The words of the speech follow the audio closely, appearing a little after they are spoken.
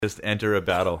Just enter a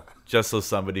battle just so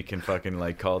somebody can fucking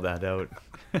like call that out.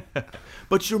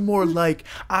 But you're more like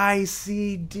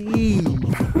ICD.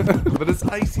 But it's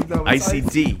icy though. It's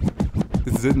ICD.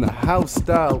 This is in the house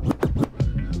style.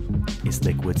 It's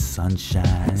liquid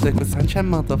sunshine. It's liquid sunshine,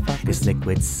 motherfucker. It's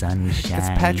liquid sunshine. It's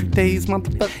Patrick Days,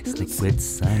 motherfucker. It's liquid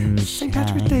sunshine. St.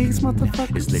 Patrick Days,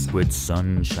 motherfucker. It's liquid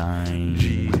sunshine.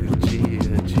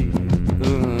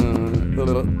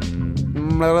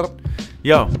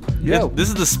 Yo, this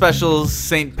is the special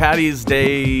St. Patty's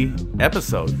Day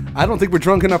episode. I don't think we're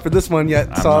drunk enough for this one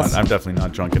yet, Sauce. I'm definitely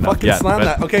not drunk enough Fucking yet. slam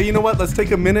that. Okay, you know what? Let's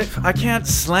take a minute. I can't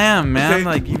slam, man. Okay.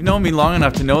 Like, you've known me long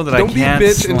enough to know that I can't Don't be a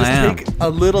bitch slam. and just take a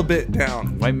little bit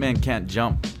down. White man can't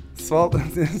jump.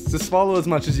 Just swallow as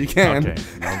much as you can. Okay.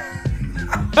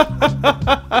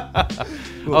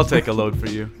 I'll take a load for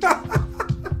you.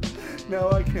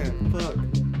 No, I can't. Fuck.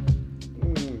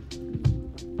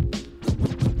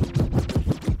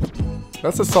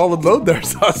 That's a solid load there,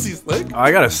 Saucy Slick.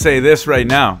 I gotta say this right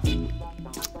now.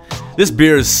 This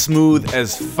beer is smooth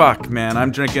as fuck, man.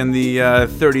 I'm drinking the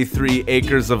 33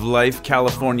 Acres of Life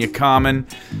California Common.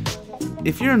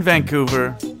 If you're in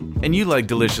Vancouver and you like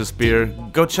delicious beer,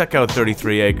 go check out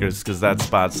 33 Acres, because that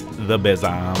spot's the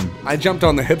bizarre. I jumped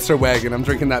on the hipster wagon. I'm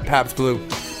drinking that Pabst Blue.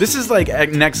 This is like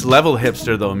next level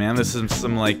hipster though, man. This is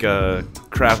some like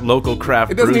local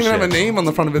craft It doesn't brew even have a shit. name on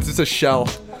the front of it. It's just a shell.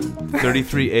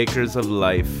 33 Acres of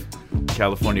Life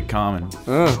California Common.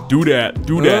 Uh. Do that.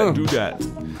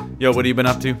 Yo, what have you been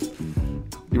up to?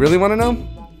 You really want to know?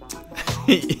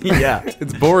 Yeah.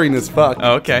 It's boring as fuck.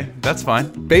 Oh, okay, that's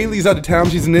fine. Bailey's out of town.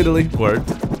 She's in Italy. Word.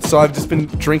 So I've just been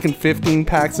drinking 15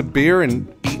 packs of beer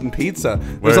and eating pizza.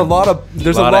 There's Word. a lot of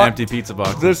Of empty pizza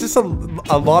boxes. There's just a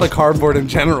lot of cardboard in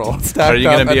general stacked Are you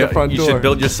up gonna at be? the front You door. should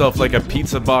build yourself like a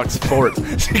pizza box fort.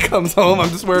 She comes home. I'm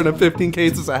just wearing a 15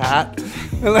 cases of hat.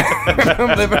 And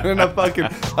I'm living in a fucking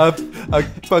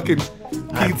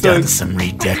I've done pizza some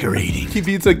redecorating.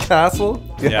 pizza castle.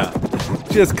 Yeah.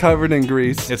 Just covered in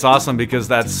grease. It's awesome because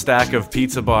that stack of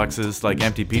pizza boxes, like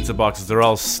empty pizza boxes, they're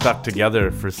all stuck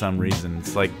together for some reason.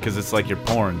 It's like, because it's like your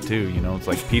porn too, you know? It's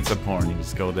like pizza porn. You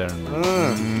just go there and like,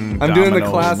 I'm doing the domino,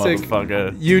 classic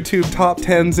motherfucker. YouTube top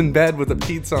 10s in bed with a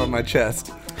pizza on my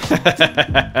chest.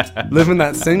 Living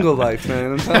that single life,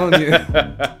 man. I'm telling you.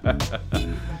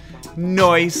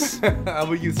 Nice. How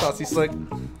about you, Saucy Slick?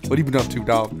 What have you been up to,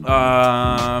 dog?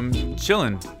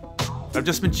 Chilling. I've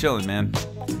just been chilling, man.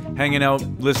 Hanging out,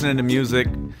 listening to music,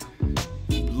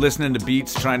 listening to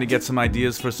beats, trying to get some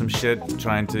ideas for some shit,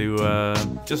 trying to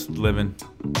just living.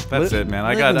 That's it, man.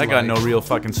 I got no real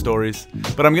fucking stories.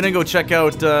 But I'm gonna go check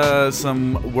out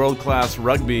some world-class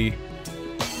rugby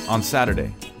on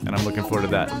Saturday, and I'm looking forward to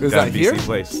that. Is Down that BC here?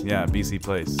 Place. Yeah, BC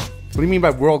Place. What do you mean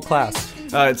by world class?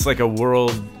 It's like a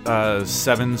world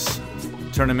sevens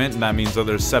tournament, and that means that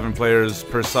there's 7 players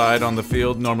per side on the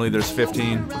field. Normally there's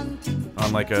 15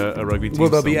 on like a rugby team. Will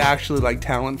there be actually like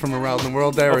talent from around the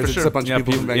world there, or is it just a bunch of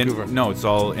people from Vancouver? No, it's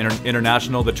all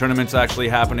international. The tournament's actually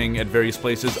happening at various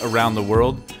places around the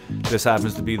world. This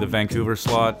happens to be the Vancouver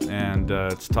slot, and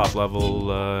it's top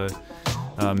level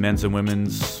men's and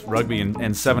women's rugby, and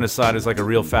 7-a-side is like a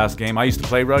real fast game. I used to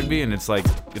play rugby, and it's a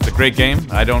great game.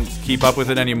 I don't keep up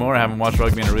with it anymore. I haven't watched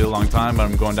rugby in a real long time, but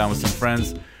I'm going down with some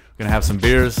friends. We're gonna have some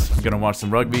beers. I'm gonna watch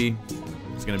some rugby.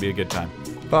 It's gonna be a good time.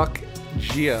 Fuck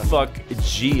Gia. Fuck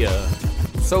Gia.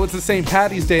 So it's the St.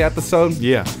 Patty's Day episode.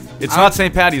 Yeah. It's not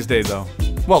St. Patty's Day though.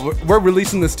 Well, we're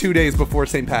releasing this 2 days before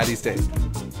St. Patty's Day.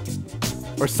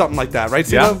 Or something like that, right,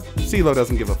 CeeLo? Yeah. CeeLo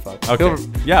doesn't give a fuck. Okay.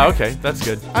 Yeah, okay. That's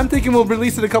good. I'm thinking we'll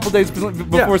release it a couple days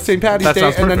before St. Patty's that Day,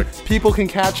 sounds and then perfect. people can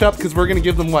catch up because we're going to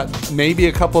give them, maybe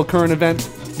a couple current event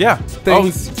Yeah.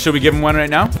 things. Oh, should we give him one right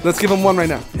now? Let's give them one right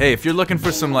now. Hey, if you're looking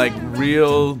for some like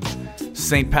real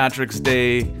St. Patrick's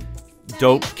Day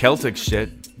dope Celtic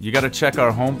shit, you gotta check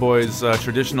our homeboys'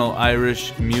 traditional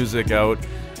Irish music out.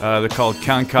 They're called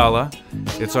Kankala.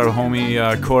 It's our homie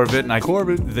Corvette, and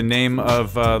Corvette. The name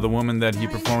of the woman that he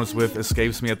performs with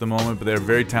escapes me at the moment, but they're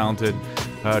very talented.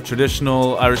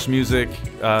 Traditional Irish music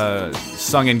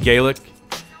sung in Gaelic.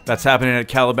 That's happening at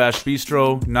Calabash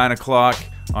Bistro, 9 o'clock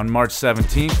on March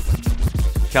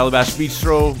 17th. Calabash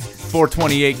Bistro,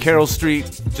 428 Carroll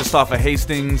Street, just off of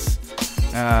Hastings,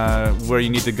 where you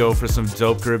need to go for some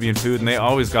dope Caribbean food. And they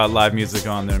always got live music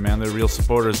on there, man. They're real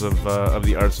supporters of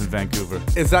the arts in Vancouver.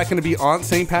 Is that going to be on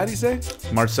St. Patty's Day?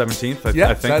 March 17th, I think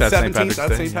that's that's St. 17th. Patrick's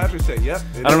That's Day. St. Patrick's Day. Yep.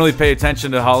 I don't really pay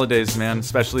attention to holidays, man,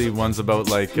 especially ones about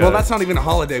like... Well, that's not even a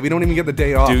holiday. We don't even get the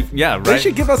day off. Dude, yeah, right? They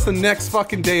should give us the next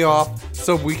fucking day off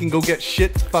so we can go get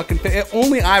shit fucking paid.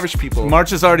 Only Irish people.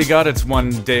 March has already got its one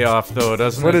day off, though,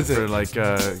 doesn't it? What is it? For like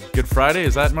Good Friday?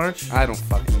 Is that March? I don't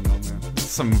fucking know, man.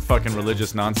 some fucking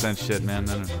religious nonsense shit, man.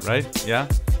 Right? Yeah.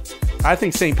 I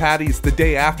think St. Patty's, the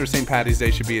day after St. Patty's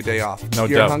Day, should be a day off. No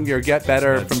You're doubt. You'll get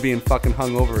better from being fucking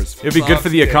hungover as It'd be good for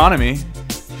the economy.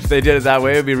 If they did it that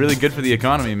way, it'd be really good for the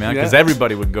economy, man. Because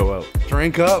everybody would go out.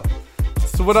 Drink up.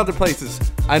 So what other places?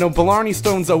 I know Blarney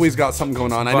Stone's always got something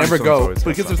going on. I never go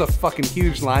because there's a fucking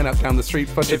huge lineup down the street.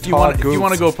 If you want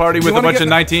to go party with a bunch of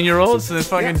 19-year-olds, then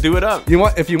fucking do it up.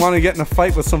 If you want to get in a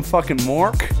fight with some fucking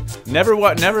mork. Never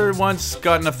once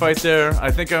got in a fight there. I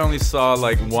think I only saw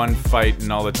like one fight in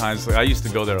all the times. Like, I used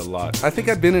to go there a lot. I think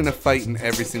I've been in a fight in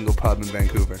every single pub in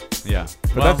Vancouver. Yeah,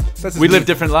 but well, we live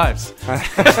different lives.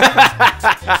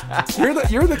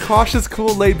 You're the cautious,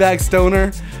 cool, laid-back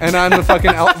stoner, and I'm the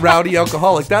fucking rowdy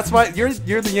alcoholic. That's why you're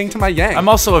the yin to my yang. I'm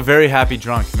also a very happy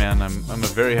drunk, man. I'm a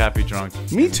very happy drunk.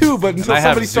 Me too, but until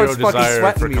somebody starts fucking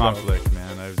sweating me, conflict,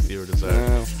 man. I have zero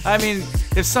desire. I mean,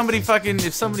 if somebody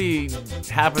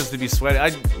happens to be sweaty,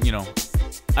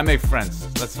 I make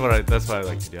friends. That's what I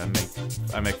like to do.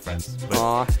 I make friends.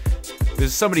 But if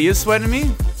somebody is sweating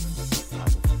me,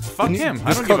 fuck him.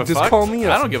 I don't give a fuck. Just call me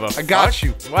up. I don't give a fuck. I got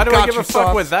you. Why do I give a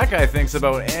fuck what that guy thinks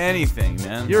about anything,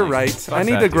 man? You're right. I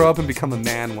need to grow up and become a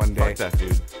man one day. Fuck that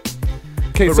dude.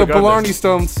 Okay, so Blarney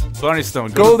Stones. Blarney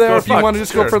Stone. Go there if you want to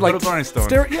just go for like. Go to Blarney Stone.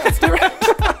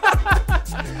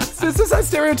 This is that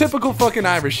stereotypical fucking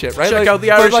Irish shit, right? Check out the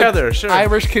Irish Heather, sure.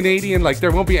 Irish Canadian, like there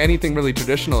won't be anything really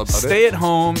traditional about it. Stay at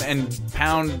home and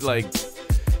pound like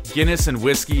Guinness and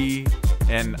whiskey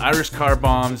and Irish car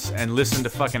bombs and listen to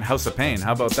fucking House of Pain.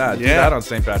 How about that? Do that on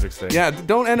St. Patrick's Day. Yeah,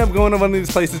 don't end up going to one of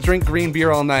these places, drink green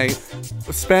beer all night,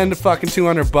 spend fucking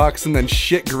 $200 and then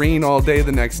shit green all day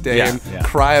the next day and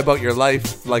cry about your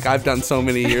life like I've done so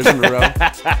many years in a row.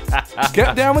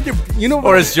 Get down with your,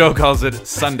 or as Joe calls it,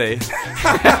 Sunday.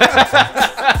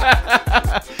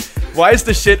 Why is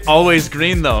the shit always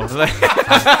green though?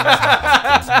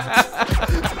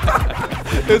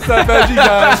 It's that veggie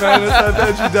diet, man. It's that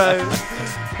veggie diet.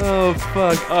 Oh,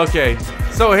 fuck. Okay.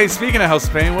 So, hey, speaking of House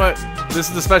of Pain, this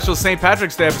is the special St.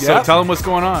 Patrick's Day episode. Yep. Tell them what's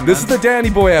going on. This is the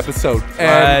Danny Boy episode.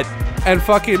 And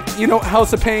fucking,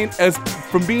 House of Pain,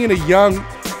 from being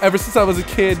ever since I was a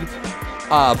kid,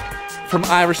 from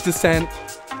Irish descent,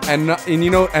 and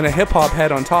a hip hop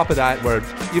head on top of that. Word.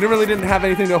 You didn't have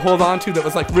anything to hold on to that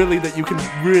was like really that you can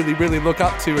really, really look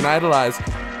up to and idolize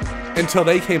until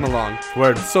they came along.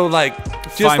 Word. So like,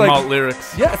 just Fine malt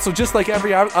lyrics. Yeah. So just like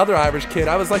every other Irish kid,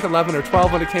 I was like 11 or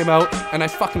 12 when it came out, and I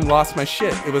fucking lost my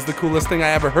shit. It was the coolest thing I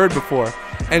ever heard before.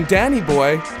 And Danny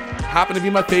Boy happened to be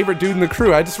my favorite dude in the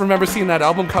crew. I just remember seeing that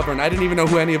album cover, and I didn't even know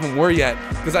who any of them were yet,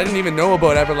 because I didn't even know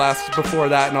about Everlast before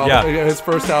that and all his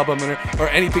first album or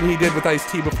anything he did with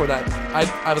Ice-T before that.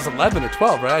 I was 11 or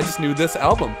 12, right? I just knew this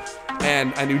album.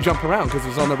 And I knew Jump Around because it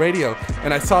was on the radio.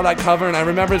 And I saw that cover, and I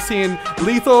remember seeing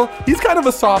Lethal. He's kind of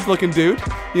a soft-looking dude.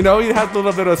 He has a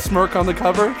little bit of smirk on the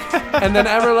cover. And then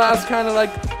Everlast kind of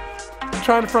like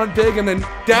trying to front big, and then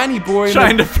Danny Boy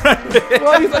trying to front big.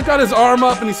 Well, he's like got his arm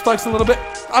up and he's flexing a little bit.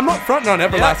 I'm not fronting on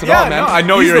Everlast at all, man. No, I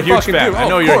know you're a huge fan. I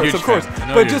know you're a huge fan. Of course.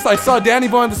 But just I saw Danny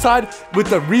Boy on the side with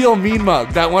the real mean mug.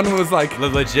 That one was like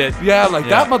legit. Yeah,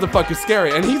 that motherfucker's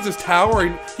scary, and he's just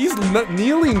towering. He's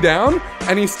kneeling down,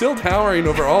 and he's still towering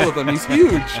over all of them. He's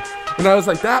huge. And I was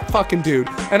like, that fucking dude.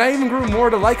 And I even grew more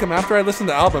to like him after I listened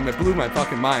to the album. It blew my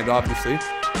fucking mind, obviously.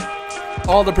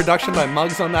 All the production by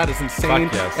Muggs on that is insane.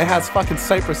 Yes, it has fucking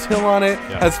Cypress Hill on it.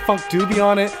 Has Funk Doobie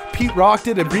on it. Pete Rock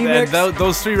did a remix. And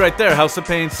those three right there, House of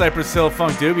Pain, Cypress Hill,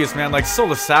 Funk Dubious, man. Like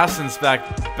Soul Assassins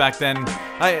back then.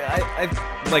 I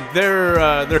like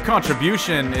their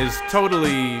contribution is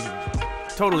totally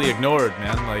ignored,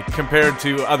 man. Like compared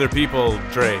to other people,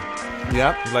 Dre.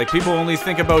 Yeah. Like people only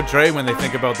think about Dre when they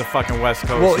think about the fucking West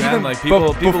Coast, well, man. Even like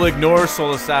people ignore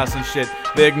Soul Assassin shit.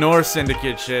 They ignore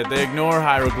Syndicate shit. They ignore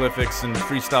Hieroglyphics and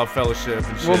Freestyle Fellowship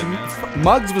and shit, man.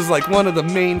 Muggs was like one of the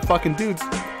main fucking dudes.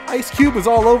 Ice Cube was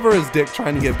all over his dick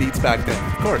trying to get beats back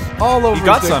then. Of course. All over He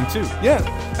got his dick. some too. Yeah.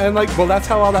 And that's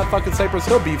how all that fucking Cypress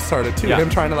Hill beef started too. Him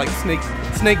trying to like snake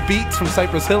beats from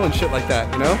Cypress Hill and shit like that,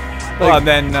 Well,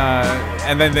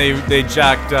 and then they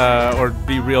jacked or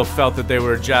Be Real felt that they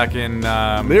were jacking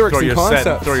lyrics and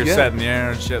concepts. Throw your set in the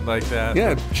air and shit like that.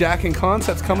 Yeah, jacking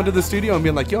concepts, coming to the studio and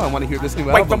being like, yo, I want to hear this new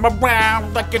album. Wave them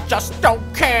around like you just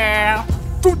don't care.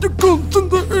 Throw the guns in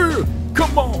the air.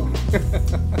 Come on.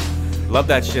 Love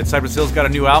that shit. Cypress Hill's got a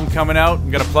new album coming out. I'm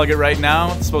gonna plug it right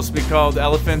now. It's supposed to be called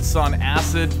Elephants on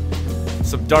Acid.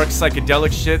 Some dark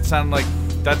psychedelic shit.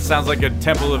 That sounds like a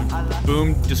Temple of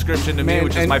Boom description to me,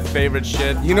 which is my favorite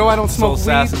shit. I don't smoke weed.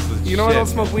 I don't shit,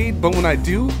 smoke weed, but when I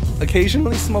do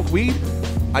occasionally smoke weed,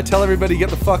 I tell everybody get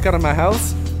the fuck out of my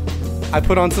house. I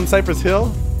put on some Cypress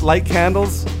Hill, light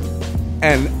candles,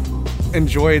 and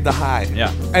enjoyed the high.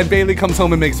 Yeah. And Bailey comes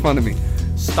home and makes fun of me.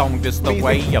 Stoned is the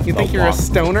way You think you're a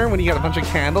stoner when you got a bunch of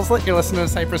candles lit? You're listening to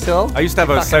Cypress Hill? I used to have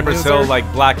a Fucking Cypress loser. Hill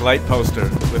like black light poster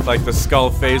with like the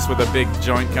skull face with a big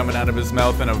joint coming out of his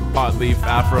mouth and a pot leaf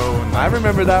afro. And I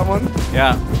remember that one.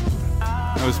 yeah,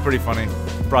 it was pretty funny.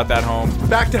 Brought that home.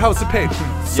 Back to House of Pain.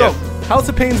 So, Yes. House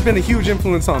of Pain's been a huge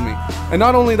influence on me. And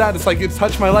not only that, it's like it's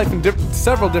touched my life in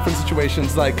several different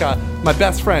situations. Like my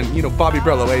best friend, Bobby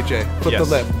Brillo, AJ, Flip the Yes.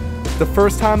 Lip. The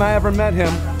first time I ever met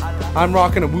him, I'm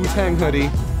rocking a Wu-Tang hoodie.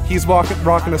 He's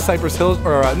rocking a Cypress Hill,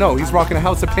 he's rocking a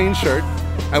House of Pain shirt.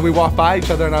 And we walk by each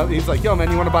other, and he's like, yo, man,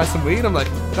 you want to buy some weed? I'm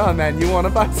like, no, man, you want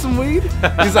to buy some weed?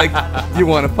 He's like, you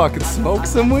want to fucking smoke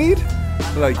some weed?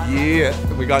 I'm like, yeah.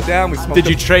 And we got down, we smoked. Did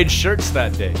you trade shirts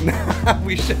that day?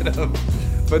 We should have.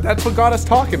 But that's what got us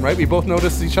talking, right? We both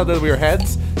noticed each other, we were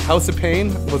heads. House of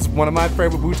Pain was one of my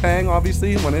favorite Wu-Tang,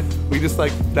 obviously. We just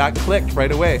like, that clicked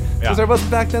right away. Because Yeah.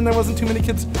 back then, there wasn't too many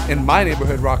kids in my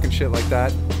neighborhood rocking shit like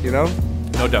that,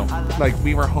 No, don't. Like,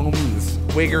 we were homies,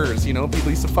 wiggers, people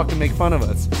used to fucking make fun of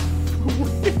us.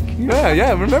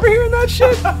 Yeah, remember hearing that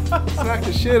shit? Smacked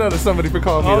the shit out of somebody for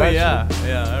calling me that shit.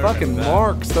 yeah. I Fucking remember that.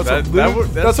 marks. That's That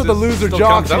what the loser still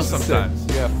jocks comes out used to say.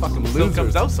 sometimes. Yeah, fucking Still losers.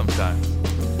 comes out sometimes.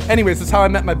 Anyways, that's how I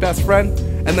met my best friend.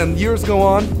 And then years go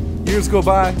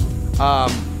by.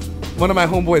 One of my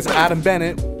homeboys, Adam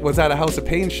Bennett, was at a House of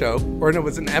Pain show, or no, it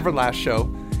was an Everlast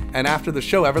show. And after the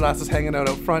show, Everlast was hanging out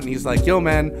front, and he's like, yo,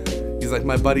 man, he's like,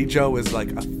 my buddy Joe is like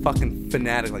a fucking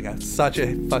fanatic, like such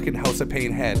a fucking House of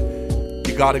Pain head.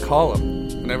 You gotta call him.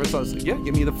 And Everlast was like, yeah,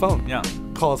 give me the phone. Yeah.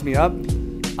 Calls me up.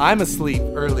 I'm asleep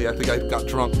early. I think I got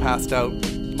drunk, passed out.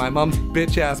 My mom's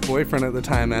bitch-ass boyfriend at the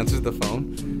time answers the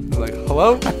phone. I'm like,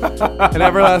 hello? And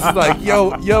Everlast is like,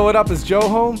 yo, what up? Is Joe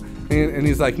home? And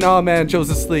he's like, no, man, Joe's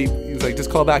asleep. He's like,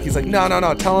 just call back. He's like, no,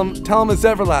 tell him it's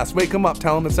Everlast. Wake him up.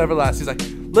 Tell him it's Everlast. He's like,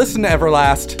 listen to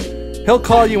Everlast. He'll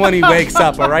call you when he wakes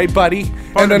up, all right, buddy?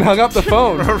 And then hung up the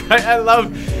phone. Right, I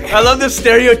love the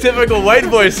stereotypical white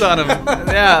voice on him.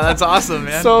 Yeah, that's awesome,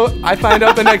 man. So I find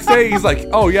out the next day, he's like,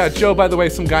 oh, yeah, Joe, by the way,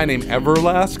 some guy named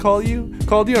Everlast called you?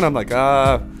 And I'm like,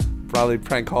 probably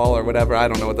prank call or whatever. I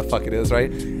don't know what the fuck it is, right?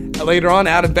 Later on,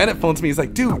 Adam Bennett phones me. He's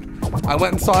like, dude, I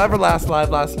went and saw Everlast live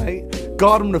last night.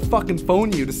 Got him to fucking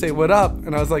phone you to say what up.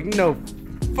 And I was like, no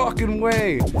fucking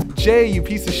way. Jay, you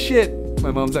piece of shit. My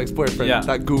mom's ex-boyfriend, Yeah.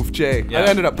 that goof Jay. Yeah. I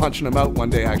ended up punching him out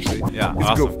one day, actually. Yeah, He's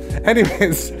awesome. a goof.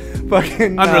 Anyways,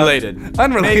 fucking... Unrelated.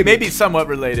 Unrelated. Maybe somewhat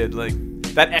related, like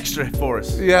that extra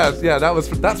force. Yeah, that's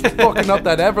fucking up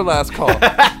that Everlast call.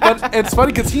 But it's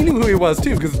funny because he knew who he was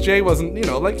too, because Jay wasn't,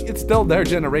 like, it's still their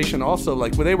generation also.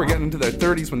 Like, when they were getting into their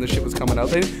 30s when this shit was coming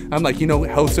out, I'm like,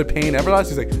 House of Pain, Everlast?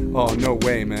 He's like, oh, no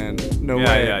way, man. No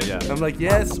way. Yeah. I'm like,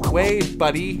 yes, way,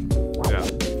 buddy. Yeah.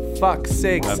 Fuck's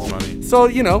sakes. That's funny. So,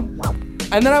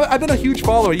 and then I've been a huge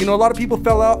follower. A lot of people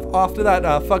fell off to that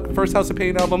first House of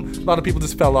Pain album. A lot of people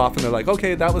just fell off, and they're like,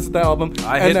 okay, that was the album.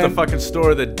 I hit the fucking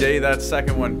store the day that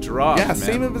second one dropped. Yeah,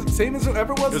 man. same as it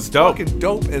ever was. It's dope. Fucking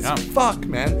dope as fuck,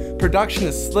 man. Production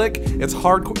is slick. It's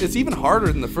hardcore. It's even harder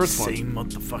than the first one. Same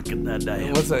motherfucking that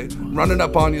day. What's that? Running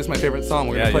Up On You is my favorite song.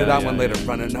 We're gonna play that one later. Yeah.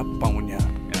 Running Up On You.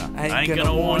 Yeah. I ain't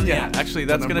gonna warn ya. Actually,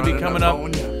 that's gonna be coming up.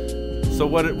 So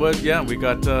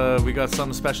we got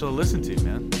something special to listen to,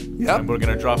 man. Yep. And we're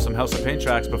gonna drop some House of Pain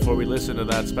tracks before we listen to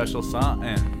that special song.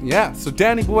 And Yeah. So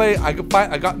Danny Boy, I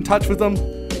got in touch with him.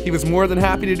 He was more than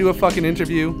happy to do a fucking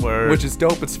interview, Word. which is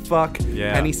dope as fuck.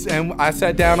 Yeah. And I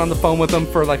sat down on the phone with him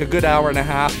for like a good hour and a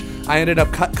half. I ended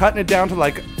up cutting it down to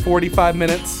like 45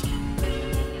 minutes,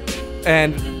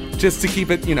 and just to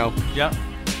keep it, yeah.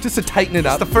 just to tighten it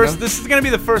up. This is gonna be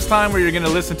the first time where you're gonna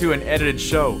listen to an edited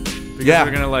show. Because Yeah.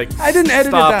 we're gonna like I didn't edit it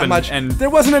stop that and, much. and There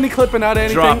wasn't any clipping out of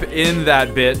anything. drop in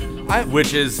that bit, I-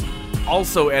 which is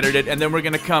also edited, and then we're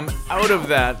gonna come out of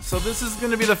that. So this is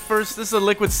gonna be the first. This is a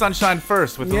Liquid Sunshine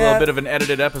first with a Yeah. little bit of an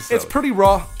edited episode. It's pretty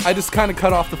raw. I just kind of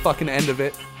cut off the fucking end of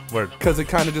it. Word. Because it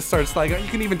kind of just starts like, you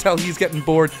can even tell he's getting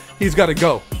bored. He's got to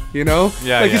go, Yeah, Like,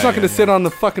 he's yeah, not going to yeah, sit on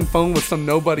the fucking phone with some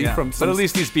nobody Yeah. from But some... at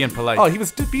least he's being polite. Oh, he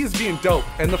was being dope.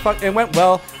 And it went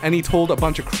well, and he told a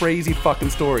bunch of crazy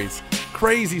fucking stories.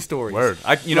 Crazy stories. Word.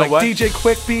 You know like what? DJ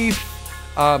Quick Beef,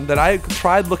 that I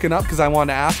tried looking up because I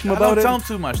wanted to ask him about Don't it. tell him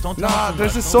too much. Don't tell him Nah, too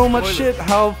there's much. just Don't so much spoil shit. it.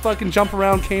 How fucking Jump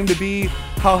Around came to be,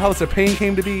 how House of Pain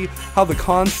came to be, how the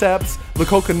concepts, the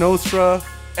Coka Nostra,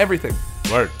 everything.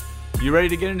 Word. You ready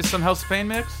to get into some House of Pain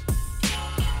mix?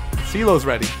 CeeLo's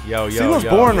ready. Yo, CeeLo's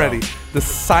born ready. The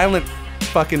silent,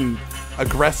 fucking,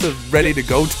 aggressive, ready to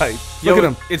go type. Look at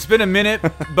him. It's been a minute,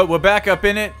 but we're back up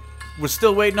in it. We're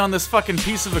still waiting on this fucking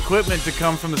piece of equipment to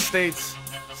come from the States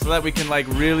so that we can like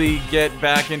really get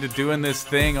back into doing this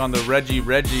thing on the Reggie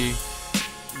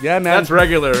Yeah, man. That's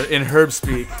regular in Herb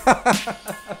speak. I'm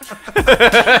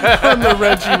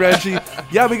the Reggie.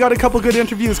 Yeah, we got a couple good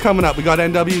interviews coming up. We got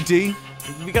NWD.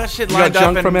 We got shit We got lined up.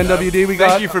 Junk from NWD.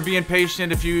 Thank you for being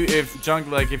patient. If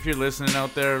you're listening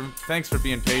out there, thanks for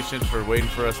being patient, for waiting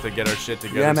for us to get our shit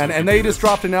together. Yeah, man. So And they just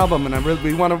dropped an album, and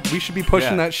we should be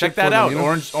pushing that shit. Check that for out. them, you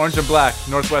know? Orange and Black,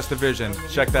 Northwest Division.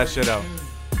 Check that shit out.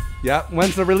 Yeah.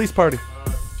 When's the release party?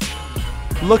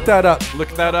 Look that up.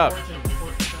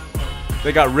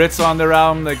 They got Ritz on their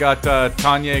album. They got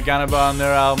Tanya Ganaba on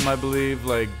their album, I believe.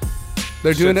 Like,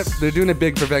 They're doing it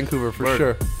big for Vancouver for Word.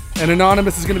 sure. And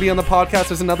Anonymous is going to be on the podcast.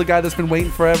 There's another guy that's been waiting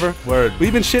forever. Word.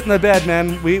 We've been shit in the bed,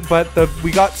 man. We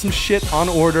got some shit on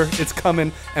order. It's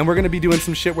coming, and we're going to be doing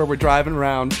some shit where we're driving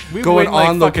around, We've going waited like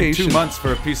on fucking location. 2 months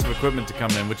for a piece of equipment to come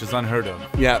in, which is unheard of.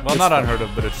 Yeah, Well, it's not fun. unheard of,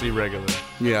 but it's irregular.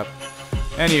 Yeah.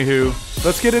 Anywho,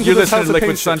 Let's get into you're this listening House to of Liquid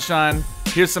Pain shit. Sunshine.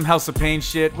 Here's some House of Pain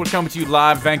shit. We're coming to you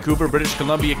live, Vancouver, British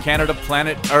Columbia, Canada,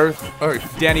 planet Earth.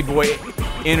 Danny Boy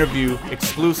interview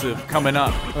exclusive coming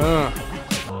up.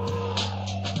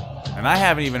 And I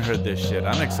haven't even heard this shit.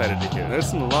 I'm excited to hear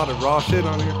There's this. a lot of raw shit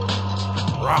on here.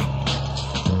 Raw.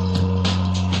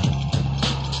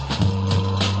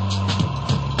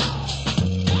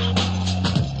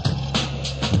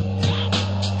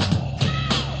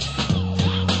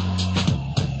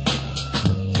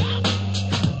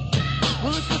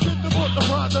 Well, it's the kid that brought the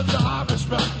ride of the Irish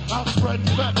rap. I'm spreading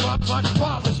fat rocks like a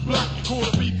virus black. You call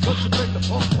the beat cause you make the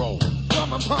punk roll.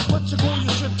 Come and pop, what you call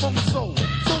your shit from the soul.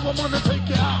 So I'm gonna take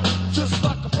you out, just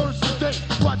like a first date.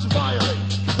 Watch you violate,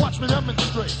 watch me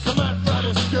demonstrate. The mad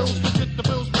fighting skills to get the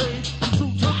bills paid. I'm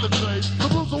true to the trade, the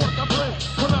rules are what I play.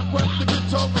 When I grabbed the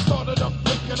guitar and started up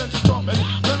picking and strumming,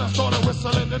 then I started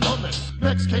whistling and humming.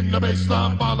 Next came the bass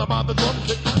line, followed by the drum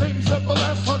kick. Name's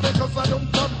everlasting cause I don't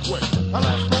come quick. I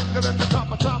last longer than the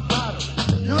top of top battery.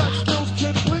 You like skills,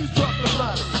 kid? Please drop the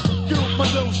battery. Get off my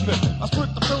nose, Nick. I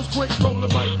split the bills quick, roll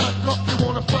it right back up. You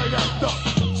wanna play that duck?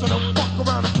 So don't fuck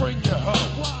around and bring your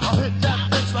hoe. I'll hit that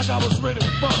bitch like I was ready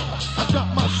to fuck. I got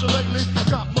my shillelagh, I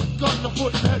got my gun to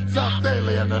put heads out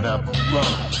daily and I never run.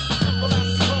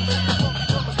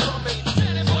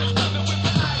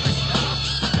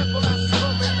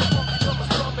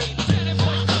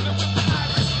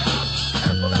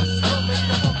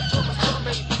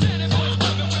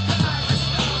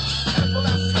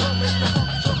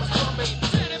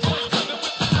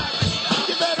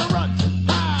 You better run,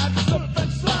 hide, slip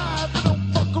and slide, but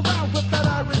don't fuck around with that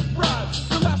Irish bride.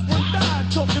 The last one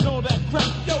died, talking all that crap.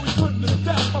 Yo, he couldn't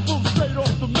adapt, I blew straight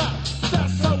off the map.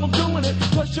 That's how I'm doing it,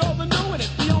 plus y'all are doing it.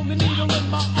 The only needle in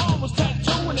my arm was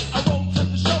tattooing it. I rolled to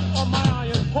the show on my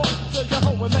iron horse. So you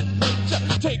hoe and let nature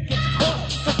take its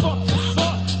course. The fuck is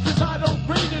up, cause I don't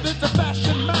read it. It's a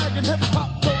fashion mag and hip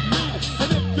hop don't need it. And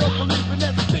if you're believing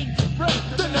everything you read,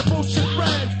 then that bullshit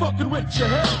rag's fucking with your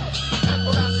head.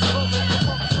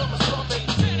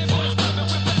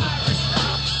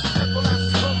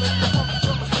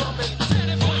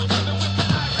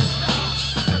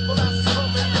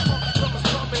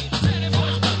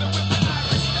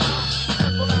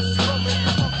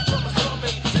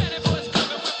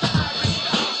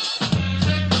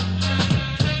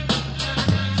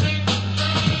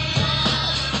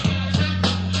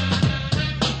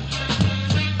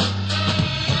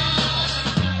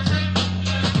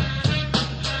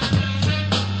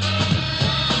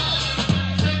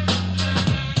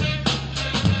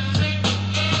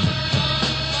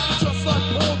 Just like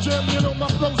Paul Jam, you know my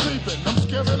flow's leaving. I'm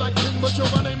scary like King, but yo,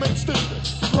 my name ain't Stephen.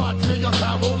 Rod me a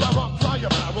barrel, I rock fire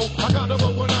barrel. I got a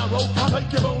bow and arrow, I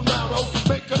make your bone narrow.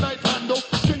 Make a knife handle,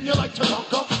 skin you like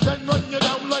Tatanka. Then run you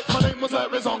down like my name was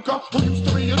Arizonka. Who used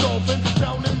to be a dolphin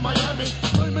down in Miami.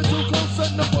 Playing too close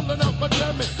and I'm pulling out my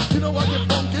jammy. You know I get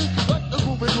funky, like the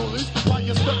groovy ghoulies. Why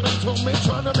you stepping to me,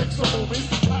 trying to make some movies?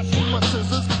 Pass me my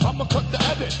scissors, I'ma cut the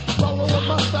edit. Following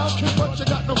my style, kid, but you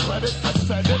got no credit. I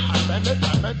said it,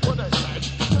 I meant what I said.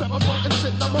 Step up and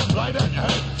shit, I'm up right at your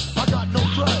head. I got no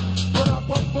dread, but I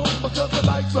pump boom because the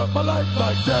lights up my life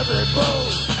like David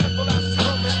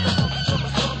Bowie.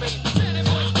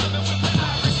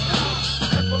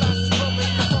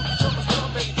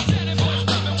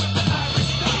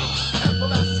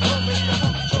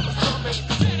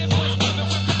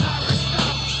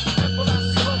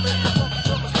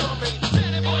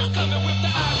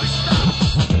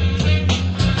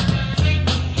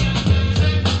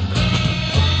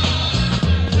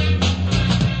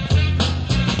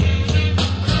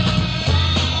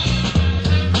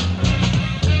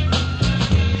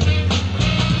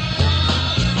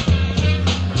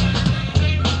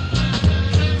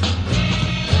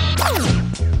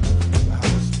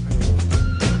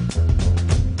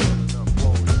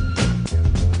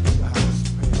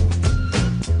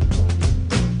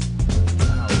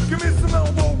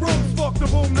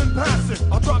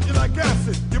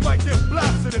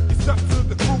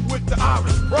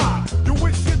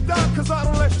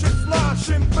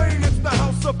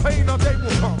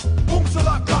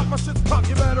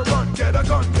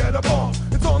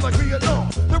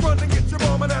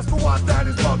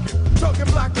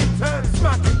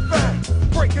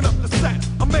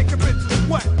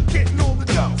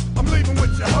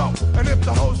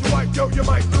 you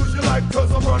might lose your life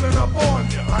cause I'm running up on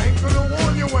you. I ain't gonna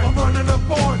warn you when I'm running up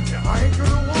on you. I ain't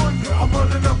gonna warn you, I'm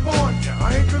running up on you.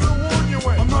 I ain't gonna warn you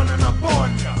when I'm running up on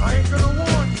you. I ain't gonna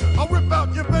warn you. I'll rip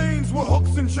out your veins with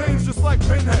hooks and chains just like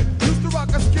Pinhead. Used to rock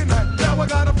a skinhead, now I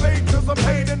gotta fade cause I'm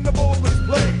paid and the ball is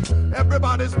played.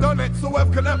 Everybody's done it, so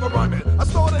F can never run it. I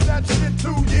started that shit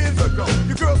 2 years ago.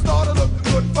 Your girl started looking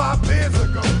good 5 years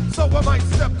ago. So I might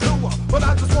step to her, but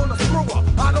I just wanna screw her.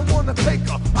 I don't wanna take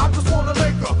her, I just wanna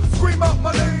make her scream out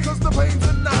my name cause the pain's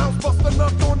in the house. Bust a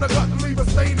nut on the gut and leave a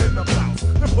stain in the blouse.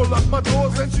 Then pull up my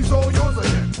doors and she's all yours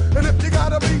again. And if you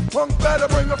gotta be punk, better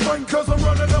bring a friend cause I'm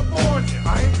running up on you.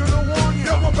 I ain't gonna warn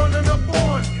you, I'm running up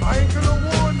on you. I ain't gonna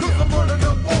warn you, cause I'm running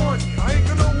up on you. I ain't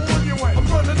gonna warn you when I'm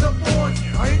running up on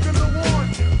you. I ain't gonna warn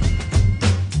you.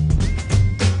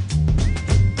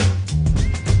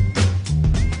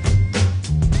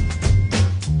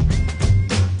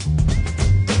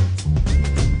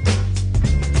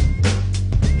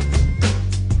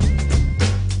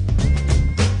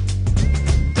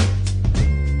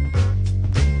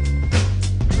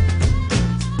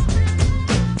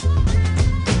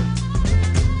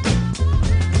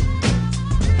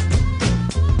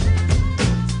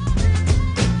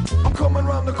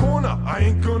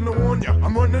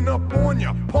 I'm running up on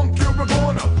ya, punk, you're a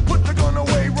goner. Put the gun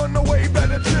away, run away,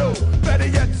 better chill. Better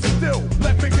yet still,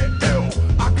 let me get ill.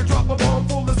 I could drop a bomb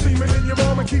full of semen in your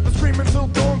arm and keep it screaming till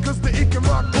dawn. Cause the E can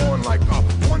rock on like a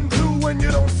 1-2 when you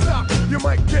don't stop. You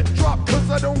might get dropped cause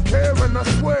I don't care and I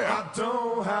swear I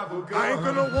don't have a gun. I ain't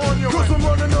gonna warn you cause I'm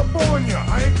running up on ya.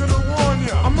 I ain't gonna warn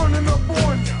ya, I'm running up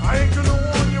on ya. I ain't gonna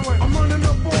warn you when I'm running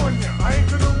up on ya. I ain't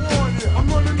gonna warn ya, I'm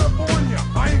running up on ya.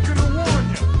 I ain't gonna warn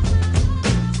ya.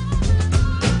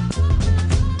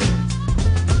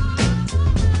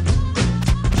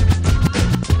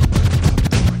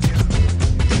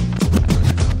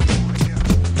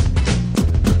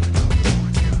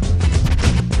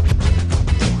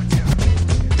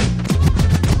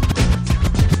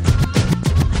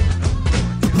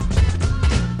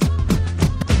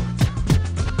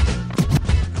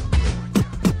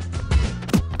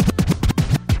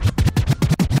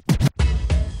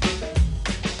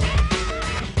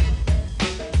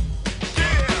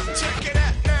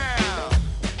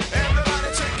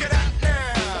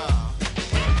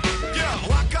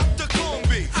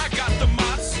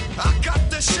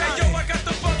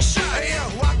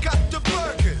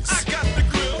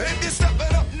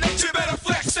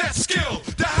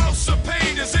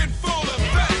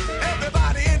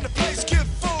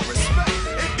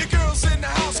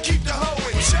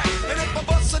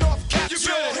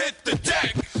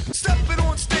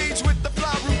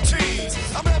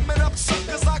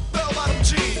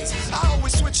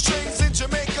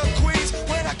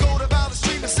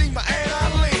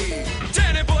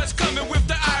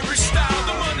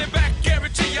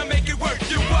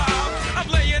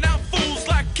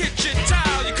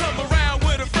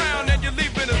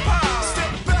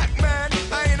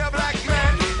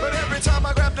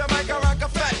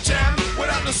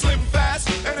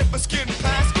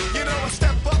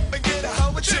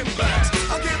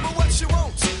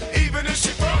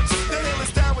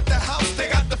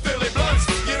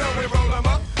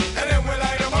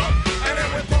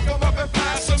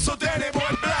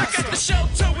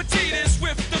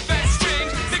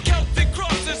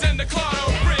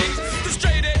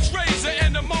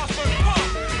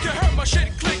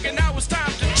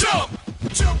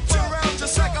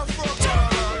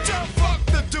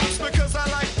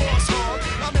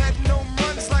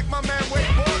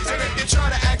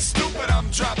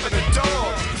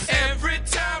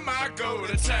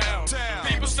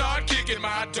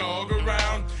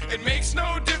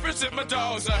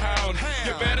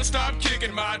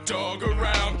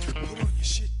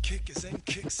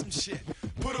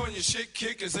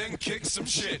 Some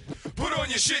shit. Put on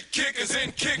your shit kickers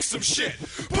and kick some shit.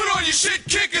 Put on your shit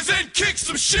kickers and kick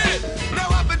some shit. Now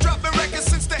I've been dropping records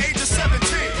since the age of 17.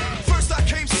 First I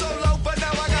came solo, but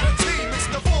now I got a team. It's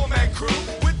the 4-man crew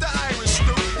with the Irish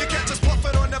stew. You catch us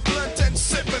puffing on the blunt and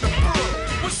sipping a brew.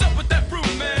 What's up with that brew,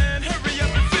 man? Hurry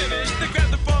up and finish. They grab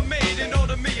the barmaid and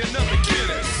order me another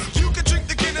Guinness. You can drink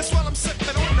the Guinness while I'm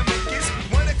sipping on the Mickeys.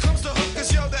 When it comes to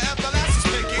hookers, yo, the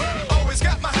everlasting Mickey. Always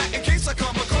got my hat in case I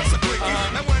come across a quickie.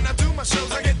 And when I do my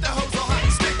shows, I get the hose all hot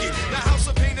and sticky. The house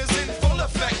of pain is in full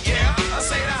effect, yeah. I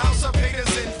say the house of pain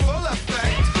is in full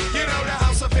effect. You know the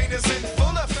house of pain is in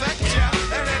full effect.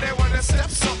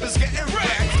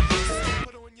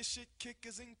 shit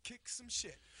kickers and kick some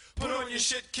shit. Put on your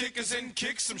shit kickers and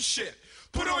kick some shit.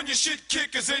 Put on your shit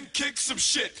kickers and kick some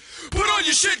shit. Put on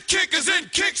your shit kickers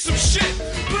and kick some shit.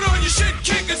 Put on your shit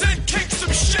kickers and kick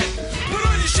some shit. Put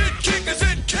on your shit kickers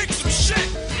and kick some shit.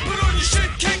 Put on your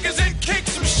shit kickers and kick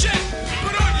some shit.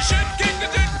 Put on your shit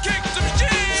kickers and kick some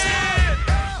shit.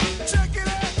 Check it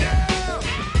out now.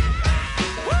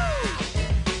 Woo!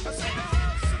 I said the house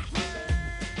is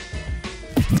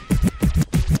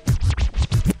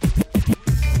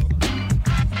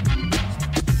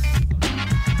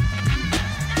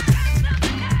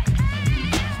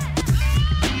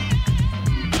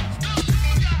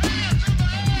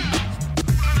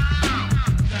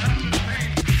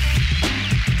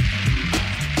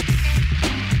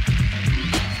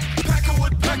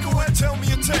tell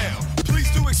me a tale. Please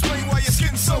do explain why your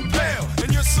skin's so pale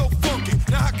and you're so funky.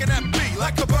 Now how can that be?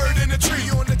 Like a bird in a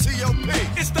tree on the T.O.P.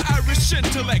 It's the Irish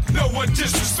intellect, no one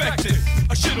disrespected.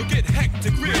 A shit'll get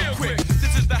hectic real quick.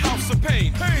 This is the house of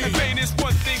pain. And pain is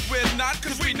one thing we're not,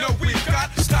 cause we know we've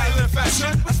got style and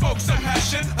fashion. I smoke some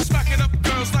passion. I'm smacking up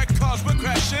girls like cars we're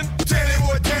crashing. Danny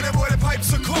boy, the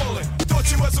pipes are calling. Thought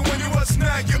you wasn't when you was,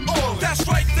 now you're all. That's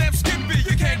right, damn Skippy,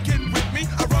 you can't get with me.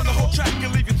 I run the whole track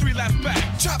and leave you 3 laps back.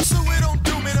 Chop so it don't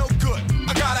do me no good.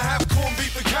 I gotta have corned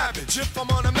beef and cabbage if I'm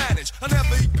on a manage. I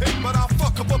never eat pig, but I'll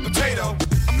fuck up a potato.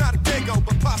 I'm not a dago,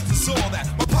 but pasta's all that.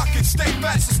 My pockets stay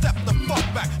fat, so step the fuck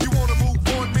back. You wanna move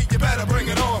on me, you better bring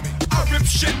it on me. I rip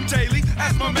shit daily,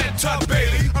 as my man Todd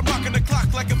Bailey. I'm rocking the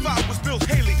clock like if I was Bill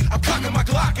Haley. I'm clocking my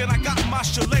Glock and I got my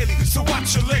shillelagh. So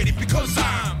watch your lady, because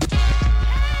I'm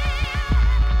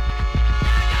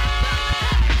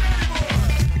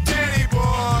Danny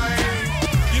boy.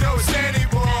 You know it's Danny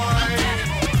boy.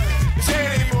 It's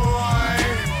Danny boy.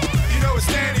 You know it's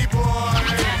Danny boy.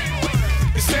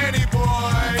 It's Danny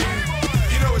boy.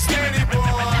 You know it's Danny boy.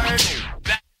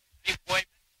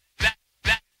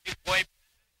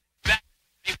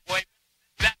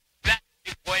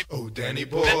 Oh, Danny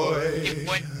boy,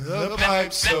 the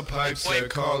pipes, they're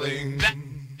calling.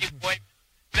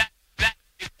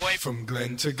 From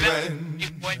glen to glen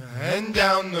and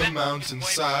down the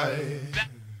mountainside.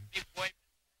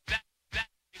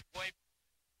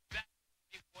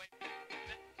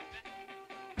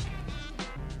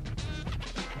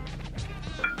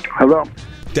 Hello.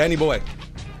 Danny boy.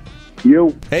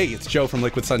 You. Hey, it's Joe from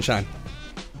Liquid Sunshine.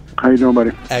 How you doing,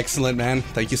 buddy? Excellent, man.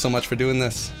 Thank you so much for doing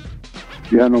this.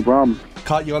 Yeah, no problem.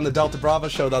 Caught you on the Delta Bravo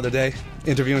show the other day,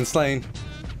 interviewing Slane.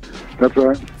 That's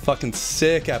right. Fucking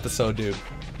sick episode, dude.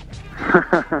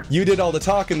 You did all the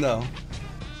talking, though.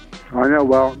 I know,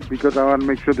 well, because I want to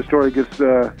make sure the story gets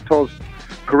told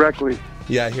correctly.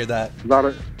 Yeah, I hear that. A lot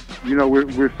of,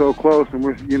 we're so close, and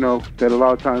we're, that a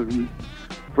lot of times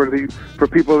for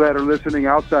people that are listening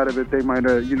outside of it, they might,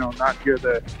 not hear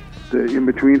the in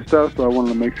between stuff. So I wanted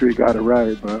to make sure you got it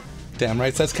right, but. Damn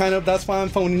right. So that's why I'm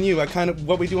phoning you.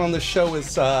 What we do on this show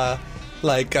is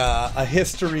like a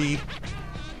history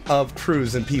of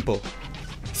crews and people.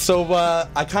 So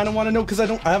I kind of want to know, because I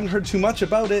haven't heard too much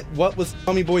about it. What was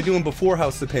Tommy Boy doing before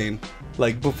House of Pain?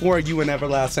 Like before you and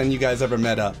Everlast and you guys ever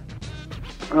met up?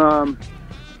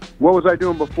 What was I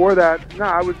doing before that? No,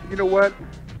 I was. You know what?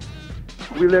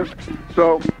 Me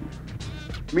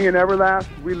and Everlast,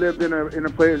 we lived in a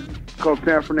place called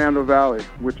San Fernando Valley,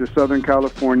 which is Southern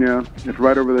California. It's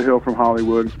right over the hill from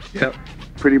Hollywood. Yep.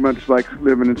 Pretty much like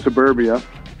living in suburbia.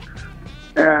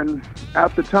 And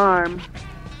at the time,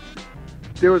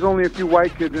 there was only a few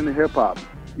white kids into hip hop.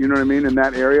 You know what I mean? In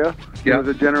that area, yeah. It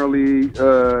was a generally,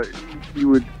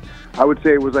 I would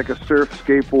say it was like a surf,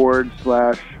 skateboard /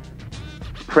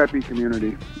 preppy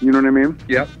community. You know what I mean?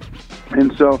 Yep.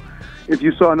 And so, if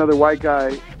you saw another white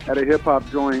guy at a hip hop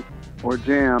joint or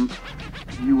jam,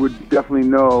 you would definitely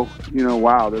know,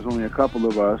 wow, there's only a couple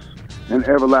of us. And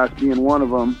Everlast being one of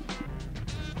them,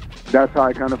 that's how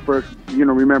I kind of first,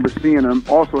 remember seeing him.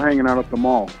 Also hanging out at the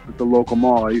mall, at the local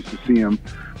mall. I used to see him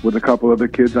with a couple other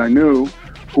kids I knew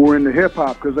who were into hip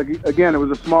hop. Because, again, it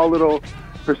was a small little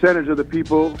percentage of the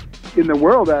people in the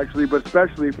world, actually, but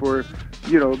especially for,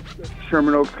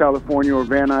 Sherman Oaks, California, or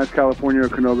Van Nuys, California, or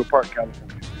Canoga Park,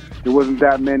 California. There wasn't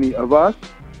that many of us.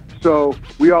 So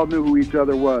we all knew who each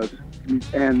other was.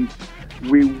 And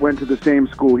we went to the same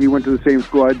school. He went to the same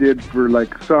school I did for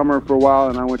like summer for a while,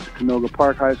 and I went to Canoga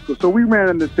Park High School. So we ran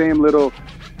in the same little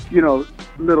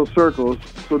circles.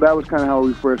 So that was kind of how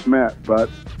we first met. But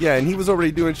yeah, and he was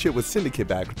already doing shit with Syndicate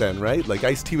back then, right? Like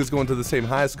Ice-T was going to the same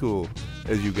high school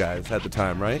as you guys at the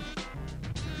time, right?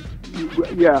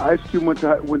 Yeah, Ice-Cube went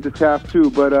to Taft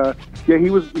too. But yeah, he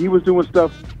was doing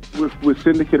stuff with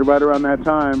Syndicate right around that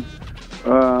time.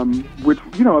 which,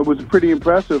 you know, it was pretty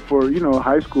impressive for, you know, a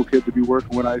high school kid to be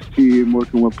working with Ice-T and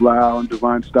working with Blau and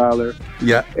Divine Styler.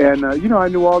 Yeah. And, you know, I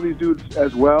knew all these dudes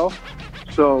as well.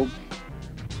 So,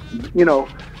 you know,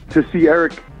 to see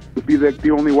Eric be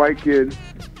the only white kid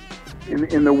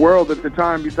in the world at the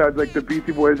time, besides like the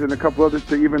Beastie Boys and a couple others,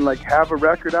 to even like have a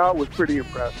record out was pretty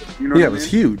impressive. You know what I mean? It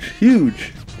was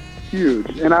huge.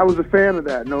 Huge, and I was a fan of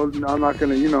that. No, I'm not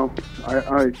gonna, you know,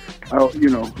 I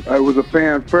was a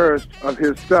fan first of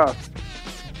his stuff.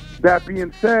 That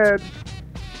being said,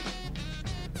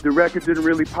 the record didn't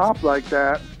really pop like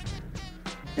that,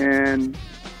 and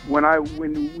when I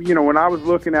was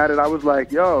looking at it, I was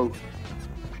like, yo,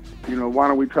 you know, why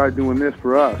don't we try doing this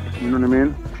for us? You know what I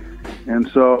mean?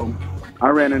 And so I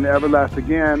ran into Everlast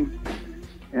again,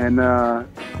 and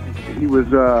he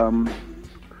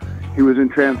was in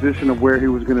transition of where he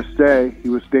was going to stay. He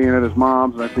was staying at his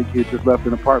mom's, and I think he had just left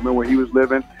an apartment where he was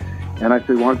living. And I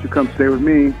said, why don't you come stay with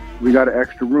me? We got an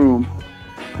extra room.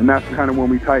 And that's kind of when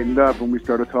we tightened up and we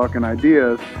started talking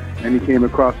ideas. And he came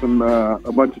across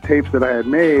a bunch of tapes that I had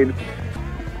made.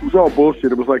 It was all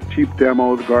bullshit. It was like cheap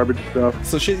demos, garbage stuff.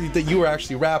 So shit that you were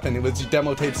actually rapping. It was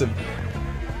demo tapes of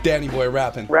Danny Boy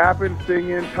rapping. Rapping,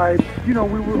 singing, type. You know,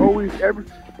 we were always,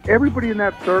 everybody in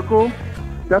that circle.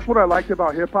 That's what I liked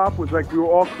about hip-hop, was like we were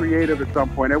all creative at some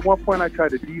point. At one point I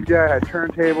tried to DJ, I had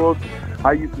turntables,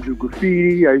 I used to do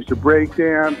graffiti, I used to break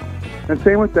dance. And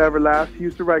same with Everlast, he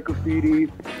used to write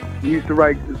graffiti, he used to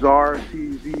write Czar,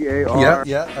 C-Z-A-R.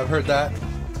 Yeah, I've heard that.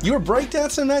 You were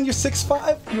breakdancing, man? You're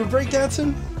 6'5"? You were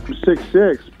breakdancing? I'm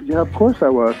 6'6". Yeah, of course I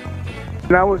was.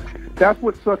 And that's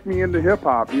what sucked me into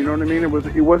hip-hop, you know what I mean? It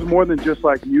was more than just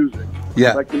like music.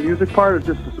 Yeah. Like the music part is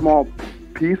just a small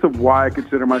piece of why I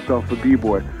consider myself a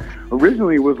b-boy.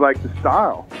 Originally, it was like the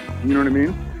style. You know what I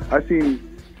mean? I seen,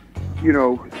 you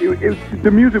know,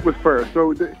 the music was first.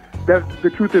 So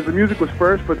the truth is, the music was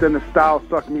first, but then the style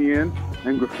sucked me in,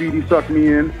 and graffiti sucked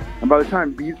me in. And by the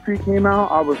time Beat Street came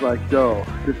out, I was like, yo,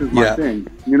 this is my thing.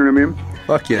 You know what I mean?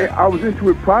 Fuck yeah. I was into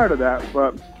it prior to that,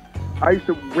 but I used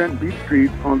to rent Beat Street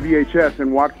on VHS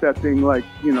and watch that thing like,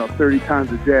 you know, 30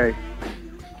 times a day.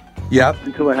 Yep.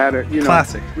 Until I had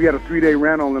Classic. We had a 3-day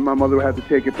rental, and my mother had to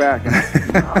take it back.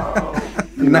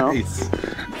 And, Nice.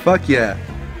 Fuck yeah.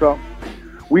 So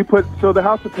the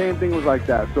House of Pain thing was like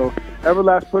that. So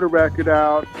Everlast put a record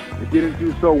out. It didn't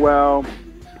do so well.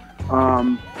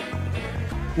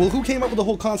 Well, who came up with the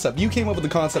whole concept? You came up with the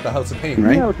concept of House of Pain,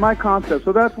 right? Yeah, it was my concept.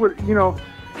 So that's what, you know,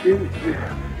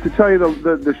 to tell you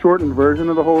the shortened version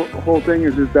of the whole thing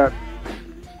is that,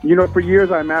 you know, for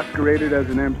years I masqueraded as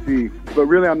an MC, but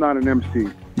really I'm not an MC.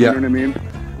 You know what I mean?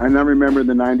 And I remember in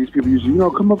the 90s, people used to, you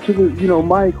know, come up to the, you know,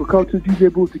 mic or come to the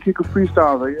DJ booth to kick a freestyle.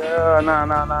 I was like, yeah,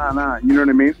 nah. You know what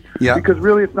I mean? Yeah. Because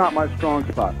really it's not my strong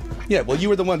spot. Yeah, well, you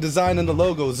were the one designing the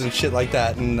logos and shit like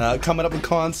that, and coming up with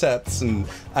concepts and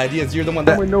ideas. You're the one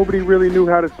that... When nobody really knew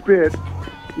how to spit,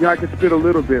 you know, I could spit a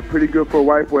little bit. Pretty good for a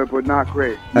white boy, but not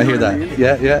great. I hear that. I mean?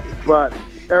 Yeah. But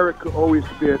Eric could always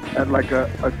spit at like a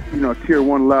you know, tier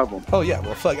 1 level. Oh, yeah,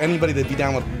 well, fuck, anybody that'd be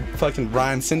down with fucking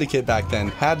Rhyme Syndicate back then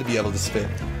had to be able to spit.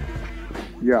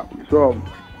 Yeah, so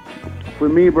for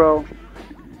me, bro,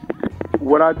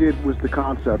 what I did was the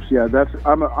concepts. Yeah,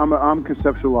 I'm a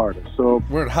conceptual artist. So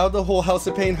how'd the whole House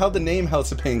of Pain, how'd the name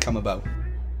House of Pain come about?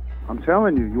 I'm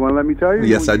telling you. You want to let me tell you?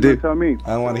 Yes, I do. Tell me.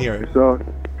 I want to hear it. So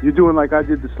you're doing like I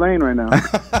did the Slain right now.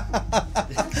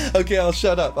 Okay, I'll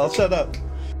shut up.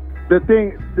 The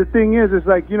thing is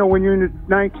like, you know, when you're in the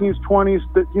 19s, 20s,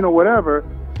 you know, whatever,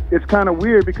 it's kind of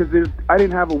weird because I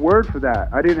didn't have a word for that.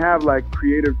 I didn't have like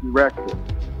creative director,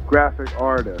 graphic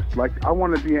artist. Like, I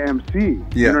want to be an MC.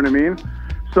 You know what I mean?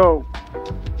 So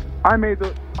I made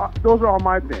those are all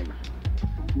my things.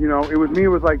 You know, it was me. It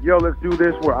was like, yo, let's do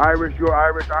this. We're Irish. You're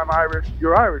Irish. I'm Irish.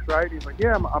 You're Irish, right? He's like,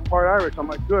 yeah, I'm part Irish. I'm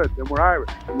like, good. Then we're Irish.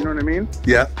 You know what I mean?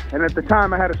 Yeah. And at the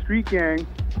time, I had a street gang,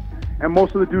 and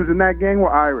most of the dudes in that gang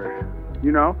were Irish.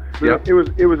 You know, it was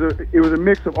a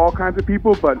mix of all kinds of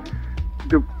people, but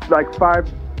the like 5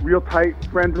 real tight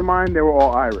friends of mine, they were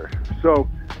all Irish. So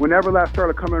when Everlast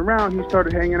started coming around, he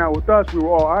started hanging out with us. We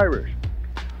were all Irish.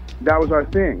 That was our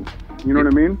thing. You know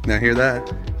what I mean? I hear that.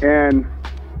 And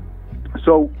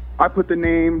so I put the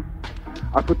name,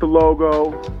 I put the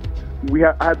logo.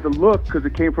 I had the look because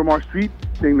it came from our street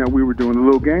thing that we were doing, the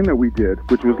little game that we did,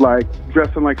 which was like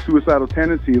dressing like suicidal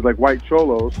tendencies, like white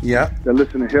cholos that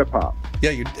listen to hip hop. Yeah,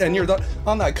 you're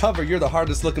on that cover. You're the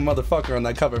hardest looking motherfucker on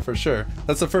that cover for sure.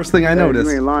 That's the first thing I noticed.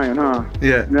 You ain't lying, huh?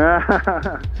 Yeah.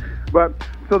 But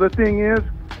so the thing is,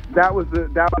 that was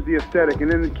the aesthetic,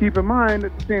 and then keep in mind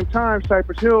at the same time,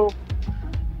 Cypress Hill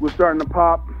was starting to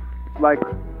pop, like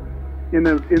in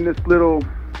this little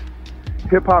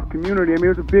hip hop community. I mean,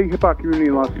 it was a big hip hop community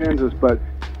in Los Angeles, but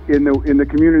in the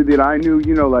community that I knew,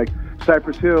 you know, like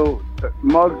Cypress Hill,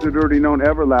 Muggs had already known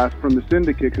Everlast from the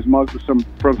Syndicate because Muggs was from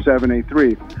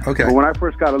 783. Okay. But when I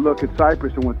first got a look at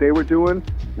Cypress and what they were doing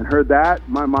and heard that,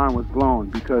 my mind was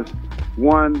blown because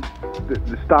one,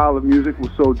 the style of music was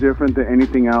so different than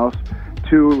anything else.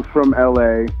 Two, it was from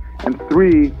LA, and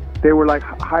three, they were like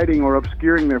hiding or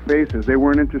obscuring their faces. They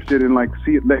weren't interested in like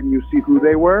letting you see who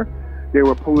they were. They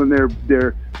were pulling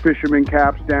their fisherman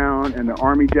caps down and their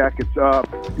army jackets up.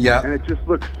 Yeah. And it just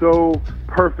looked so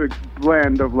perfect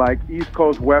blend of like East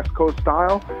Coast, West Coast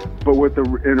style, but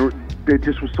it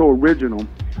just was so original.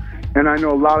 And I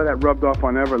know a lot of that rubbed off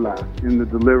on Everlast in the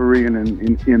delivery and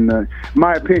in the,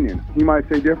 my opinion. He might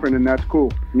say different, and that's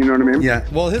cool. You know what I mean? Yeah.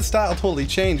 Well, his style totally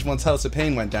changed once House of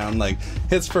Pain went down. Like,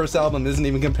 his first album isn't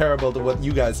even comparable to what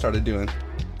you guys started doing.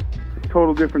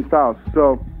 Total different styles.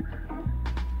 So,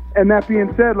 and that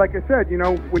being said, like I said, you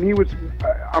know, when he was,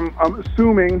 I'm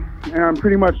assuming, and I'm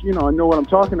pretty much, you know, I know what I'm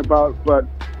talking about, but,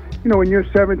 you know, when you're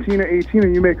 17 or 18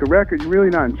 and you make a record, you're really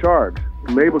not in charge.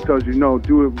 The label tells you, no,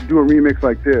 do a remix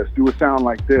like this, do a sound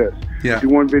like this, do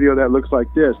one video that looks like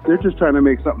this. They're just trying to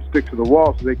make something stick to the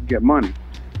wall so they can get money.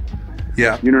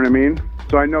 Yeah. You know what I mean?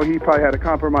 So I know he probably had to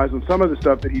compromise on some of the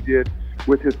stuff that he did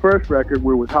with his first record,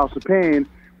 where with House of Pain,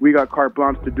 we got carte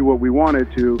blanche to do what we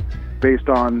wanted to, based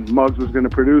on Muggs was going to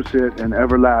produce it and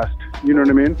Everlast. You know what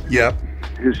I mean? Yep.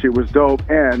 His shit was dope,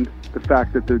 and the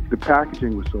fact that the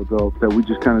packaging was so dope that we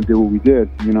just kind of did what we did,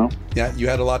 you know? Yeah, you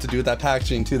had a lot to do with that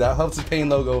packaging, too. That House of Pain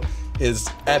logo is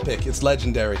epic. It's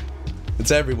legendary.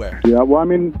 It's everywhere. Yeah, well, I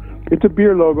mean, it's a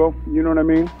beer logo, you know what I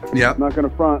mean? Yeah. I'm not going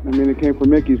to front. I mean, it came from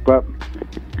Mickey's, but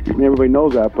everybody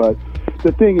knows that. But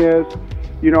the thing is,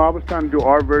 you know, I was trying to do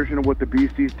our version of what the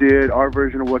Beasties did, our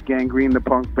version of what Gangrene, the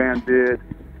punk band, did,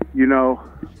 you know,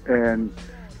 and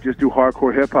just do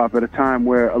hardcore hip-hop at a time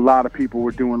where a lot of people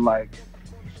were doing, like,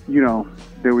 you know,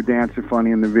 they were dancing funny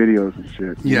in the videos and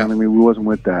shit. You know what I mean? We wasn't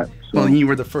with that. So. Well, you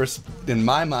were the first, in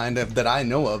my mind, that I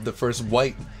know of, the first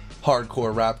white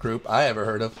hardcore rap group I ever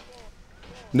heard of.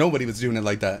 Nobody was doing it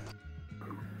like that.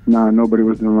 Nah, nobody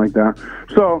was doing it like that.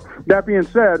 So, that being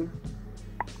said,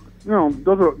 you know,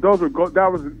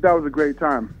 that was a great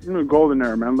time. You know, golden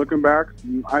era, man. Looking back,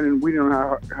 we didn't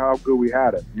know how good we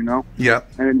had it, you know? Yeah.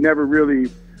 And it never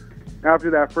really,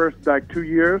 after that first, like, 2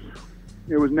 years,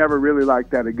 it was never really like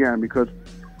that again because,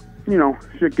 you know,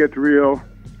 shit gets real.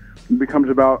 It becomes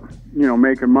about, you know,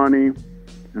 making money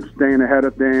and staying ahead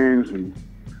of things, and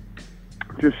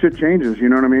just shit changes, you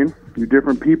know what I mean? You're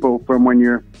different people from when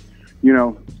you're, you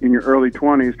know, in your early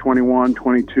 20s, 21,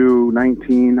 22,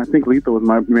 19. I think Lethal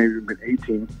was maybe been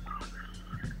 18.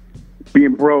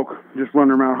 Being broke, just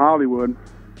running around Hollywood,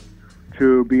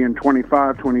 to being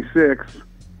 25, 26,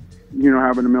 you know,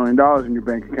 having $1 million in your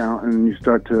bank account, and you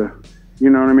start to, you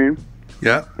know what I mean?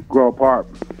 Yeah. Grow apart.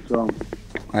 So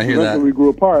I hear that. We grew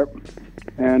apart,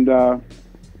 and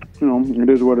you know, it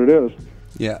is what it is.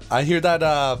 Yeah, I hear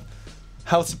that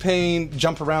House of Pain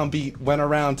Jump Around beat went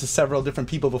around to several different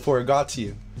people before it got to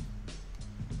you.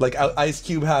 Like Ice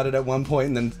Cube had it at one point,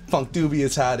 and then Funk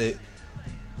Dubious had it,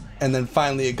 and then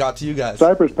finally it got to you guys.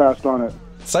 Cypress passed on it.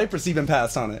 Cypress even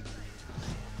passed on it.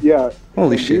 Yeah.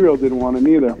 Holy shit. B-Real didn't want it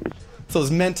neither. So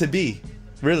it's meant to be,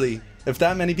 really. If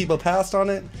that many people passed on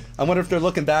it, I wonder if they're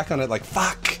looking back on it like,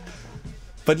 fuck.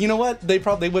 But you know what? They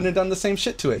probably wouldn't have done the same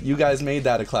shit to it. You guys made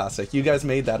that a classic. You guys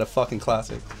made that a fucking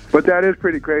classic. But that is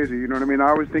pretty crazy, you know what I mean? I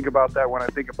always think about that when I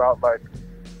think about, like,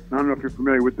 I don't know if you're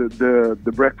familiar with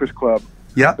the Breakfast Club.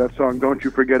 Yeah. That song, Don't You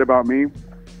Forget About Me.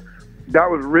 That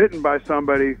was written by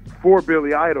somebody for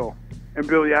Billy Idol. And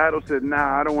Billy Idol said,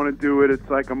 nah, I don't want to do it. It's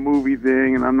like a movie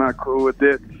thing, and I'm not cool with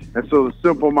it. And so the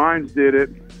Simple Minds did it.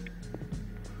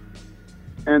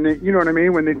 And they, you know what I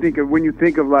mean? When you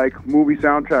think of like movie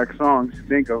soundtrack songs, you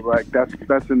think of like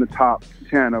that's in the top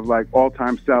 10 of like all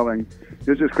time selling.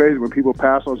 It's just crazy when people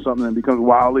pass on something and it becomes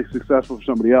wildly successful for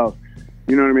somebody else.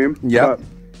 You know what I mean? Yeah.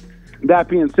 That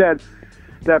being said,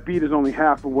 that beat is only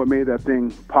half of what made that thing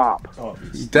pop. Oh,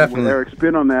 definitely. With Eric's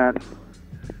spin on that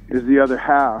is the other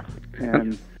half.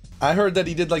 And I heard that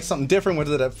he did like something different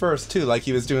with it at first too. Like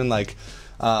he was doing like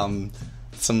some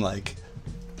like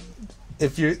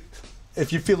if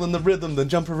you're feeling the rhythm, then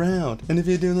jump around. And if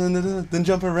you're doing then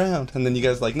jump around. And then you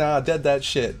guys like, nah, dead that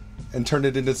shit. And turned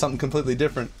it into something completely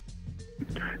different.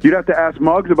 You'd have to ask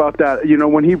Muggs about that. You know,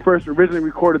 when he first originally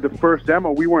recorded the first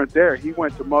demo, we weren't there. He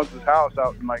went to Muggs' house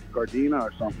out in like Gardena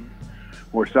or something,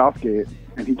 or Southgate.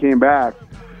 And he came back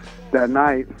that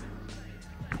night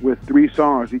with 3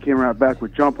 songs. He came right back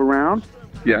with Jump Around.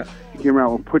 Yeah. He came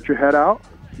around with Put Your Head Out.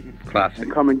 Classic.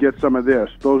 And Come and Get Some of This.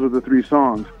 Those are the 3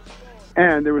 songs.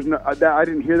 And there was no, I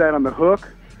didn't hear that on the hook,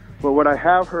 but what I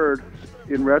have heard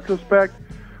in retrospect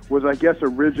was, I guess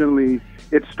originally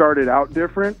it started out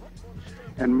different,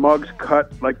 and Muggs cut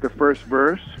like the first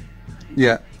verse.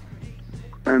 Yeah.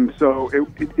 And so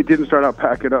it didn't start out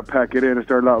pack it up, pack it in. It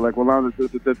started out like, well, now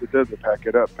pack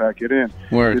it up, pack it in.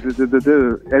 Word.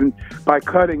 And by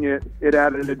cutting it, it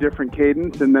added a different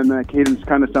cadence, and then that cadence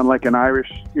kind of sounded like an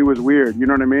Irish. It was weird, you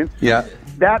know what I mean? Yeah.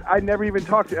 That I never even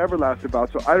talked to Everlast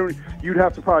about, so I don't. You'd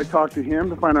have to probably talk to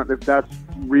him to find out if that's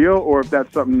real or if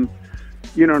that's something,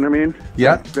 you know what I mean?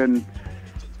 Yeah. That's been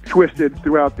twisted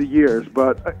throughout the years.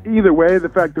 But either way, the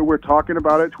fact that we're talking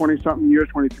about it 20-something years,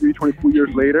 23, 24 years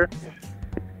later,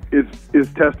 is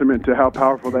testament to how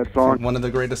powerful that song. One of the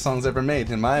greatest songs ever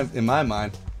made in my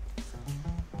mind.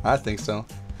 I think so.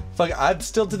 Fuck, I'm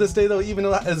still to this day though, even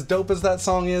though as dope as that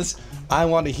song is, I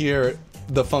want to hear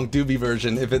the Funk Doobie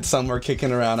version if it's somewhere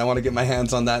kicking around. I want to get my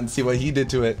hands on that and see what he did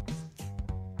to it.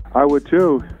 I would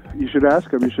too. You should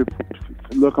ask him. You should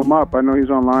look him up. I know he's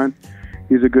online.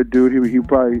 He's a good dude. He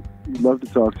probably love to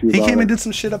talk to you. He about came it. and did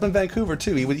some shit up in Vancouver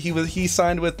too. He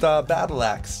signed with Battle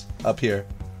Axe up here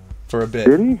for a bit.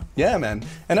 Did he? Yeah, man.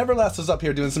 And Everlast was up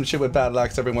here doing some shit with Battle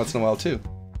Axe every once in a while too.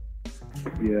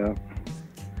 Yeah.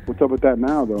 What's up with that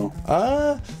now,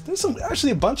 though? There's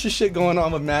actually a bunch of shit going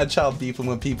on with Mad Child beefing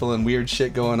with people and weird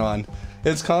shit going on.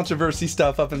 It's controversy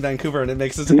stuff up in Vancouver, and it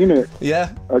makes us. Seen it?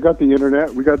 Yeah. I got the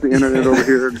internet. We got the internet over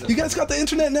here. You guys got the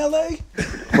internet in LA?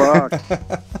 Fuck.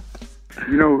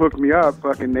 You know who hooked me up?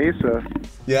 Fucking NASA.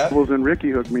 Yeah. Bulls and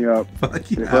Ricky hooked me up. Fuck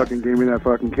They yeah. fucking gave me that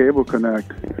fucking cable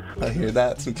connect. I hear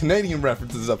that. Some Canadian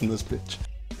references up in this bitch.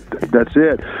 That's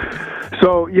it.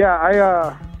 So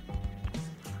yeah,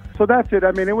 so that's it.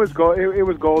 I mean, it was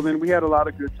golden. We had a lot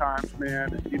of good times,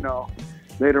 man. And, you know,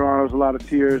 later on, it was a lot of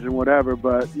tears and whatever.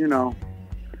 But you know,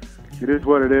 it is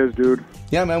what it is, dude.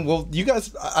 Yeah, man. Well, you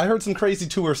guys, I heard some crazy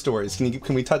tour stories.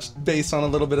 Can we touch base on a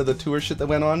little bit of the tour shit that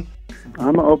went on?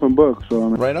 I'm an open book, so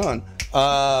I'm Right on.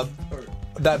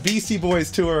 That Beastie Boys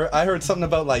tour, I heard something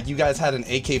about like you guys had an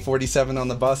AK-47 on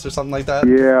the bus or something like that.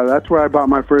 Yeah, that's where I bought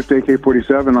my first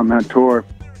AK-47 on that tour.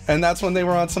 And that's when they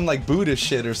were on some like Buddhist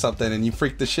shit or something, and you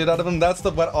freaked the shit out of them. That's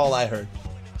what all I heard.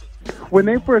 When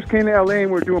they first came to LA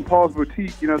and we were doing Paul's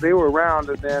Boutique, you know, they were around,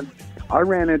 and then I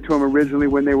ran into them originally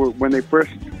when they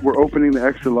first were opening the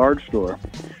extra large store,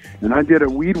 and I did a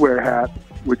weedwear hat,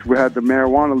 which had the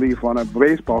marijuana leaf on a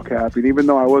baseball cap, and even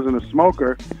though I wasn't a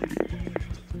smoker,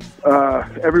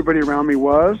 everybody around me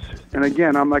was. And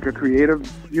again, I'm like a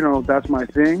creative, you know, that's my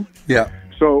thing. Yeah.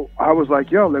 So I was like,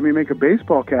 yo, let me make a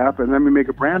baseball cap and let me make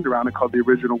a brand around it called the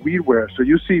Original Weedwear. So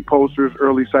you see posters,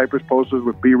 early Cypress posters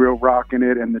with Be Real rocking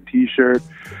it and the T-shirt.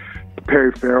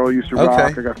 Perry Farrell used to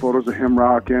rock. I got photos of him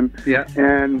rocking. Yeah.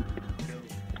 And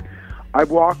I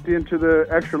walked into the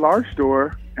extra large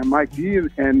store, and Mike D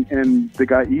and the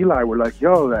guy Eli were like,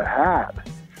 yo, that hat,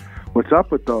 what's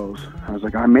up with those? I was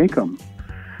like, I make them.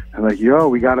 They're like, yo,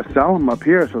 we got to sell them up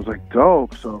here. So I was like,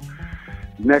 dope. So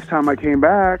next time I came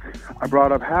back, I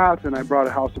brought up hats, and I brought a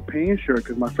House of Pain shirt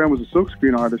because my friend was a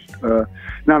silkscreen artist,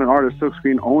 not an artist,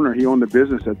 silkscreen owner. He owned a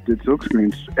business that did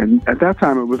silkscreens. And at that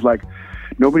time, it was like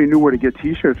nobody knew where to get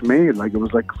T-shirts made. Like, it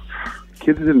was like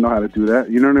kids didn't know how to do that.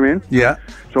 You know what I mean? Yeah.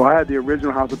 So I had the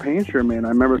original House of Pain shirt, man. I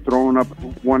remember throwing up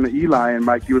one to Eli, and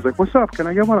Mike, he was like, what's up? Can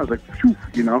I get one? I was like, phew,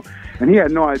 you know? And he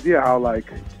had no idea how,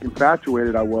 like,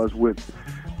 infatuated I was with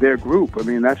their group. I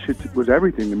mean, that shit was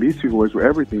everything. The Beastie Boys were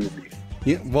everything to me.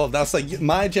 Yeah, well, that's like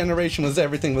my generation was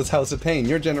everything was House of Pain.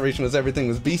 Your generation was everything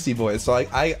was Beastie Boys. So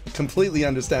I completely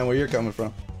understand where you're coming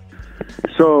from.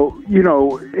 So, you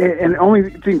know, and the only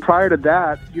thing prior to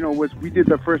that, you know, was we did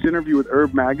the first interview with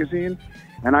Herb Magazine,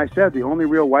 and I said the only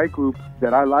real white group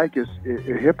that I like is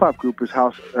a hip-hop group is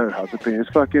House of Pain.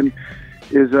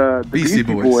 Is the Beastie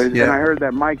Boys. Yeah. And I heard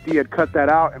that Mike D had cut that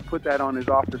out and put that on his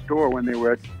office door when they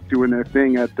were doing their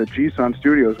thing at the G-Sun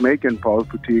Studios, making Paul's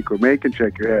Boutique or making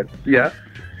Check Your Head. Yeah.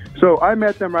 So I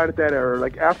met them right at that era,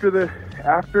 like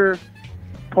after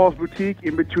Paul's Boutique,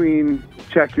 in between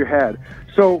Check Your Head.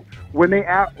 So when they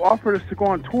offered us to go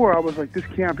on tour, I was like, this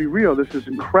can't be real. This is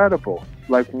incredible.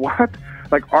 Like, what?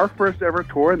 Like, our first ever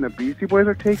tour and the Beastie Boys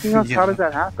are taking us? Yeah. How does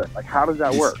that happen? Like, how does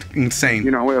that work? Insane.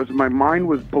 You know, my mind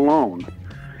was blown.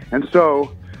 And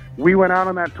so we went out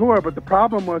on that tour, but the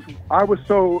problem was I was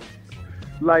so,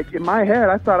 like, in my head,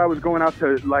 I thought I was going out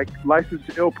to, like, License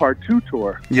to Ill Part 2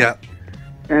 tour. Yeah.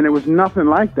 And it was nothing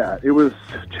like that. It was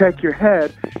Check Your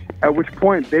Head, at which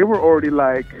point they were already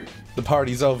like, The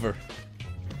party's over.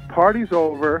 party's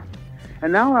over.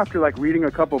 And now after like reading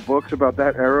a couple books about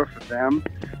that era for them,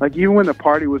 like even when the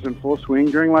party was in full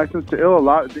swing during License to Ill, a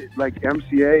lot like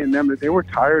MCA and them, they were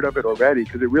tired of it already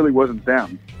because it really wasn't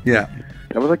them. Yeah.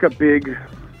 That was like a big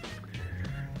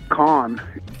con.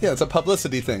 Yeah, it's a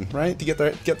publicity thing, right? To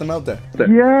get them out there.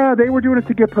 Yeah, they were doing it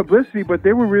to get publicity, but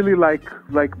they were really like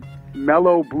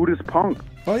mellow Buddhist punk.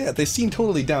 Oh yeah, they seem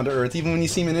totally down to earth, even when you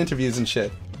see them in interviews and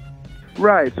shit.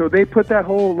 Right, so they put that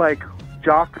whole like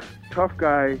jock tough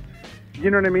guy, you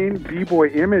know what I mean, b-boy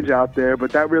image out there,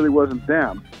 but that really wasn't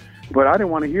them. But I didn't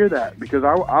want to hear that because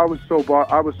I was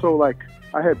so like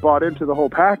I had bought into the whole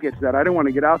package that I didn't want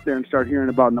to get out there and start hearing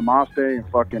about Namaste and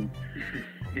fucking,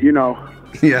 you know,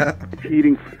 Yeah.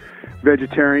 eating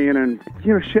vegetarian and,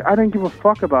 you know, shit. I didn't give a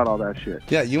fuck about all that shit.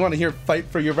 Yeah, you want to hear fight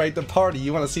for your right to party.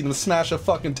 You want to see them smash a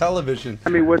fucking television. I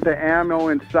mean, with the ammo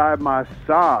inside my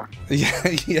sock.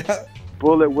 Yeah.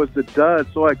 Bullet was the dud,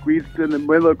 so I greased in the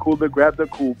middle, cool to grab the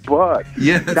cool butt.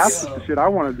 Yes. That's the shit I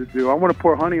wanted to do. I want to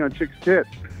pour honey on chicks' tits.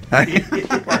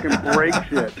 Fucking break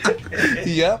shit.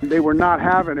 Yep. They were not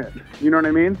having it. You know what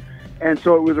I mean? And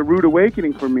so it was a rude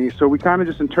awakening for me. So we kind of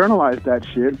just internalized that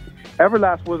shit.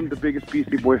 Everlast wasn't the biggest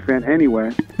Beastie Boy fan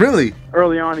anyway. Really?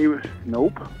 Early on, he was,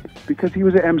 nope. Because he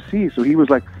was an MC. So he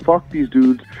was like, fuck these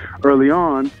dudes early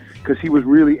on. Because he was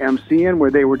really MCing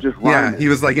where they were just rhyming. Yeah, he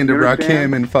was like into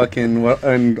Rakim and fucking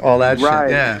and all that right.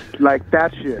 shit. Yeah. Like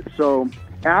that shit. So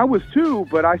and I was too,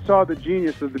 but I saw the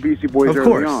genius of the Beastie Boys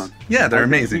early on. Yeah, they're I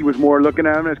think amazing. He was more looking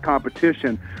at them as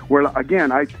competition. Where,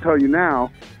 again, I tell you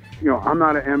now, you know, I'm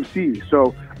not an MC.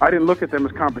 So I didn't look at them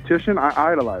as competition.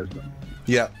 I idolized them.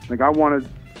 Yeah. Like I wanted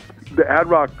the Ad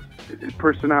Rock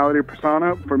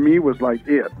persona for me was like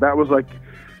it. That was like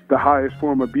the highest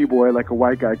form of b-boy like a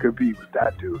white guy could be was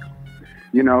that dude.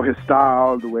 You know, his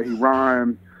style, the way he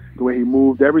rhymed, the way he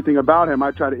moved, everything about him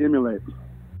I try to emulate.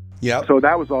 Yeah. So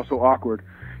that was also awkward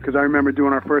because I remember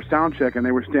doing our first sound check and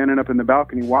they were standing up in the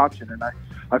balcony watching and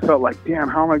I felt like, damn,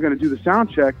 how am I going to do the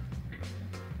sound check?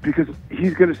 Because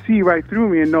he's going to see right through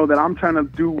me and know that I'm trying to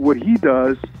do what he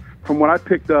does from what I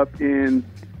picked up in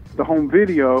the home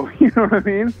video, you know what I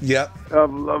mean? Yeah.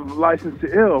 Of License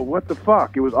to Ill. What the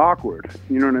fuck? It was awkward.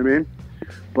 You know what I mean?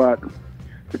 But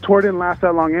the tour didn't last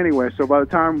that long anyway, so by the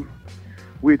time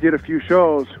we did a few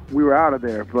shows, we were out of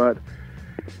there. But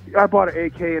I bought an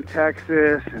AK in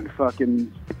Texas and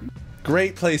fucking...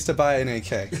 Great place to buy an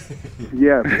AK.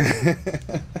 Yeah.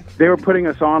 They were putting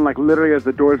us on like literally as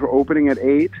the doors were opening at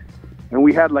 8, and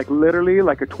we had like literally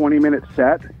like a 20-minute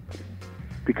set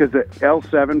because the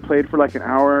L7 played for like an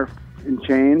hour and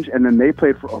change, and then they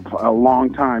played for a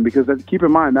long time because keep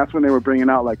in mind that's when they were bringing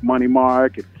out like Money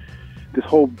Mark and this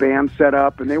whole band set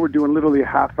up, and they were doing literally a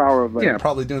half hour of like... Yeah,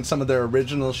 probably doing some of their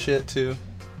original shit too.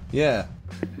 Yeah.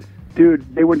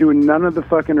 Dude, they were doing none of the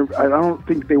fucking... I don't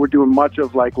think they were doing much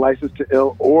of like License to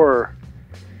Ill, or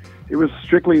it was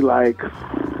strictly like,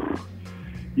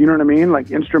 you know what I mean? Like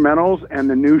instrumentals and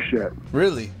the new shit.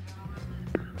 Really?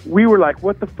 We were like,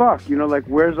 what the fuck? You know, like,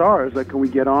 where's ours? Like, can we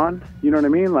get on? You know what I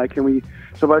mean? Like, can we...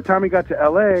 So by the time we got to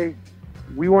LA,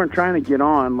 we weren't trying to get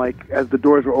on. Like, as the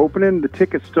doors were opening, the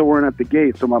tickets still weren't at the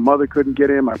gate. So my mother couldn't get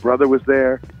in. My brother was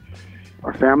there.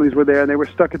 Our families were there, and they were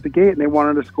stuck at the gate, and they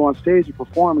wanted us to go on stage and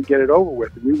perform and get it over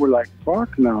with. And we were like,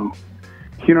 fuck no.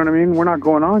 You know what I mean? We're not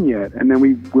going on yet. And then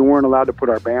we weren't allowed to put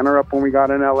our banner up when we got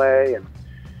in LA, and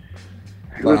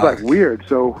it was like weird.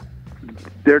 So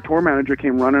their tour manager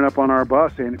came running up on our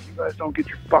bus saying, if you guys don't get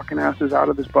your fucking asses out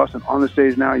of this bus and on the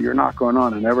stage now, you're not going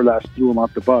on. And Everlast threw him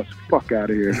off the bus. Fuck out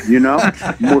of here, you know?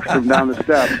 Mushed him down the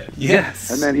steps. Yes.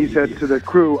 And then he said to the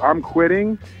crew, I'm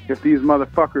quitting if these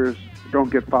motherfuckers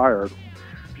don't get fired.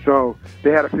 So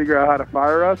they had to figure out how to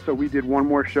fire us. So we did one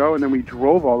more show, and then we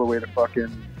drove all the way to fucking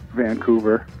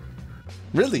Vancouver.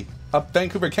 Really? Up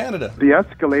Vancouver, Canada? The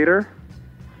escalator.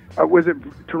 Was it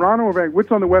Toronto or Vancouver?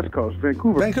 What's on the West Coast?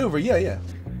 Vancouver. Vancouver, yeah.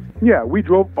 Yeah, we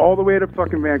drove all the way to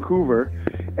fucking Vancouver,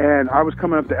 and I was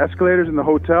coming up the escalators in the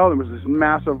hotel. There was this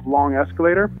massive, long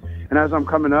escalator, and as I'm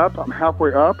coming up, I'm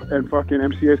halfway up, and fucking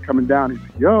MCA's coming down. He's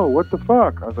like, yo, what the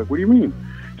fuck? I was like, what do you mean?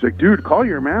 He's like, dude, call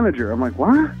your manager. I'm like,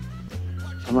 what?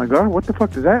 I'm like, oh, what the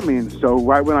fuck does that mean? So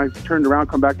right when I turned around,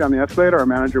 come back down the escalator, our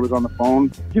manager was on the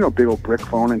phone, you know, big old brick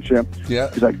phone and shit. Yeah.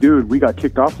 He's like, dude, we got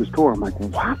kicked off this tour. I'm like,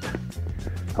 what?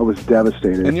 I was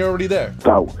devastated. And you're already there?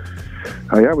 Oh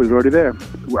yeah, I was already there.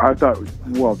 I thought,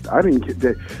 well, I didn't get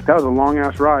that. That was a long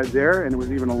ass ride there, and it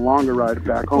was even a longer ride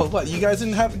back home. Well, what? You guys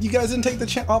didn't take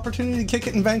the opportunity to kick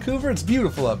it in Vancouver? It's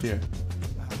beautiful up here.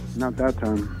 Not that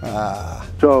time.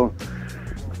 So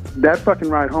that fucking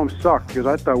ride home sucked because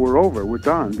I thought we're over, we're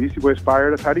done. Beastie Boys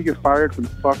fired us. How do you get fired from the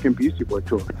fucking Beastie Boy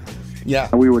tour? Yeah.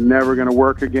 And we were never gonna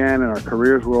work again, and our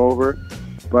careers were over.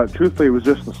 But truthfully, it was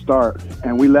just the start.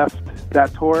 And we left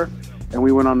that tour, and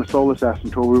we went on the Soul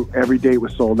Assassin tour. Every date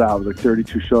was sold out. It was like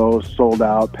 32 shows, sold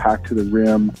out, packed to the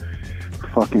rim,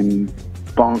 fucking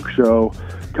bonk show.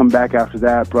 Come back after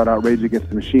that, brought out Rage Against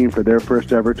the Machine for their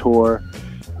first ever tour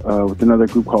with another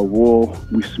group called Wool.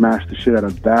 We smashed the shit out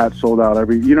of that, sold out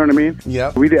every, you know what I mean?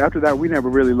 Yep. After that, we never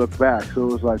really looked back. So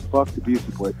it was like, fuck the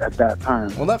Beastie Boys at that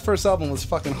time. Well, that first album was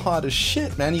fucking hot as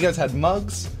shit, man. You guys had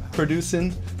Muggs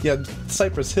producing. You had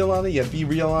Cypress Hill on it. You had Be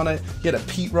Real on it. You had a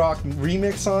Pete Rock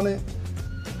remix on it.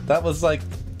 That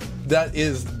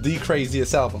is the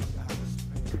craziest album.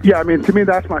 Yeah, I mean, to me,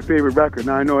 that's my favorite record.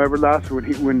 Now, I know Everlast,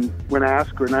 when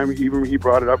asked, or even when he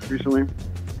brought it up recently,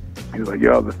 he was like,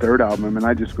 yo, the third album. And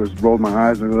I just rolled my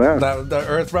eyes and that. The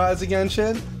Earth Rise Again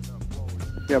shit?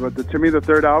 Yeah, but to me, the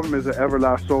third album is an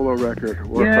Everlast solo record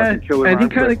or a fucking Killer and he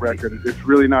Mindset record. It's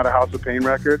really not a House of Pain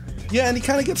record. Yeah, and he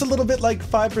kind of gets a little bit like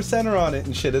 5%er on it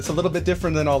and shit. It's a little bit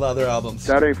different than all the other albums.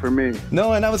 That ain't for me.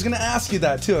 No, and I was going to ask you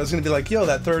that too. I was going to be like, yo,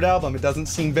 that third album, it doesn't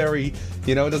seem very,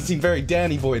 it doesn't seem very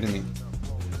Danny Boy to me.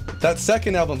 That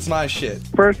second album's my shit.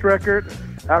 First record,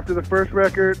 after the first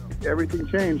record, everything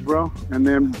changed, bro. And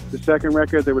then the second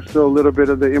record, there was still a little bit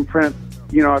of the imprint.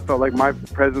 I felt like my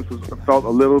presence felt a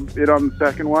little bit on the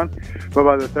second one. But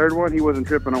by the third one, he wasn't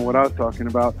tripping on what I was talking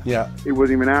about. Yeah. He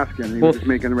wasn't even asking. He was just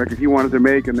making the record he wanted to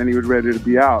make, and then he was ready to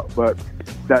be out. But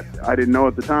that I didn't know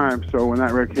at the time. So when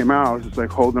that record came out, I was just like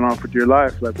holding on for dear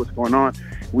life. Like, what's going on?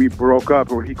 We broke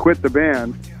up, or he quit the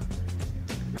band.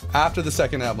 After the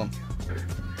second album.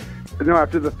 No,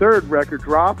 after the third record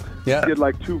dropped, yeah. He did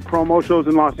like 2 promo shows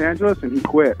in Los Angeles, and he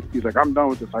quit. He's like, I'm done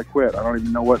with this. I quit. I don't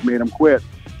even know what made him quit.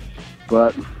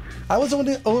 But I was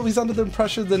always under the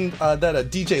impression that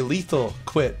DJ Lethal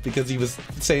quit because he was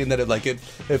saying that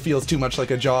it feels too much like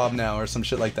a job now or some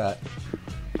shit like that.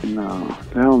 No,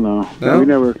 hell no. No? We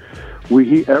never.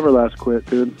 He Everlast quit,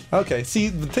 dude. Okay, see,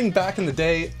 the thing back in the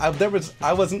day, there was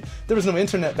no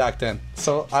internet back then,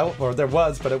 there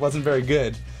was, but it wasn't very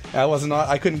good.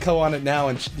 I couldn't go on it now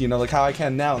and like how I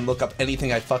can now and look up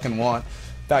anything I fucking want.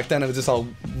 Back then it was just all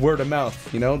word of mouth,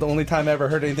 The only time I ever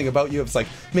heard anything about you, it was like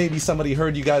maybe somebody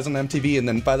heard you guys on MTV, and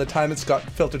then by the time it's got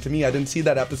filtered to me, I didn't see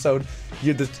that episode.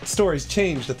 The story's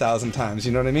changed 1,000 times,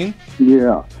 you know what I mean?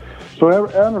 Yeah. So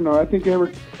I don't know. I think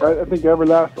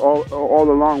Everlast all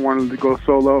along wanted to go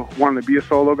solo, wanted to be a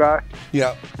solo guy.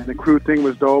 Yeah. And the crew thing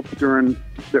was dope during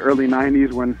the early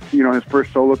 '90s when his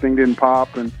first solo thing didn't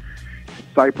pop, and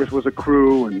Cypress was a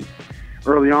crew, and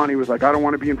early on he was like, I don't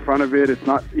want to be in front of it. It's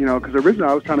not, because originally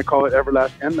I was trying to call it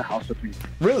Everlast and the House of Pain.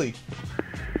 Really?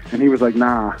 And he was like,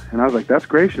 nah. And I was like, that's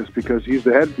gracious, because he's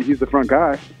the front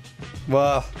guy.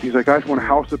 Well, he's like, I just want a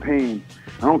House of Pain.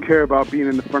 I don't care about being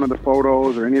in the front of the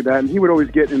photos or any of that. And he would always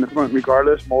get in the front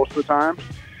regardless most of the time.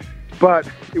 But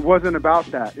it wasn't about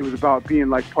that. It was about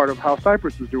being like part of how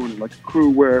Cypress was doing it, like a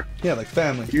crew where like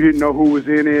family. You didn't know who was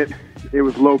in it. It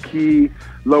was low key,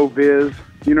 low vis.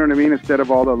 You know what I mean? Instead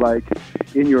of all the like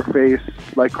in your face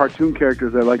like cartoon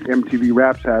characters that like MTV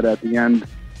Raps had at the end.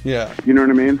 Yeah. You know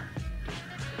what I mean?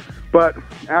 But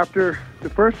after the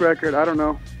first record, I don't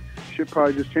know. Shit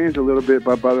probably just changed a little bit.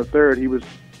 But by the third, he was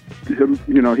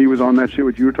on that shit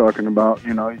what you were talking about.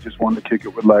 He just wanted to kick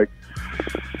it with like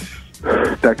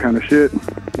that kind of shit.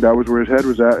 That was where his head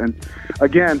was at. And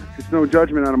again, it's no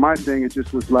judgment out of my thing. It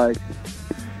just was like,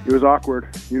 it was awkward.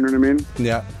 You know what I mean?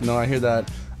 Yeah, no, I hear that.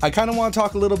 I kind of want to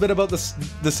talk a little bit about the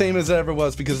Same As It Ever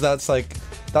Was, because that's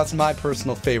my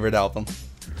personal favorite album.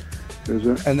 Is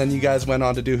it? And then you guys went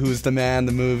on to do Who's the Man,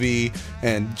 the movie,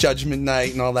 and Judgment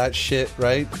Night and all that shit,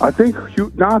 right? I think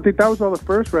that was all the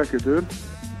first record, dude.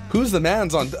 Who's the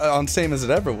Man's on Same As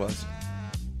It Ever Was.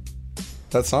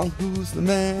 That song? Who's the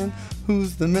man?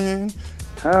 Who's the man?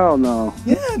 Hell no.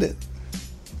 Yeah,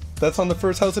 that's on the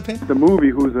first House of Pain? The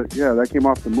movie, that came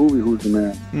off the movie, Who's the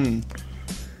Man. Hmm.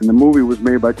 And the movie was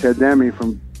made by Ted Demme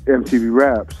from MTV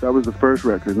Raps. That was the first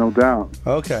record, no doubt.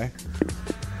 Okay.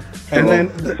 And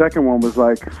then the second one was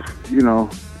like,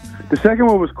 the second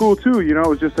one was cool too. It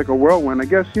was just like a whirlwind. I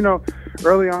guess,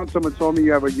 early on someone told me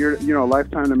you have a year, a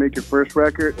lifetime to make your first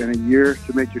record and a year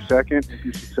to make your second if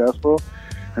you're successful.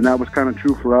 And that was kind of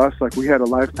true for us. Like we had a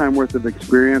lifetime worth of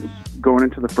experience going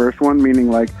into the first one, meaning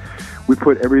like we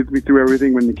threw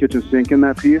everything in the kitchen sink in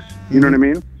that piece. You know what I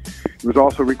mean? It was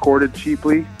also recorded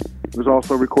cheaply. It was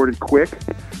also recorded quick,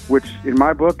 which in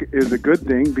my book is a good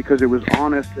thing because it was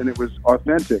honest and it was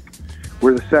authentic.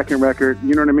 Where the second record,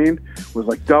 you know what I mean, was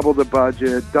like double the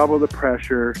budget, double the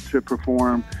pressure to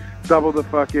perform, double the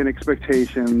fucking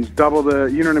expectations, double the,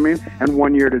 you know what I mean, and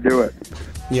 1 year to do it.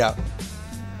 Yeah.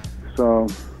 So.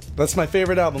 That's my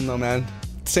favorite album though, man.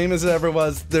 Same As It Ever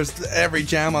Was. There's every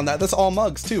jam on that. That's all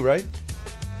Muggs too, right?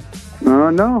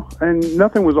 No, and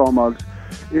nothing was all Muggs.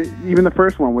 Even the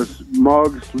first one was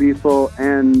Muggs, Lethal,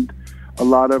 and a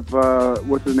lot of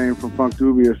what's his name from Funk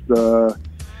Dubious. The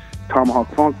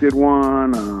Tomahawk Funk did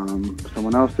one.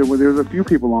 Someone else did one. There was a few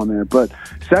people on there, but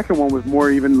second one was more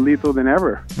even lethal than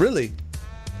ever. Really?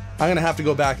 I'm going to have to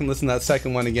go back and listen to that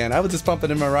second one again. I was just pumping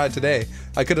in my ride today.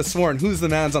 I could have sworn Who's the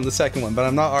Man's on the second one, but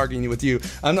I'm not arguing with you.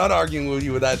 I'm not arguing with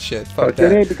you with that shit. Fuck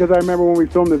that. It ain't, because I remember when we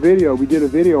filmed the video, we did a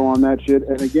video on that shit,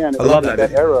 and again, it was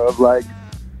that era of like,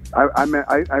 I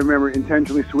remember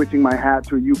intentionally switching my hat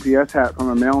to a UPS hat from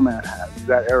a mailman hat. It was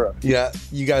that era. Yeah,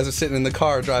 you guys are sitting in the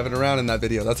car driving around in that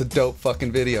video. That's a dope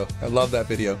fucking video. I love that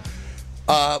video.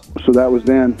 So that was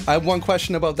then. I have one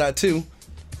question about that too.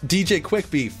 DJ Quick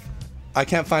Beef. I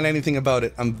can't find anything about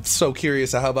it. I'm so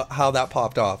curious how that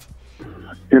popped off.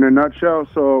 In a nutshell,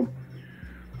 so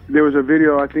there was a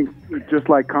video, I think, just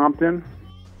like Compton.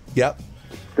 Yep.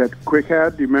 That Quick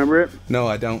had. Do you remember it? No,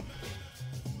 I don't.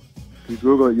 If you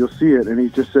Google it, you'll see it. And he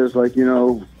just says, like, you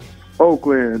know,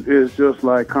 Oakland is just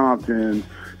like Compton.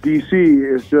 D.C.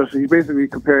 is just, he's basically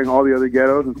comparing all the other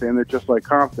ghettos and saying they're just like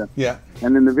Compton. Yeah.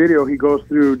 And in the video, he goes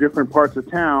through different parts of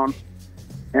town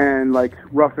and like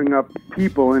roughing up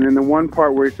people. And in the one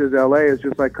part where he says L.A. is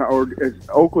just like, or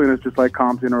Oakland is just like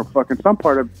Compton, or fucking some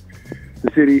part of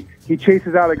the city, he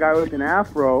chases out a guy with an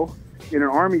afro in an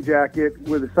army jacket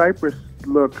with a Cypress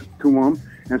look to him.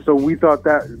 And so we thought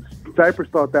that, Cypress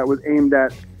thought that was aimed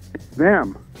at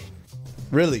them.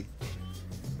 Really?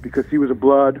 Because he was a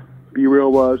blood, Be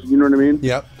Real was, you know what I mean?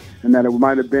 Yep. And that it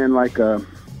might have been like a...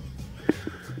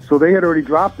 So they had already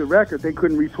dropped the record. They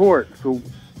couldn't retort. So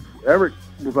Eric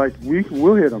was like,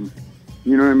 we'll hit him.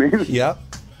 You know what I mean? Yep.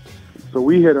 So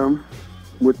we hit him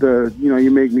with the, you know,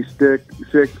 You Make Me Sick,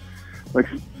 like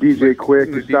DJ Quick,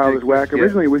 your style is whack.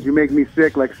 Originally it was You Make Me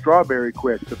Sick, like Strawberry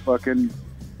Quick, the fucking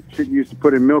shit you used to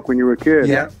put in milk when you were a kid.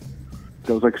 Yeah.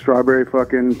 That was like strawberry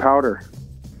fucking powder.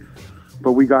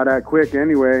 But we got at Quick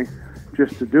anyway,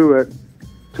 just to do it,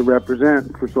 to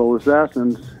represent for Soul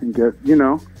Assassins and get, you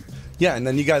know. Yeah, and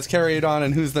then you guys carried on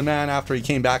and Who's the Man after he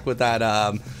came back with that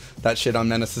that shit on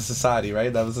Menace to Society,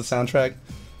 right? That was the soundtrack?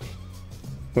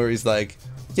 Where he's like,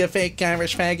 you fake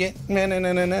Irish faggot, na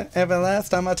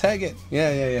everlast, I'ma tag it.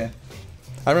 Yeah.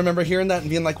 I remember hearing that and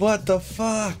being like, what the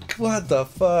fuck?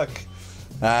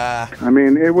 I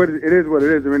mean, it is what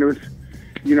it is. I mean, it was,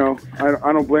 you know,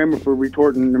 I don't blame him for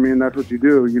retorting. I mean, that's what you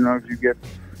do. You know, if you get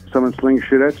someone sling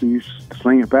shit at you, you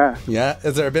sling it back. Yeah.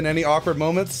 Has there been any awkward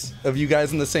moments of you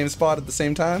guys in the same spot at the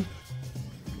same time?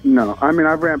 No. I mean,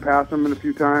 I've ran past him a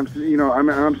few times. You know, I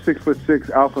mean, I'm 6'6"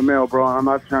 alpha male, bro. I'm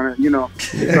not trying to, you know,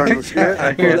 start no shit.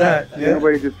 I hear that. Yeah.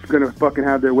 Nobody's just gonna fucking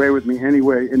have their way with me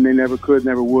anyway, and they never could,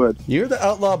 never would. You're the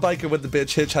outlaw biker with the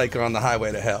bitch hitchhiker on the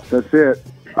highway to hell. That's it.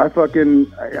 I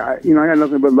fucking, you know, I got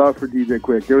nothing but love for DJ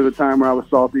Quick. There was a time where I was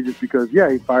salty just because,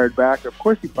 yeah, he fired back. Of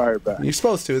course he fired back. You're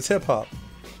supposed to. It's hip-hop.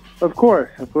 Of course.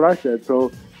 That's what I said. So,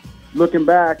 looking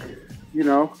back, you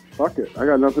know, fuck it. I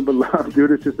got nothing but love,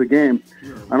 dude. It's just a game.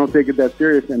 I don't take it that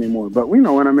serious anymore. But, you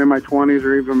know, when I'm in my 20s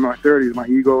or even my 30s, my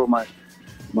ego,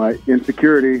 my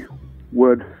insecurity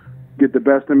would get the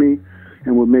best of me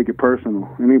and would make it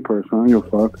personal. Any personal. I don't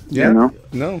give a fuck. Yeah. You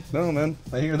know? No, man.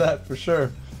 I hear that for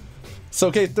sure. So,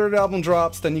 okay, third album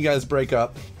drops, then you guys break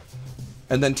up.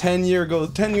 And then 10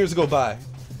 years go by.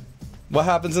 What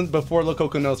happens before La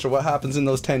Coka Nostra? What happens in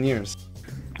those 10 years?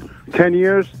 10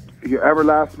 years,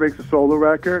 Everlast makes a solo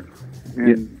record.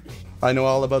 And I know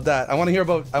all about that. I want to hear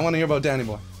about Danny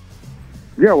Boy.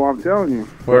 Yeah, well, I'm telling you.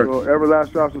 Word. So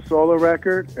Everlast drops a solo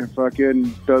record and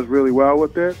fucking does really well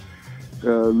with it.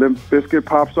 Limp Bizkit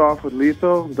pops off with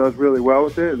Lethal, does really well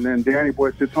with it. And then Danny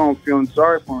Boy sits home feeling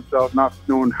sorry for himself, not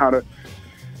knowing how to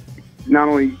not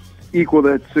only equal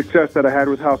the success that I had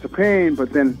with House of Pain,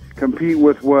 but then compete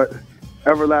with what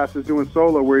Everlast is doing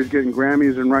solo, where he's getting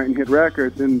Grammys and writing hit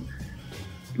records, and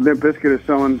Limp Bizkit is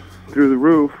selling through the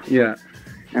roof. Yeah.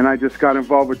 And I just got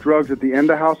involved with drugs at the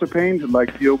end of House of Pain to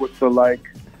like deal with the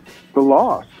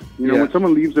loss. You know, when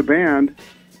someone leaves a band,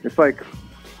 it's like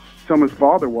someone's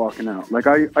father walking out. Like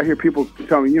I hear people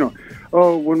tell me, you know,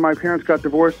 oh, when my parents got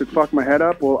divorced, it fucked my head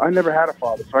up. Well, I never had a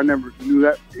father, so I never knew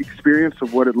that experience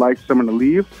of what it like someone to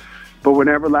leave. But when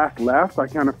Everlast left, I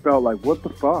kind of felt like, what the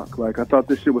fuck? Like, I thought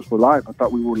this shit was for life. I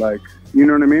thought we were like, you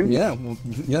know what I mean? Yeah, well,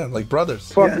 yeah, like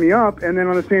brothers. Fucked me up. And then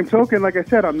on the same token, like I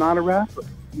said, I'm not a rapper.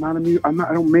 I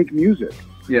don't make music.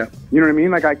 Yeah. You know what I mean?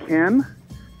 Like I can,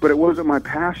 but it wasn't my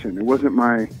passion. It wasn't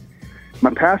my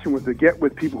passion was to get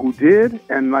with people who did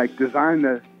and like design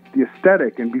the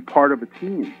aesthetic and be part of a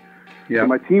team. Yeah. So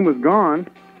my team was gone,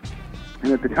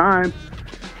 and at the time,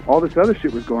 all this other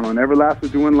shit was going on. Everlast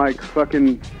was doing like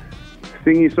fucking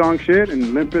thingy song shit,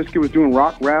 and Limp Bizkit was doing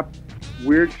rock, rap,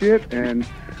 weird shit, and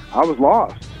I was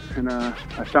lost. And I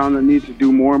found the need to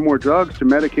do more and more drugs to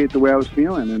medicate the way I was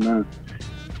feeling. And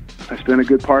I spent a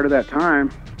good part of that time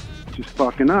just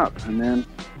fucking up. And then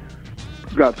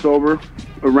got sober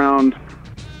around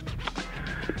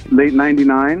late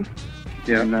 99.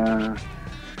 Yeah. And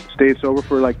stayed sober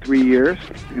for like 3 years.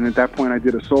 And at that point, I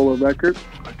did a solo record.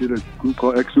 I did a group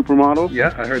called X Supermodels.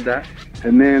 Yeah, I heard that.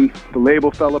 And then the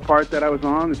label fell apart that I was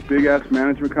on, this big-ass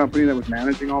management company that was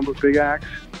managing all those big acts.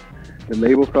 The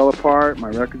label fell apart. My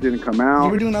record didn't come out.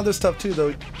 You were doing other stuff too,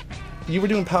 though. You were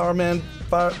doing Power Man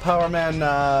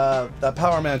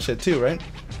shit too, right?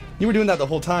 You were doing that the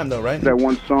whole time, though, right? That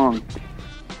one song.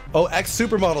 Oh, X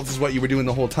Supermodels is what you were doing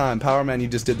the whole time. Power Man, you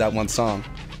just did that one song.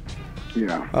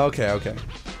 Yeah. Okay.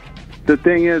 The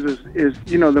thing is,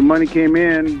 you know, the money came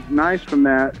in nice from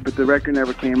that, but the record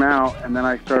never came out. And then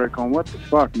I started going, what the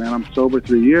fuck, man? I'm sober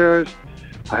 3 years.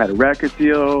 I had a record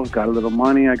deal, got a little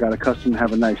money. I got accustomed to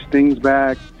having nice things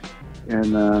back.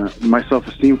 And my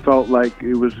self-esteem felt like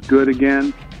it was good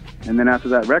again. And then after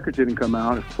that record didn't come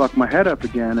out, it fucked my head up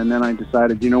again. And then I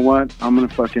decided, you know what? I'm going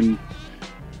to start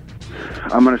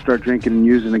drinking and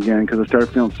using again, because I started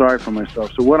feeling sorry for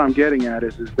myself. So what I'm getting at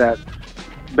is that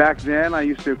back then I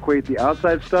used to equate the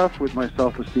outside stuff with my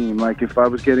self-esteem. Like if I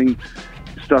was getting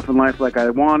stuff in life like I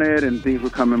wanted and things were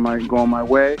going my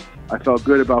way, I felt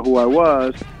good about who I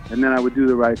was, and then I would do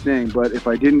the right thing. But if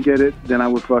I didn't get it, then I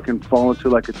would fucking fall into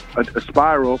like a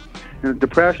spiral and a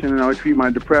depression, and I would treat my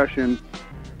depression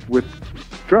with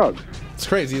drugs. It's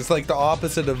crazy. It's like the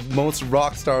opposite of most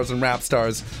rock stars and rap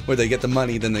stars, where they get the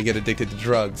money, then they get addicted to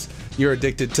drugs. You're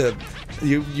addicted to,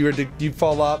 you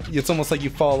fall off. It's almost like you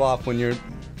fall off when you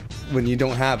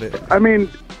don't have it. I mean,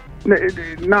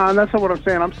 no, that's not what I'm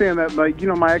saying. I'm saying that, like, you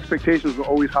know, my expectations were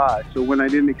always high. So when I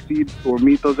didn't exceed or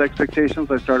meet those expectations,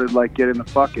 I started like getting the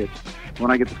fuckets. When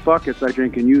I get the fuckets, I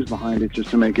drink and use behind it just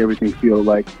to make everything feel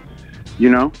like, you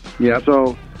know? Yeah.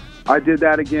 So I did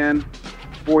that again.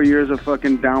 4 years of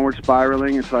fucking downward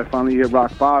spiraling until I finally hit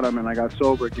rock bottom, and I got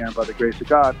sober again by the grace of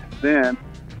God. Then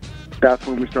that's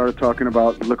when we started talking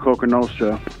about the Coka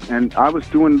Nostra. And I was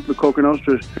doing the Coka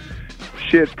Nostra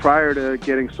shit prior to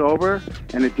getting sober,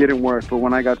 and it didn't work. But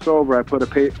when I got sober, I put a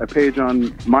page on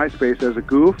MySpace as a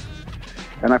goof,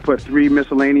 and I put 3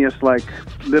 miscellaneous, like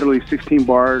literally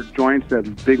 16-bar joints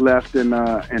that Big Left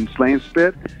and Slain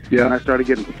spit. Yeah. And I started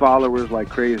getting followers like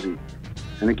crazy.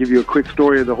 And to give you a quick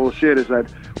story of the whole shit is that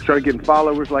I started getting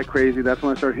followers like crazy. That's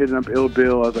when I started hitting up Ill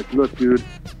Bill. I was like, look, dude,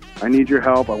 I need your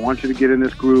help. I want you to get in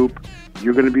this group.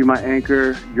 You're going to be my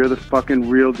anchor. You're the fucking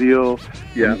real deal.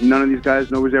 Yeah. And none of these guys,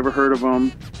 nobody's ever heard of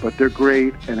them, but they're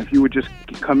great. And if you would just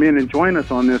come in and join us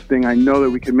on this thing, I know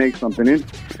that we can make something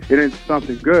into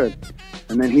something good.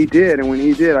 And then he did. And when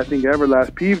he did, I think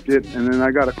Everlast peeved it. And then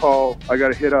I got a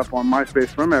hit up on MySpace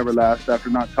from Everlast after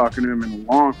not talking to him in a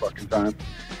long fucking time,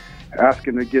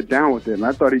 asking to get down with it. And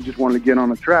I thought he just wanted to get on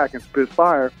the track and spit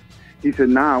fire. He said,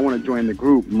 nah, I want to join the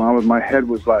group. My head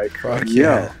was like, Fuck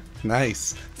yeah.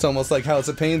 Nice. It's almost like House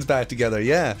of Pain's back together.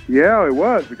 Yeah. Yeah, it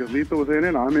was, because Lethal was in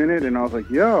it, I'm in it, and I was like,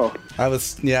 yo. I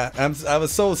was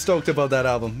so stoked about that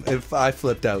album. I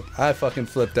flipped out. I fucking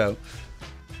flipped out.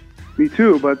 Me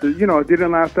too, but it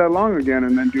didn't last that long again,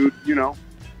 and then dude, he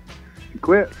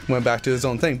quit. Went back to his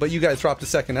own thing. But you guys dropped a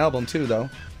second album too,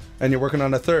 though. And you're working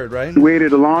on a third, right?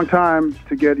 Waited a long time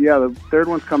to get, the third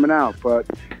one's coming out, but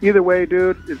either way,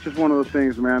 dude, it's just one of those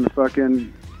things, man.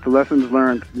 The lessons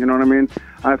learned, you know what I mean?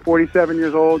 I'm 47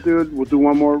 years old, dude. We'll do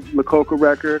one more La Coka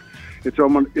record. It's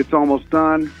almost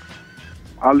done.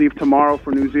 I'll leave tomorrow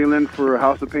for New Zealand for a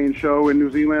House of Pain show in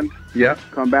New Zealand. Yeah.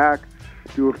 Come back,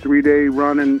 do a 3-day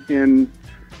run in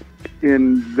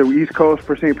the East Coast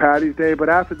for St. Paddy's Day. But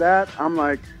after that,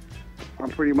 I'm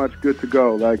pretty much good to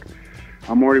go. Like,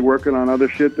 I'm already working on other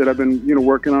shit that I've been,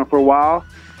 working on for a while.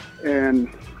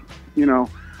 And,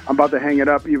 I'm about to hang it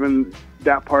up, even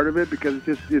that part of it, because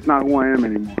it's not who I am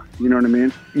anymore. You know what I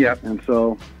mean? Yeah. And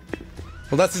so...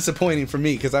 Well, that's disappointing for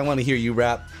me, because I want to hear you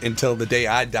rap until the day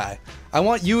I die. I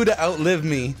want you to outlive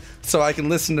me so I can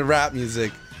listen to rap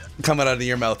music coming out of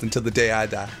your mouth until the day I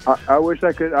die. I wish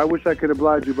I could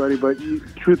oblige you, buddy, but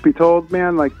truth be told,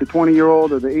 man, like the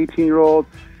 20-year-old or the 18-year-old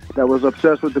that was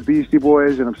obsessed with the Beastie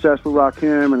Boys and obsessed with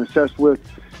Rakim and obsessed with,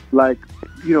 like,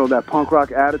 that punk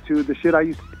rock attitude, the shit I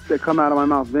used to come out of my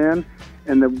mouth then,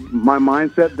 and my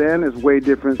mindset then is way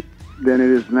different than it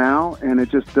is now, and it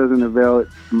just doesn't avail.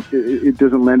 It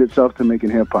doesn't lend itself to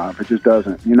making hip hop. It just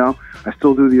doesn't. I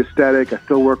still do the aesthetic. I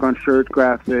still work on shirt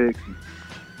graphics.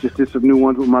 Just did some new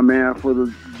ones with my man for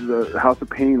the House of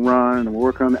Pain run, and we're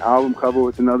working on the album cover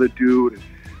with another dude.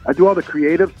 I do all the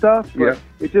creative stuff, but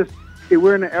it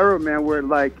we're in an era, man, where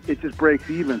like it just breaks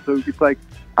even. So it's like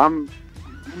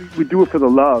we do it for the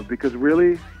love, because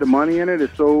really the money in it is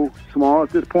so small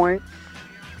at this point.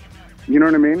 You know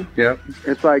what I mean? Yeah.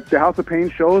 It's like the House of Pain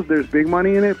shows, there's big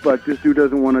money in it, but this dude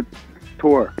doesn't want to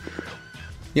tour.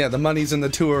 Yeah, the money's in the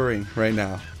touring right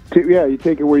now. Yeah, you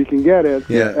take it where you can get it.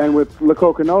 Yeah. And with La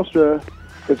Coka Nostra,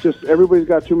 it's just everybody's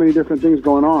got too many different things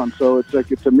going on. So it's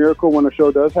like it's a miracle when a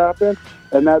show does happen.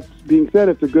 And that being said,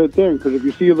 it's a good thing, because if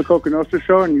you see La Coka Nostra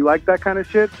show and you like that kind of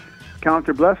shit, count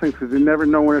your blessings, because you never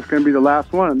know when it's going to be the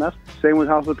last one. And that's the same with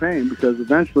House of Pain, because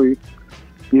eventually,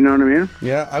 you know what I mean?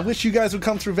 Yeah, I wish you guys would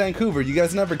come through Vancouver. You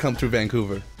guys never come through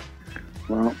Vancouver.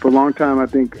 Well, for a long time, I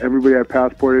think everybody had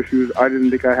passport issues. I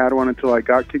didn't think I had one until I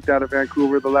got kicked out of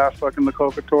Vancouver the last fucking La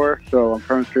Coka tour. So I'm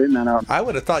trying to straighten that out. I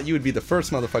would have thought you would be the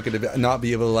first motherfucker to not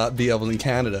be able in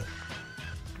Canada.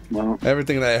 Well,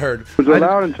 Everything that I heard. it was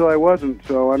allowed until I wasn't,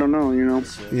 so I don't know, you know.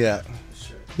 Yeah.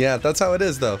 Yeah, that's how it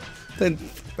is, though. Then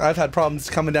I've had problems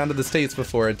coming down to the States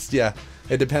before. It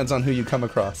depends on who you come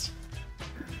across.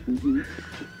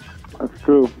 That's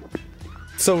true.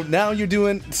 So now you're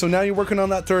working on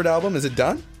that third album. Is it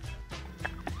done?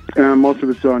 And most of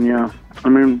it's done, yeah. I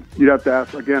mean, you'd have to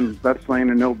ask, again, that's Lane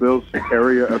and Ill Bill's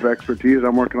area of expertise.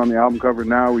 I'm working on the album cover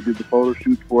now. We did the photo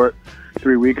shoot for it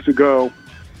 3 weeks ago.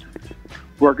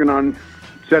 Working on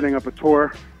setting up a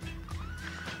tour.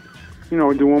 You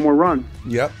know, do one more run.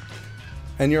 Yep.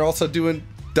 And you're also doing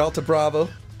Delta Bravo,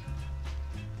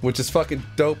 which is fucking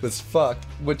dope as fuck,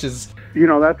 which is... You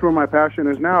know, that's where my passion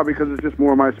is now, because it's just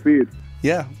more my speed.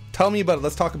 Yeah. Tell me about it.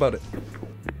 Let's talk about it.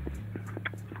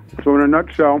 So in a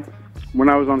nutshell, when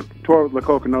I was on tour with La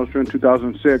Coka Nostra in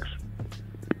 2006,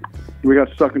 we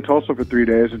got stuck in Tulsa for 3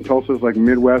 days, and Tulsa's like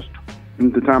Midwest.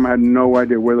 And at the time, I had no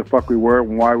idea where the fuck we were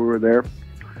and why we were there.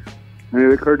 And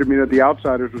it occurred to me that The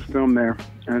Outsiders was filmed there.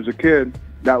 And as a kid,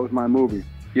 that was my movie.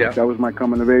 Yeah. That was my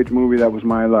coming-of-age movie. That was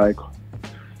my, like,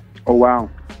 oh, wow,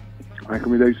 I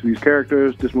can relate to these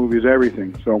characters. This movie is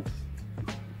everything. So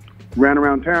ran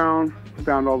around town,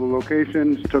 found all the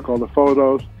locations, took all the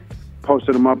photos,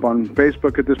 posted them up on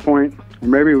Facebook at this point. Or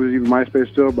maybe it was even MySpace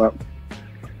still, but...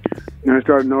 And I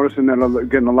started noticing that I'm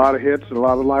getting a lot of hits, a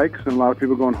lot of likes, and a lot of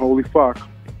people going, holy fuck.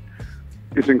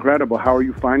 It's incredible. How are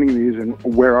you finding these, and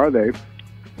where are they?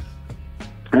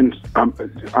 And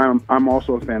I'm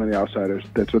also a fan of The Outsiders.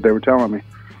 That's what they were telling me.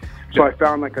 So I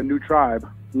found like a new tribe.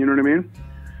 You know what I mean?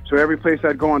 So every place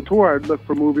I'd go on tour, I'd look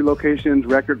for movie locations,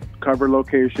 record cover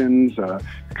locations,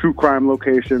 true crime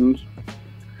locations.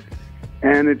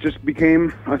 And it just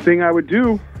became a thing I would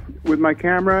do with my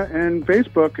camera and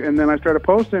Facebook. And then I started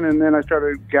posting, and then I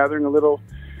started gathering a little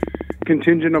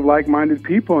contingent of like-minded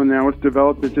people, and now it's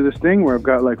developed into this thing where I've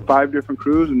got like 5 different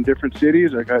crews in different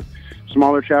cities. I got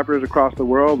smaller chapters across the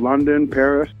world, London,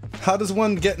 Paris. How does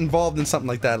one get involved in something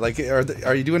like that? Like,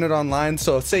 are you doing it online?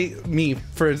 So say me,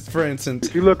 for instance.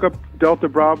 If you look up Delta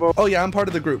Bravo. Oh yeah, I'm part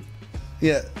of the group.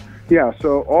 Yeah. Yeah,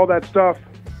 so all that stuff,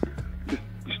 just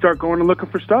start going and looking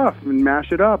for stuff and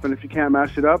mash it up. And if you can't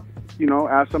mash it up, you know,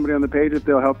 ask somebody on the page if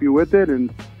they'll help you with it,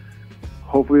 and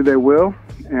hopefully they will.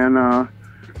 And,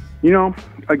 you know,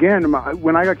 again,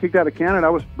 when I got kicked out of Canada, I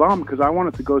was bummed because I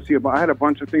wanted to go see I had a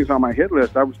bunch of things on my hit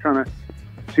list. I was trying to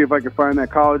see if I could find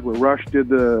that college where Rush did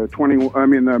the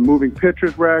Moving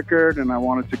Pictures record, and I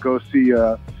wanted to go see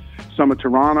some of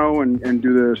Toronto and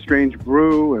do the Strange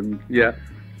Brew, and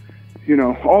you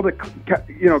know, all the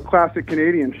classic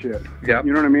Canadian shit. Yeah,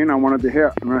 you know what I mean. I wanted to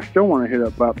hit, and I still want to hit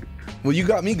it, but well, you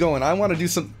got me going. I want to do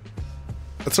some.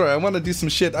 Sorry, I want to do some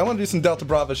shit. I want to do some Delta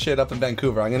Bravo shit up in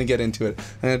Vancouver. I'm gonna get into it.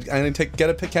 I'm gonna get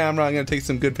a camera. I'm gonna take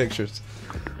some good pictures.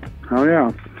 Oh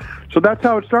yeah. So that's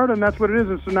how it started, and that's what it is.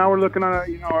 And so now we're looking at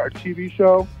our TV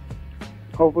show.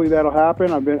 Hopefully that'll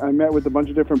happen. I met with a bunch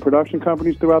of different production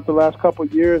companies throughout the last couple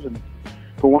of years, and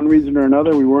for one reason or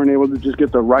another, we weren't able to just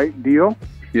get the right deal.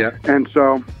 Yeah. And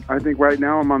so I think right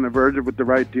now I'm on the verge of with the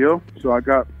right deal. So I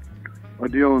got a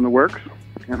deal in the works,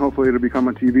 and hopefully it'll become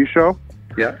a TV show.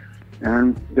 Yeah.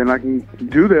 And then I can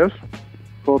do this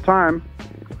full time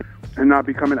and not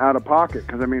be coming out of pocket.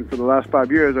 Because I mean, for the last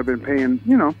 5 years, I've been paying,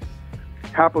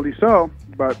 happily so.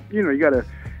 But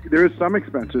there is some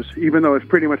expenses, even though it's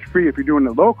pretty much free if you're doing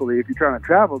it locally. If you're trying to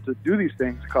travel to do these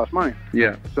things, it costs money.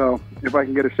 Yeah. So if I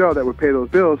can get a show that would pay those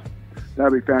bills,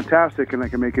 that'd be fantastic, and I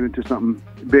can make it into something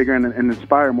bigger and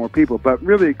inspire more people. But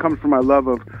really, it comes from my love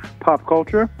of pop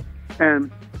culture,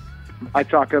 and I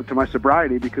chalk it up to my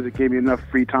sobriety because it gave me enough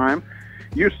free time.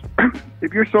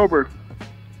 If you're sober,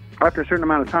 after a certain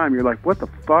amount of time, you're like, what the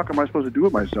fuck am I supposed to do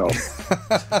with myself?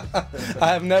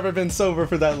 I have never been sober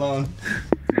for that long.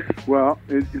 Well,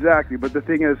 exactly. But the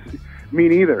thing is, me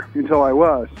neither, until I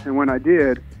was. And when I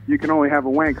did, you can only have a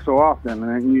wank so often,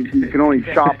 and you can only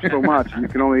shop so much, and you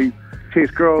can only chase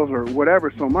girls or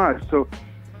whatever so much. So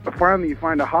finally you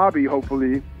find a hobby,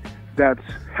 hopefully, that's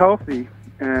healthy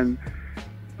and,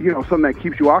 you know, something that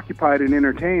keeps you occupied and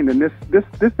entertained. And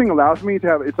this thing allows me to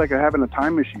have, it's like having a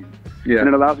time machine. Yeah. And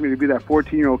it allows me to be that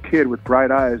 14-year-old kid with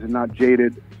bright eyes and not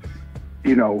jaded,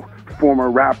 you know, former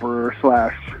rapper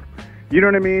slash, you know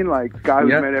what I mean? Like, guy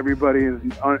who's met everybody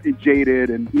and is jaded,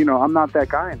 and, you know, I'm not that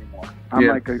guy anymore. I'm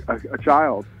like a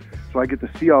child. So I get to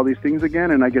see all these things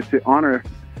again, and I get to honor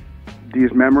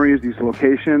these memories, these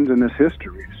locations, and this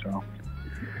history. So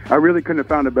I really couldn't have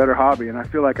found a better hobby, and I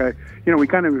feel like we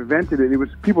kind of invented it. It was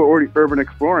people already urban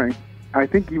exploring. I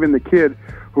think even the kid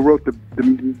who wrote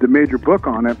the major book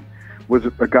on it was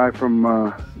a guy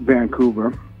from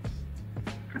Vancouver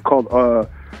called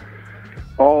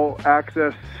All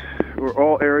Access or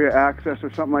All Area Access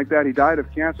or something like that. He died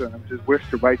of cancer, and it was his wish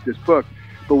to write this book.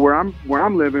 But where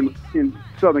I'm living in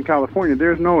Southern California,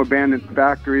 there's no abandoned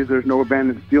factories, there's no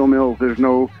abandoned steel mills, there's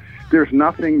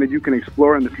nothing that you can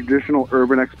explore in the traditional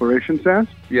urban exploration sense.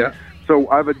 Yeah. So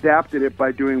I've adapted it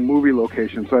by doing movie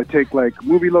locations. So I take like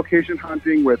movie location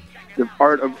hunting with the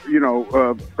art of, you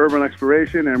know, urban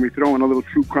exploration, and we throw in a little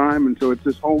true crime, and so it's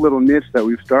this whole little niche that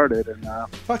we've started. And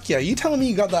fuck yeah, you telling me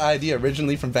you got the idea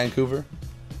originally from Vancouver?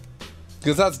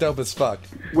 Because that's dope as fuck.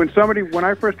 When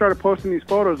I first started posting these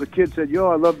photos, a kid said, "Yo,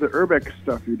 I love the urbex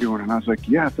stuff you're doing," and I was like,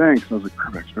 "Yeah, thanks." I was like,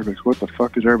 "Urbex, what the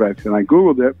fuck is urbex?" And I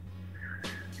Googled it,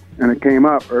 and it came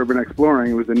up, Urban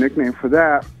Exploring. It was the nickname for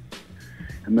that.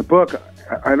 And the book,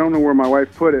 I don't know where my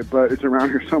wife put it, but it's around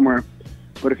here somewhere.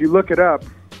 But if you look it up,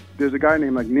 there's a guy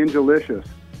named like Ninjalicious,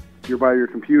 if you're by your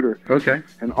computer. Okay.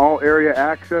 And All Area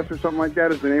Access or something like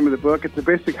that is the name of the book. It's a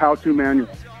basic how-to manual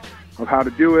of how to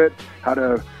do it, how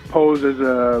to pose as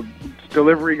a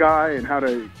delivery guy, and how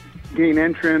to gain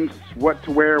entrance, what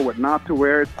to wear, what not to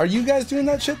wear. Are you guys doing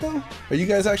that shit, though? Are you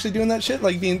guys actually doing that shit?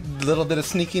 Like being a little bit of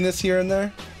sneakiness here and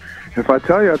there? If I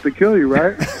tell you, I have to kill you,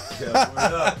 right?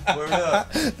 Word up.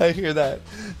 I hear that.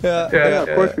 Yeah,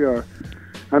 of course we are.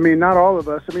 I mean, not all of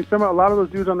us. I mean, a lot of those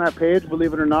dudes on that page,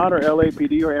 believe it or not, are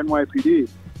LAPD or NYPD.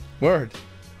 Word.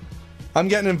 I'm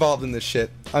getting involved in this shit.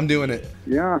 I'm doing it.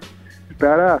 Yeah, it's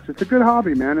badass. It's a good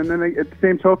hobby, man. And then at the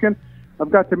same token,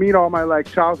 I've got to meet all my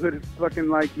like childhood fucking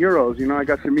like heroes. You know, I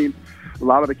got to meet a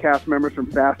lot of the cast members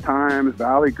from Fast Times,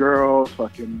 Valley Girls,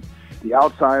 fucking The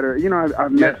Outsider. You know,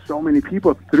 I've met so many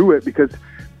people through it because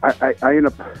I end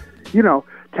up, you know,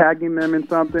 tagging them in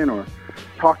something or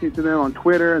talking to them on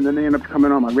Twitter, and then they end up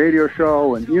coming on my radio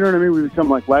show, and you know what I mean? We become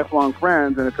like lifelong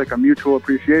friends, and it's like a mutual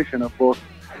appreciation of both,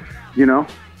 you know?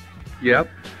 Yep.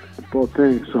 Both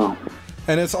things, so.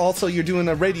 And it's also, you're doing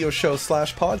a radio show /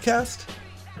 podcast?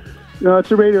 No, it's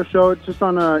a radio show. It's just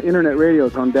on internet radio.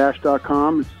 It's on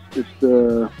dash.com.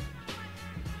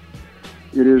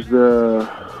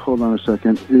 Hold on a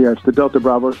second. Yeah, it's the Delta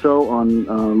Bravo show on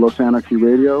Los Anarchy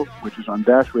Radio, which is on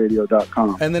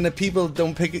dashradio.com. And then if people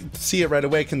don't see it right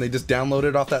away, can they just download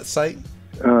it off that site?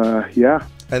 Yeah.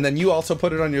 And then you also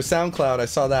put it on your SoundCloud. I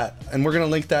saw that. And we're going to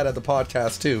link that at the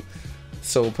podcast, too.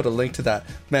 So we'll put a link to that.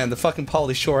 Man, the fucking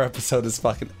Pauly Shore episode is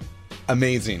fucking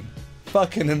amazing.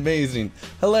 Fucking amazing.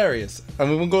 Hilarious. I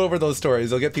mean, we'll go over those stories.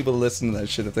 They'll get people to listen to that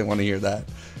shit if they want to hear that.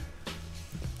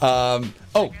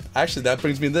 Actually, that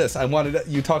brings me to this. I wanted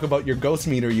you talk about your ghost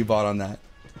meter you bought on that.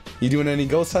 You doing any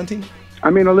ghost hunting? I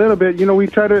mean, a little bit. You know, we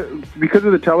try to, because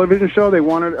of the television show,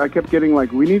 I kept getting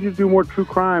like, we need you to do more true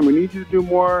crime. We need you to do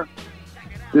more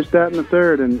this, that, and the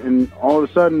third. And all of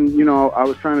a sudden, you know, I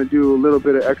was trying to do a little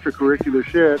bit of extracurricular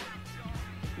shit.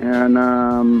 And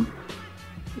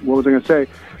what was I going to say?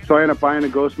 So I ended up buying a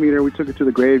ghost meter. We took it to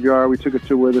the graveyard. We took it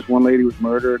to where this one lady was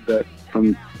murdered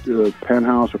from the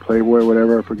Penthouse or Playboy or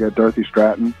whatever. I forget, Dorothy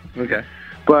Stratton. Okay.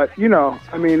 But, you know,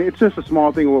 I mean, it's just a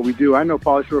small thing of what we do. I know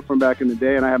Pauly Shore from back in the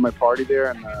day, and I had my party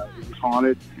there, and it was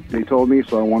haunted. They told me,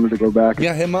 so I wanted to go back.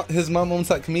 Yeah, his mom owns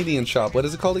that comedian shop. What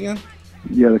is it called again?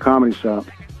 Yeah, the comedy shop.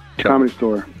 Comedy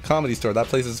store. Comedy store. That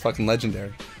place is fucking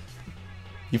legendary.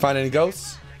 You find any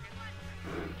ghosts?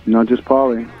 Not just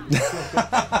Pauly.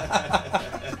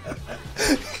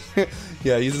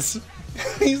 Yeah, he's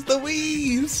the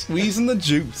wheeze. Wheeze and the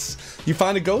juice. You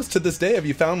find a ghost to this day? Have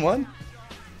you found one?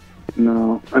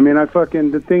 No. I mean,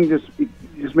 the thing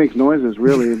just makes noises,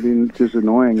 really. I mean, it's just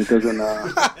annoying. It doesn't,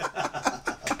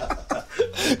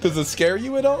 Does it scare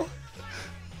you at all?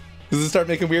 Does it start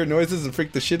making weird noises and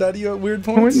freak the shit out of you at weird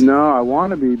points? No, I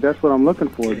want to be. That's what I'm looking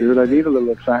for, dude. I need a little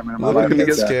excitement in my life. I'm gonna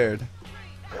get scared.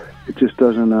 It just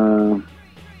doesn't,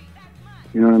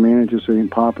 you know what I mean? It just ain't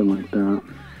popping like that.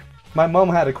 My mom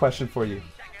had a question for you.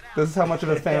 This is how much of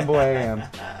a fanboy I am.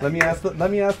 Let me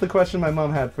ask the question my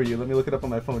mom had for you. Let me look it up on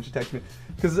my phone. She texted me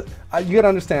because you gotta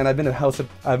understand. I've been a House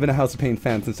of Pain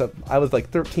fan since I was like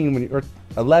 13 or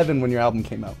 11 when your album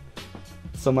came out.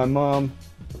 So my mom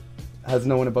has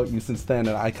known about you since then,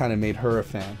 and I kind of made her a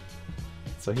fan.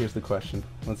 So here's the question.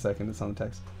 1 second, it's on the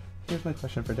text. Here's my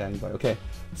question for Danny Boy. Okay,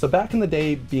 so back in the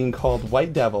day, being called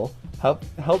White Devil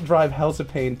helped drive House of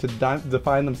Pain to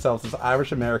define themselves as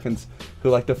Irish Americans who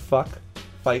like to fuck,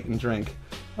 fight, and drink.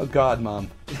 Oh God, Mom.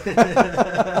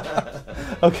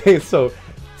 Okay, so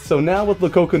now with La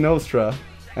Coka Nostra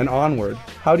and onward,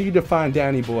 how do you define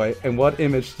Danny Boy, and what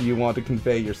image do you want to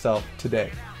convey yourself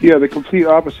today? Yeah, the complete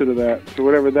opposite of that. So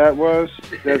whatever that was,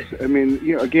 that's, I mean,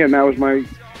 you know, again, that was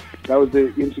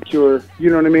the insecure, you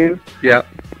know what I mean? Yeah.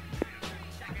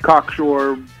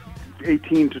 Cocksure,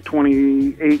 18 to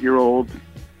 28-year-old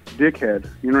dickhead,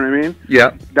 you know what I mean?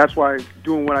 Yeah. That's why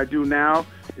doing what I do now,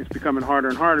 it's becoming harder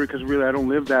and harder because really I don't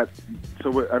live that,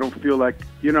 so I don't feel like,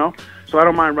 you know? So I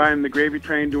don't mind riding the gravy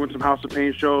train, doing some House of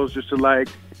Pain shows just to like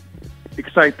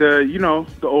excite the, you know,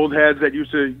 the old heads that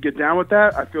used to get down with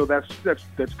that. I feel that's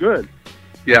good.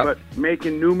 Yeah. But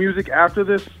making new music after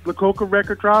this La Coka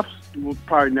record drops will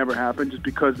probably never happen just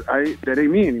because that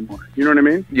ain't me anymore. You know what I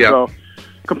mean? Yeah. So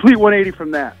complete 180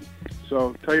 from that.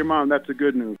 So tell your mom that's the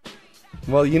good news.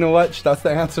 Well, you know what? That's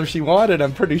the answer she wanted,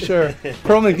 I'm pretty sure.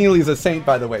 Pearl McNeely's a saint,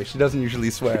 by the way. She doesn't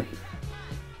usually swear.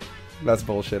 That's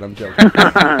bullshit. I'm joking. Me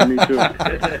too. All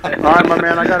right, my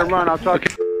man. I gotta run. I'll talk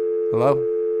to you. Hello?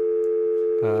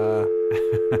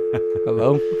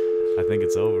 Hello? I think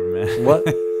it's over, man. What?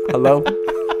 Hello?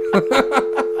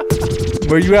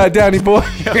 Where you at, Danny Boy?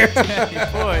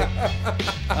 Danny Boy.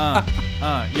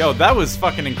 Yo, that was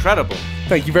fucking incredible.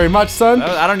 Thank you very much, son.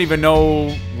 I don't even know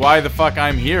why the fuck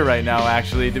I'm here right now,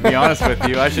 actually, to be honest with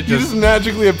you. I should You just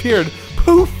magically appeared.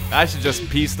 Poof. I should just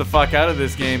piece the fuck out of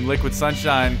this game. Liquid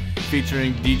Sunshine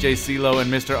featuring DJ CeeLo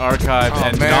and Mr. Archive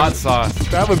and man. Not Sauce.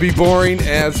 That would be boring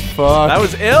as fuck. That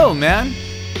was ill, man.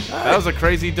 That was a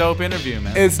crazy dope interview,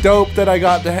 man. It's dope that I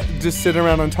got to just sit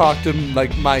around and talk to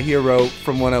like my hero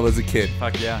from when I was a kid.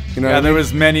 Fuck yeah. You know yeah, what I there mean?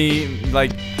 was many,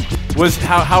 like,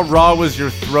 how raw was your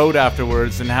throat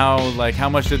afterwards, and how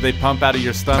much did they pump out of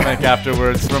your stomach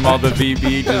afterwards from all the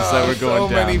VB just that were going so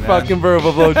down, many man. fucking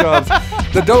verbal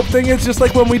blowjobs. The dope thing is, just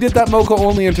like when we did that Mocha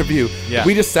only interview, Yeah.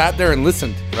 we just sat there and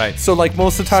listened. Right. So like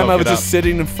most of the time, Soak I was it just up.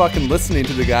 sitting and fucking listening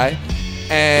to the guy.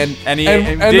 And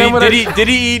Did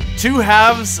he eat two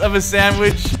halves of a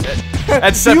sandwich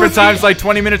at separate times, like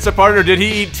 20 minutes apart, or did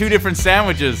he eat two different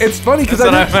sandwiches? It's funny because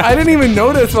That's what I didn't even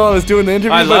notice while I was doing the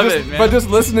interview. I love but just, it, man. But just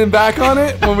listening back on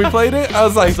it when we played it, I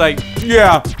was like, It's like,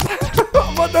 yeah.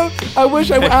 I wish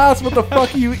I asked, what the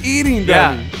fuck are you eating,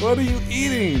 Yeah. Danny? What are you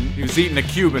eating? He was eating a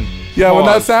Cuban. Yeah, when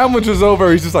that Pause. sandwich was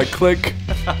over, he's just like, click.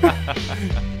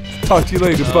 Talk to you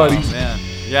later, buddy. Oh, man.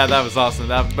 Yeah, that was awesome.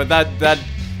 But that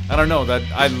I don't know, that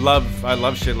I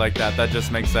love shit like that. That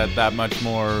just makes that much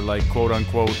more like quote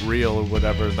unquote real or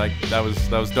whatever. Like that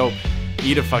was dope.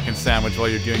 Eat a fucking sandwich while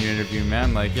you're doing your interview,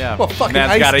 man. Like, yeah. Well, fucking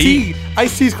man's gotta eat.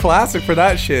 Ice-T's classic for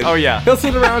that shit. Oh, yeah. He'll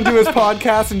sit around, do his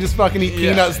podcast, and just fucking eat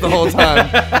peanuts the whole time.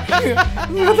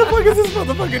 What the fuck is this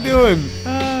motherfucker doing?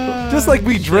 Just like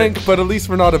we drink, but at least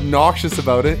we're not obnoxious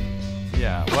about it.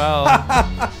 Yeah, well,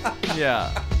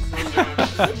 yeah.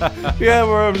 Yeah,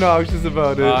 we're obnoxious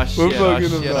about it. Oh, shit, We're fucking oh,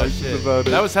 shit, oh, obnoxious shit. about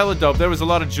it. That was hella dope. There was a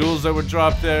lot of jewels that were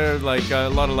dropped there, like a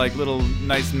lot of like little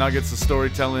nice nuggets of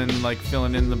storytelling, like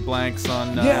filling in the blanks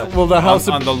on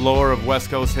on the lore of West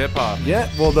Coast hip hop. Yeah,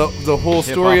 well, the whole Hip-hop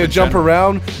story in of Jump general.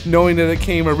 Around, knowing that it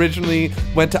came originally,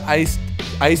 went to Ice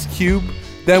Cube,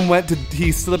 then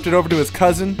he slipped it over to his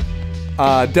cousin,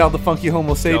 Del the Funky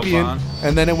Homo Sapien, Von.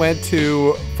 and then it went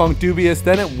to Funk Dubious,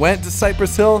 then it went to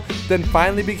Cypress Hill, then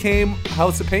finally became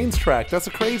House of Pain's track. That's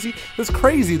crazy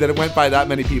that it went by that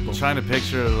many people. Trying to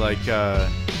picture like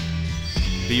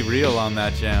Be Real on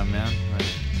that jam, man.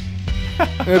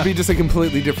 Like, It'd be just a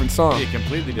completely different song. be a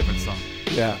completely different song.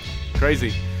 Yeah.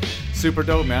 Crazy. Super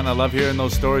dope, man. I love hearing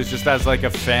those stories just as like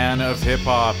a fan of hip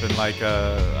hop and like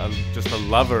just a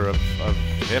lover of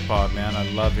hip hop, man. I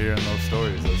love hearing those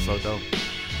stories. That's so dope.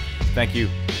 Thank you.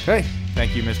 Hey.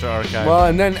 Thank you, Mr. Archive. Well,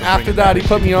 and then for after bringing that, he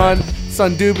put me on back.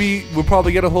 Son Doobie. We'll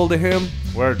probably get a hold of him.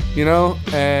 Word. You know,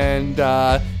 and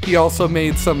he also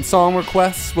made some song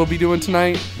requests we'll be doing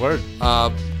tonight. Word.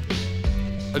 A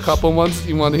couple ones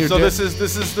you want to hear. So Jay? this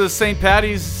is the St.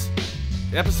 Patty's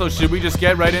episode. Should we just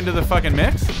get right into the fucking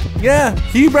mix? Yeah,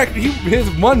 his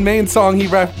one main song he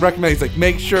recommends, like,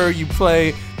 make sure you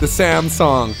play the Sam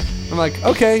song. I'm like,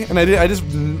 okay, and I just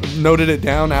noted it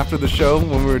down after the show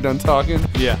when we were done talking.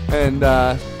 Yeah. And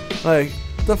like,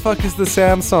 the fuck is the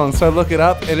Sam song? So I look it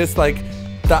up, and it's like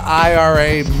the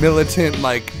IRA militant,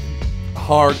 like,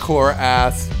 hardcore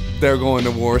ass, they're going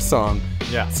to war song.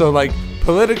 Yeah. So, like,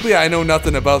 politically, I know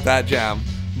nothing about that jam,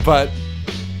 but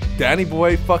Danny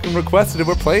Boy fucking requested it.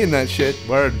 We're playing that shit.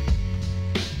 Word.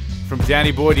 From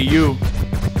Danny Boy to you.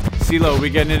 CeeLo, we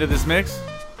getting into this mix?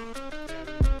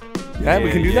 Yeah,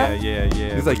 we can do that? Yeah.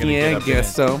 He's We're like, gonna yeah, get I up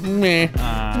guess in it. so. Meh.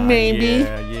 Maybe.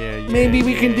 Yeah. Maybe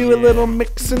we can do a little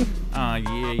mixing.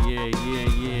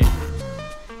 Yeah.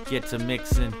 Get to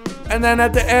mixing. And then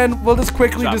at the end, we'll just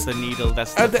quickly Drop just the needle.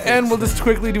 That's at the end, we'll just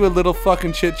quickly do a little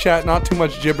fucking chit chat, not too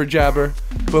much jibber jabber,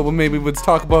 but we'll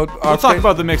talk about our We'll talk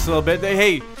about the mix a little bit.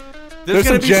 Hey, There's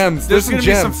some gems. There's some gonna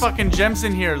be some gems. fucking gems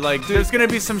in here. Like, there's gonna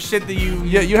be some shit that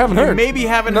you haven't heard. Maybe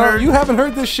haven't No, heard. you haven't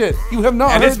heard this shit. You have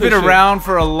not and heard it's been this shit. around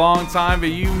for a long time, but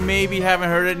you maybe haven't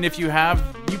heard it. And if you have,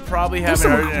 you probably There's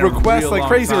haven't some heard it. In a requests, real like long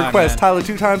crazy time, requests. man. Tyler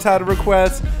 2 Times had a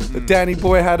request. The Danny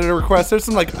Boy had a request. There's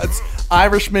some like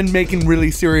Irishmen making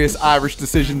really serious Irish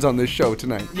decisions on this show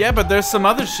tonight. Yeah, but there's some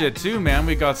other shit too, man.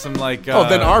 We got some like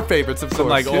then our favorites, of some course.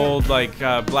 like yeah. old like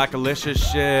Black Alicious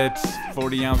shit.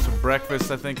 40 ounce of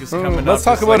breakfast, I think, is coming up. let's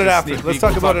talk It's about like it a after. sneak Let's peek.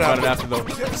 talk We'll about it after though.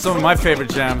 Some of my favorite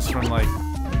jams from like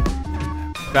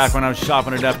back when I was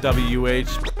shopping at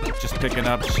FWH, just picking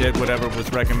up shit, whatever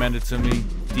was recommended to me.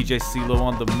 DJ CeeLo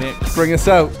on the mix. Bring us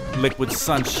out. Liquid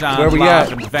Sunshine Where we live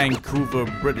at? in Vancouver,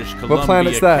 British Columbia,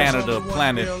 planet's that? Canada,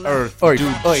 planet Earth. Oi, Dude,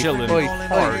 oi, chillin' oi,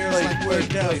 hard. Like word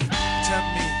death. Tempt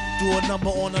me, do a number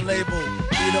on a label.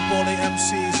 Beat up all the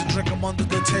MCs and drink them under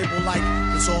the table like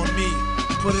it's on me.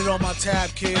 Put it on my tab,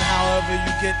 kid. However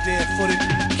you get there, foot it,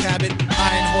 cab it,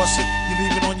 iron horse it. You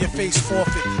leave it on your face,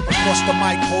 forfeit. Across the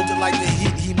mic, hold it like the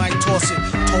heat. He might toss it.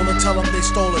 Told her, tell him they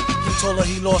stole it. He told her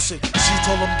he lost it. She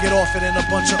told him get off it and a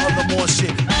bunch of other more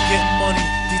shit. Getting money,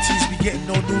 DTs be getting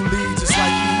no new leads. It's like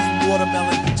he eating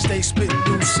watermelon. Stay spitting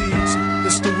new seeds.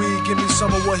 This the weed, give me some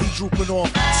of what he drooping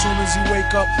off. As soon as he wake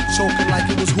up, choking like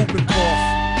it was whooping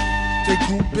cough. They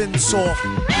grouping soft.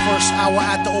 First hour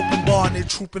at the open bar and they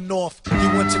trooping off. He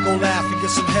went to go laugh and get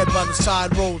some head by the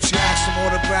side road. She asked him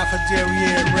autograph her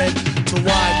derriere red to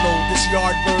wide load. This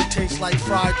yard bird tastes like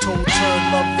fried toad, turd,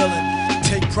 love villain.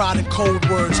 Take pride in code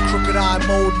words, crooked eye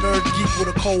mode, nerd geek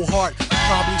with a cold heart.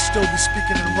 Probably still be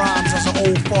speaking in rhymes as an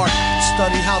old fart.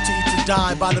 Study how to eat to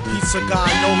die by the pizza guy.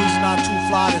 No, he's not too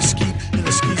fly to skeet in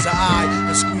the squeeze a eye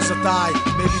and squeeze a thigh.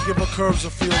 Maybe give her curves a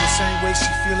feel the same way she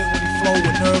feel it when he flow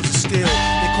with nerves of steel.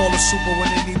 They call her super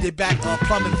when they need their back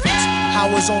plumbing fix.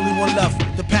 How is only one left?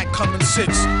 The pack coming 6.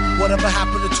 Whatever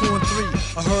happened to 2 and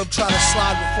 3? A herb tried to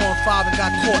slide with 4 and 5 and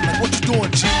got caught. Like what you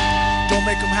doing, G? Don't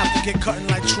make them have to get cutting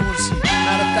like truancy.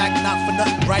 Matter of fact, not for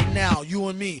nothing right now. You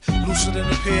and me, looser than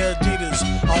a pair of Adidas.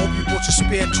 I hope you bought your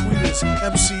spare tweeters.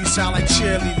 MCs sound like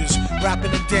cheerleaders,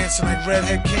 rapping and dancing like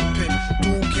Redhead Kingpin.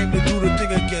 Doom came to do the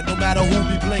thing again, no matter who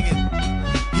be blingin'.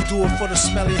 He do it for the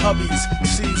smelly hubbies.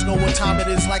 Seeds know what time it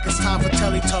is, like it's time for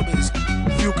Teletubbies.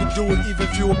 Few can do it, even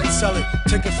fewer can sell it.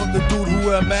 Take it from the dude who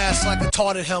wear a mask like a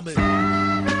tarted helmet.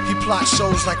 He plot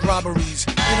shows like robberies.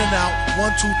 In and out,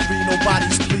 1, 2, 3,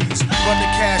 nobody's pleased. Run the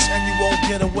cash and you won't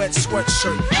get a wet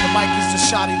sweatshirt. The mic is the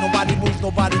shotty, nobody moves,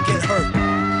 nobody get hurt.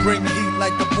 Bring heat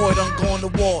like the boy done go on the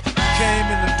wall. Came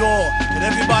in the door, and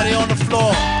everybody on the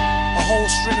floor. A whole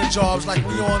string of jobs like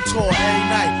we on tour. Every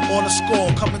night, on the score,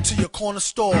 coming to your corner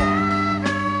store.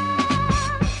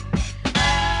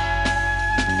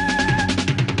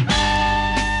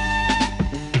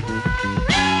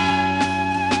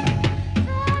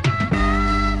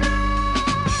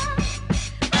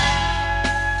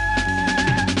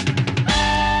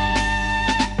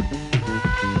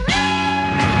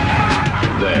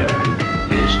 There,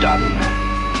 it is done.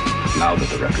 Now that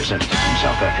the representative from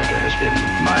South Africa has been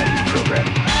mind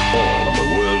programmed, all of the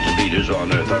world's leaders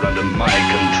on Earth are under my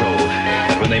control.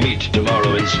 And when they meet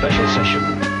tomorrow in special session,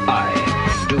 I,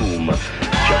 Doom,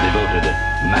 shall be voted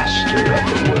master of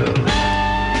the world.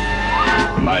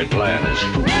 My plan is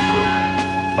foolproof,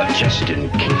 but just in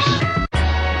case.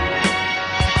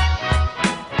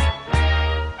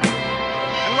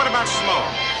 And what about smoke?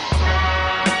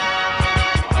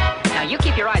 Now you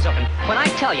keep your eyes open. When I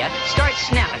tell you, start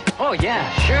snapping. Oh yeah,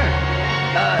 sure.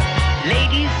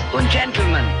 Ladies and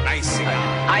gentlemen, Nice cigar.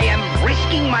 I am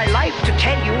risking my life to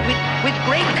tell you with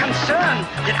great concern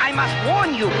that I must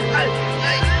warn you.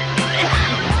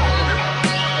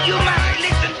 You must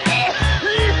listen.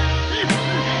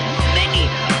 Many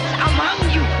among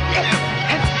you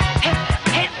have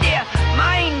had their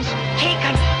minds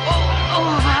taken over.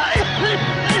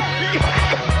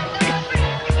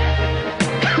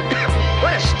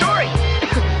 What a story!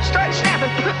 Start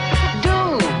snapping.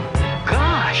 Dude,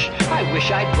 gosh, I wish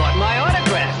I'd brought my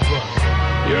autograph book.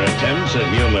 Your attempts at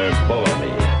humor bore me.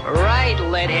 Right.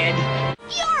 right, Lidhead.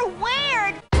 You're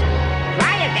weird.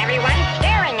 Why is everyone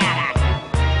staring at us?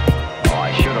 Oh,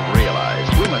 I should have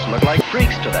realized. We must look like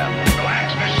freaks to them.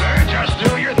 Relax, mister. Just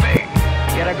do your thing.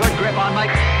 Get a good grip on my...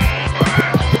 Boy,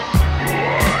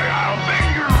 I'll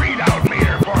bend your readout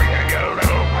meter for you, you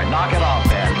little... Knock it off,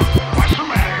 Ben. What's the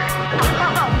matter?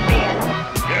 Oh, Ben.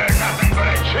 You're nothing but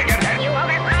a chicken head. You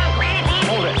overgrown granny.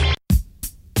 Hold it.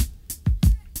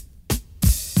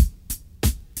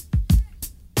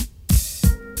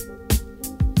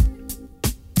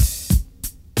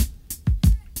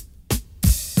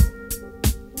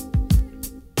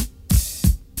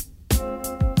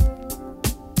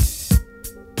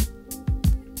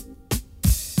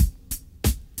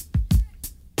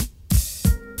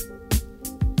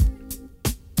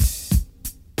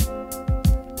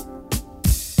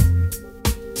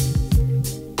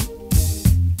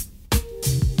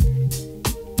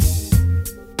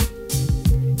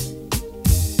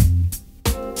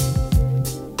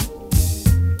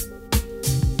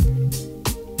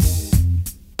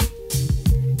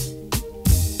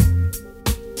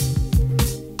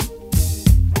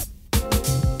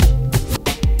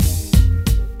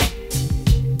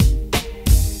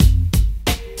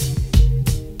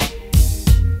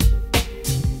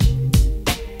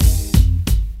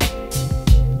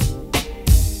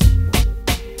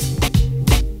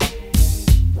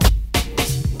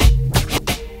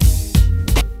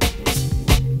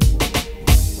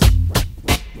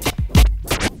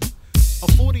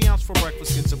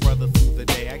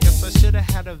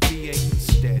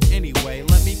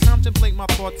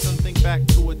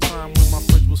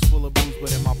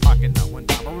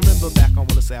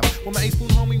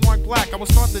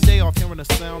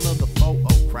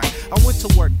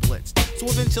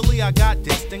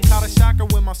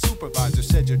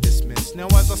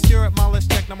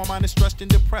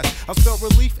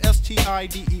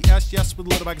 Yes, with a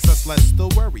little bit of success, less the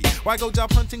worry. Why go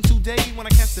job hunting today when I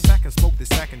can't sit back and smoke this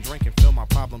sack and drink and feel my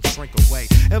problems shrink away?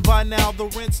 And by now the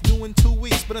rent's due in 2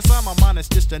 weeks, but inside my mind it's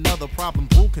just another problem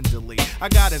Brew can delete. I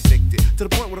got evicted to the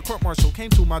point where the court marshal came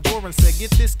to my door and said,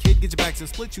 "Get this kid, get your bags and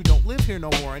split. You don't live here no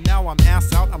more." And now I'm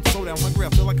ass out. I'm so damn hungry. I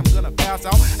feel like I'm gonna pass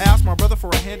out. I asked my brother for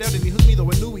a handout and he hooked me, though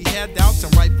I knew he had doubts,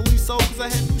 and rightfully so, cause I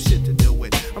had new shit to deal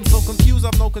with. I'm so confused,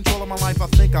 I've no control of my life. I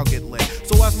think I'll get lit.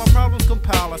 So as my problems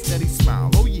compile, I steady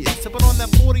smile. Oh yeah, sipping on that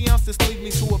 40 ounce, this leads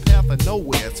me to a path of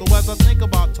nowhere. So as I think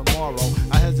about tomorrow,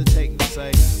 I hesitate and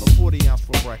say a 40 ounce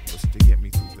for breakfast to get me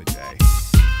through the day.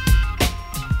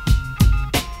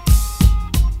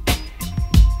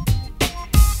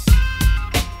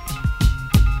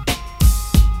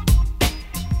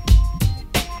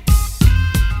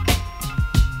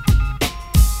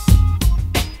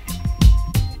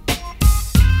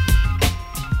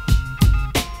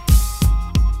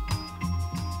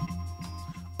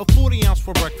 A 40 ounce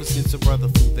for breakfast gets a brother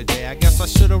through the day. I guess I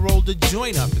should've rolled a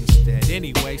joint up instead.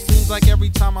 Anyway, seems like every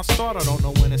time I start, I don't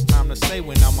know when it's time to say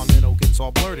when. Now my mental gets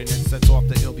all blurred and it sets off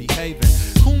the ill behaving.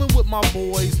 Cooling with my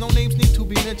boys, no names need to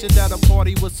be mentioned. At a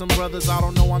party with some brothers, I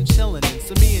don't know I'm chilling in.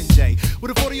 So me and Jay,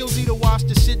 with a 40 OZ to wash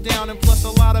the shit down, and plus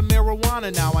a lot of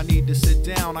marijuana. Now I need to sit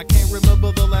down. I can't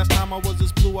remember the last time I was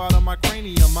this blue out of my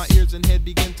cranium. My ears and head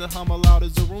begin to hum aloud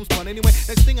as the room spun. Anyway,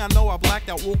 next thing I know, I blacked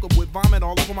out, woke up with vomit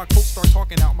all over my coat, start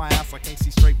talking out my ass. I can't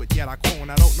see straight, but yet I quote, and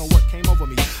I don't know what came over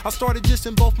me. I started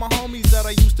dissing both my homies that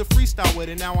I used to freestyle with,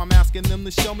 and now I'm asking them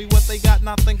to show me what they got.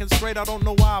 Not thinking straight, I don't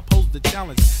know why I posed the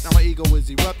challenge. Now my ego is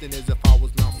erupting as if I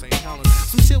was Mount St. Helens.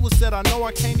 Some shit was said I know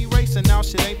I can't erase, and now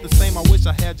shit ain't the same. I wish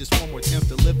I had just one more chance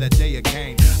to live that day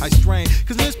again. I strain,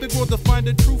 cause in this big world to find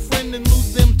a true friend and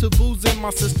lose them to booze in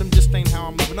my system just ain't how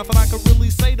I'm living. Nothing I could really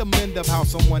say to mend of how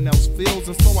someone else feels,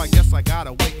 and so I guess I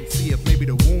gotta wait and see if maybe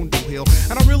the wound will heal.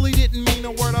 And I really didn't mean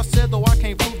a word I said, though I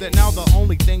can't prove that now. The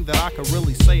only thing that I could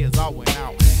really say is I went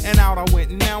out, and out I went,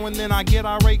 and now and then I get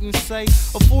irate and say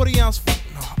a 40 ounce, fuck,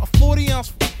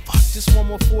 just one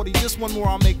more 40, just one more,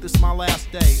 I'll make this my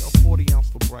last day. A 40 ounce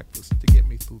for breakfast to get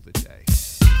me through the day.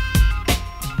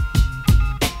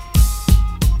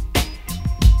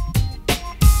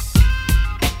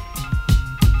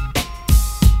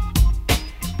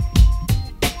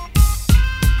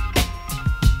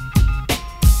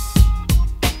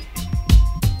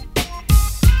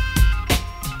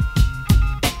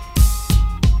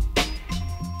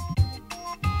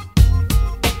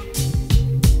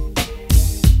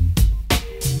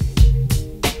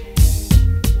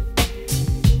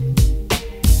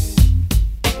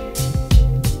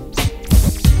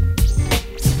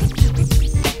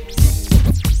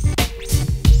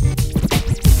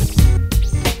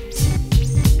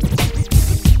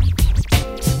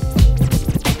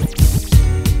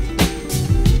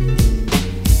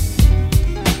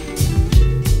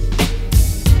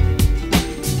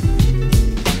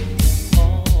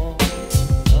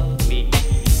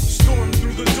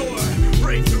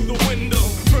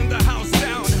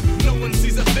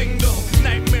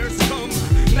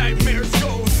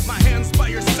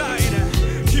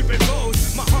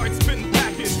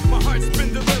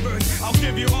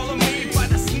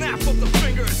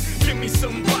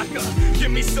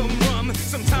 rum.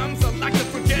 Sometimes I like to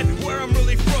forget where I'm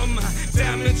really from.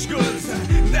 Damaged goods,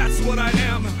 that's what I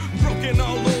am. Broken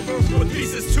all over with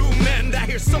pieces to mend. I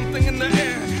hear something in the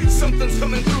air, something's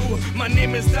coming through. My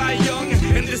name is Die Young,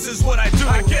 and this is what I do.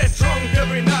 I get drunk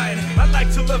every night, I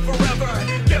like to live forever.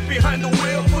 Get behind the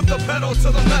wheel, put the pedal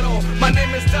to the metal. My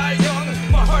name is Die Young,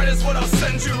 my heart is what I'll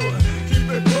send you. Keep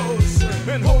it close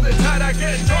and hold it tight. I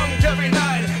get drunk every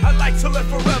night, I like to live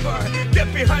forever.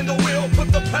 Get behind the wheel,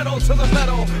 put the pedal to the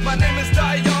metal. My name is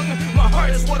Die Young, my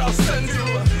heart is what I'll send you.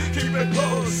 Keep it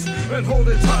close and hold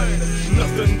it tight.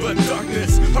 Nothing but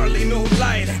darkness, hardly no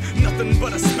light. Nothing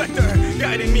but a specter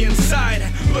guiding me inside.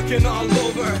 Looking all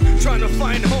over, trying to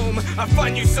find home. I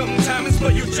find you sometimes,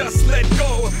 but you just let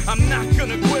go. I'm not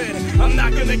gonna quit, I'm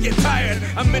not gonna get tired.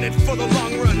 I'm in it for the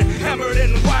long run, hammered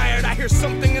and wired. I hear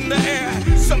something in the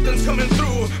air, something's coming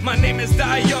through. My name is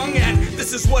Die Young, and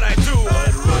this is what I do.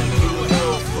 I'd run through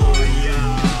hell for you.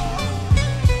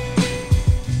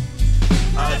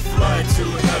 I'd fly to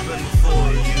heaven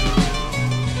for you.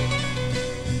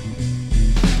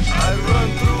 I'd run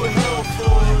through hell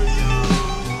for you.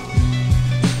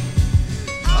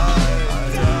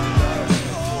 I'd die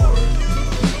for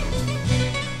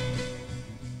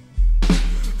you.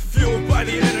 Fueled by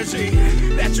the energy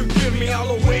that you give me,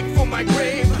 I'll awake from my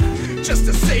grave just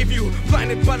to save you.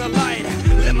 Blinded by the light,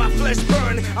 let my flesh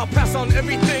burn. I'll pass on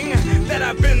everything that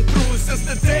I've been through since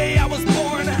the day I was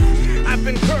born. I've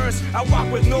been cursed, I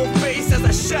walk with no face. As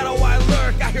a shadow I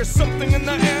lurk, I hear something in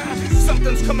the air,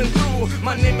 something's coming through.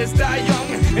 My name is Die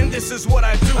Young, and this is what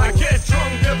I do. I get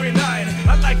drunk every night,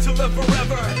 I like to live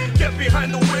forever. Get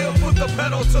behind the wheel, put the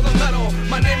pedal to the metal.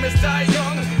 My name is Die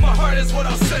Young, my heart is what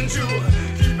I'll send you.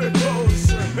 Keep it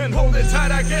close and hold it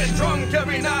tight. I get drunk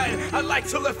every night, I like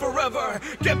to live forever.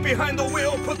 Get behind the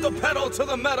wheel, put the pedal to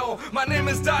the metal. My name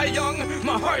is Die Young,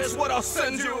 my heart is what I'll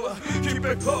send you. Keep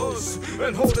it close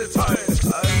and hold it tight.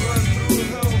 I run through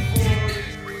hell for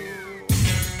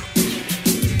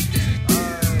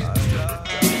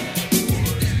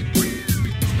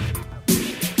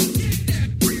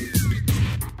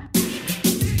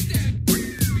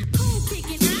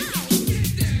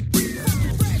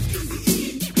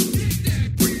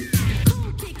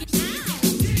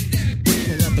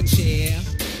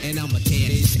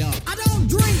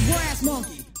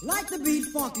like the beat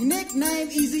funky, nickname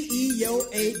Easy-E, yo,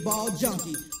 8-ball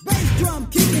junkie. Bass drum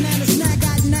kicking and a snack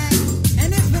got knack.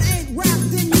 And if it ain't rap,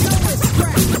 then you know it's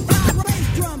crack.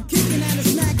 Bass drum kicking and a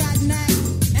snack got knack.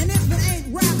 And if it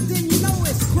ain't rap, then you know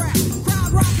it's crack.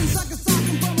 Crowd rocking, sucker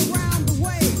socking from around the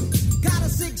way. Got a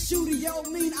 6-shooter, yo,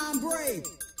 mean I'm brave.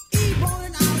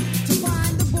 E-rolling out to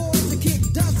find the boys to kick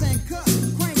dust and cut.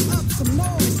 Crank up some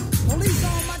noise. Police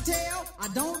on my tail. I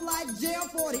don't like jail.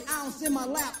 40 ounce in my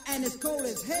lap and it's cold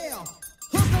as hell.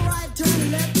 Hook a right turn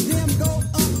and let them go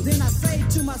up. Then I say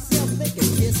to myself, they can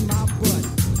kiss my butt.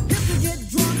 Hip to get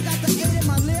drunk, got the 8 in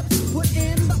my lips. Put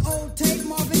in the old tape,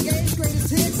 Marvin Gaye's greatest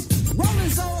hits.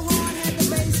 Rolling so hard, had the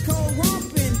bass cold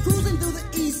romping. Cruising through the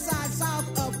east side, south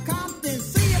of Compton.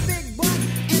 See a big butt,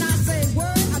 and I say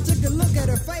word. I took a look at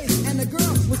her face, and the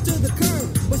girl was to the curb.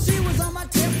 But she was on my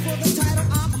tip for the title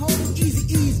I'm holding.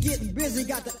 Easy-E's getting busy,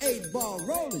 got the 8-ball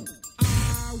rolling.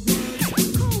 I was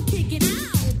cool kicking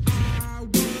out. I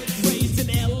was raised in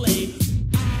L.A.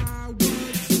 I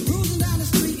was cruising down the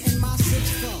street in my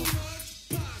 6'4".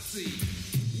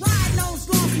 Riding on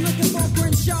slumps looking for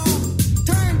Crenshaw.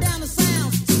 Turn down the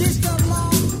sounds, ditched the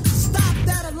law. Stopped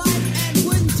at a light and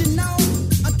wouldn't you know,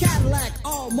 a Cadillac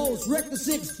almost wrecked the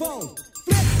 6'4".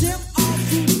 Flipped him off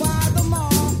to by the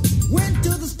mall. Went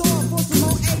to the store for some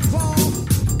more 8-ball.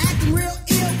 Acting real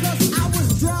ill cause I was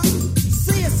drunk.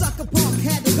 See a sucker punk,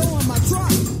 had to go in my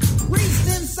truck. Reached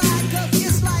inside cause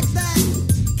it's like that.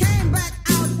 Came back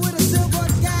out with a silver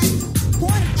gag.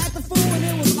 Pointed at the fool and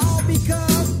it was all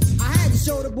because I had to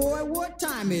show the boy what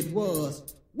time it was.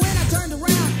 When I turned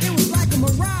around, it was like a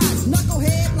mirage.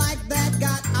 Knucklehead like that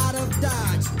got out of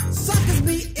Dodge. Suckers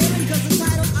be illin' cause the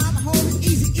title I'm holding.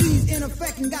 Easy-E's in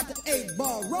effect and got the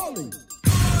 8-ball rolling.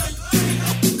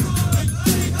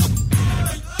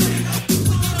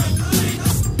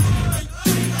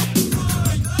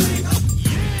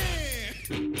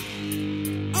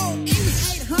 Oh,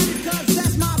 English 800 cause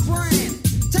that's my brand.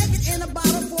 Take it in a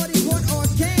bottle, 40 quart or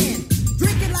can.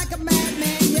 Drink it like a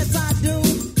madman, yes I do.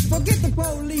 Forget the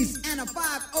police and a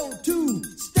 502.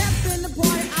 Stepped in the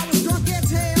party, I was drunk as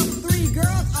hell. 3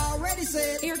 girls already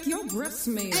said, Eric, your breath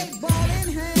smell. 8-ball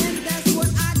in hand, that's what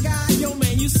I got. Yo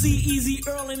man, you see Easy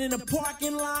Earlin' in the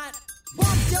parking lot?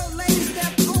 Bumped your lady,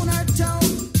 stepped on her toe.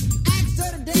 Asked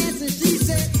her to dance and she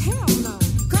said, hell no.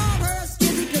 Called her a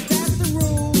skizzy cause that's the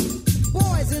rule.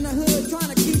 Boys in the hood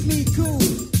trying to keep me cool.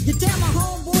 You tell my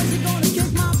homeboys you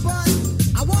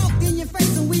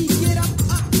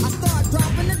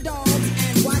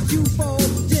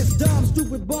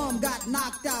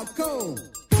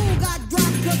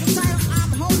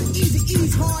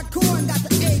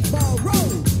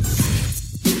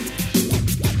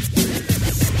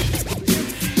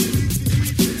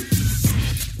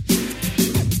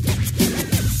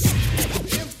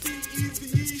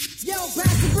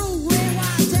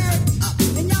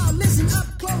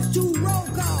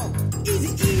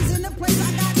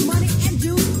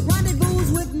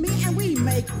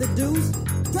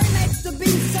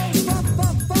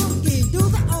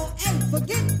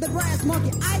Ice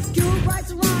Monkey, Ice Cube writes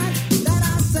a rhyme that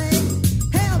I say.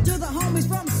 Hail to the homies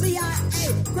from CIA.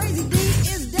 Crazy D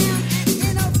is down and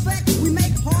in effect. We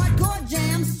make hardcore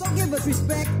jams, so give us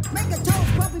respect. Make a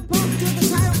toast, puppy pump to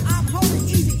the title I'm holding.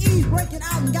 Easy E's breaking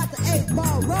out and got the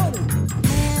 8-ball rolling.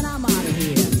 And I'm out of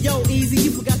here. Yo, Easy,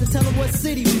 you forgot to tell them what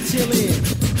city we chill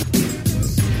in.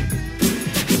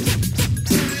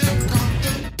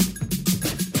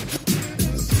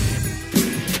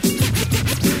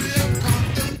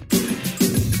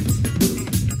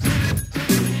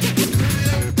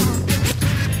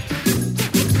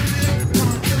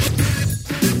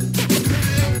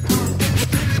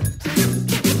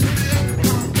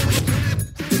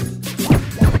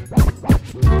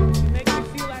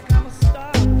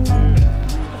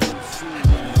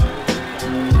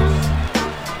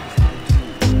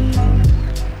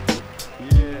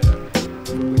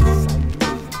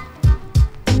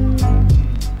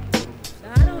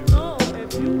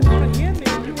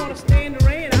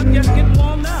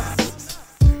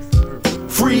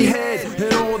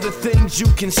 You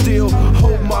can still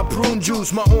hold my prune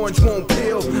juice, my orange won't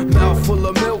peel. Mouthful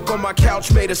of milk on my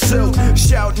couch made of silk.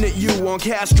 Shouting at you on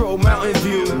Castro Mountain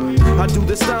View. I do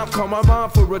the stomp, call my mom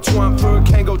for a twomp for a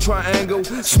Kango triangle.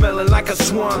 Smelling like a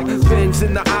swamp. Fins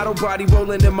in the auto body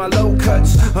rolling in my low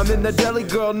cuts. I'm in the deli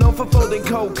girl, known for folding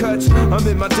cold cuts. I'm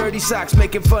in my dirty socks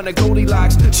making fun of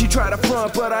Goldilocks. She tried to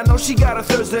front, but I know she got a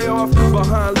Thursday off.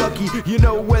 Behind Lucky, you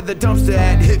know where the dumpster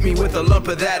at. Hit me with a lump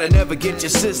of that and never get your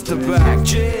sister back.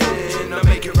 Gin, I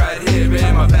make it right here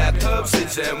in my bathtub.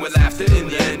 Since then with laughter in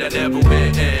the end I never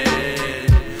win.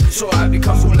 So I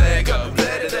become bootlegger,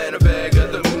 better than a beggar.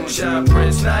 The moonshine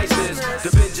prince, niceness, the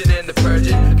binging and the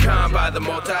purging. Calm by the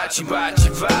multi-chi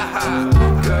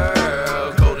vibe.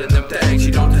 Girl, gold in them things,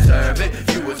 you don't deserve it.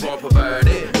 You was more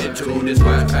perverted into this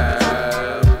world.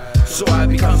 So I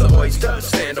become the oyster,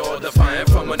 stand all defiant.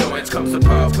 From annoyance comes the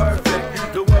pearl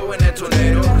perfect. The whirlwind and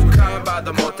tornado, calm by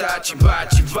the multi-chi vibe.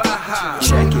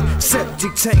 Check it,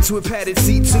 septic tanks with padded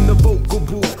seats in the vocal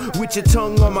booth. With your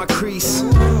tongue on my crease.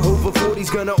 Over 40's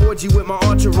gonna orgy with my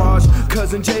entourage.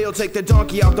 Cousin Jay'll take the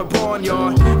donkey out the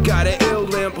barnyard. Got an ill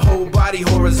limp, whole body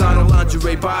horizontal.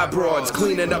 Lingerie by broads,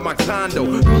 cleaning up my condo.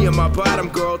 Me and my bottom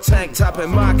girl, tank top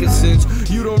and moccasins.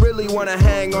 You don't really wanna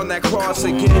hang on that cross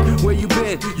again. Where you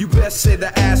been? You best say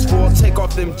the asphalt. Take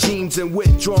off them jeans and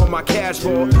withdraw my cash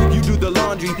for. You do the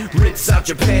laundry, rinse out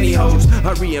your pantyhose.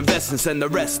 I reinvest and send the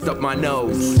rest up my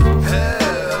nose.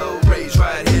 Hell, raised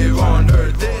right here on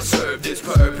earth. This served its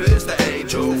purpose, the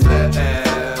angel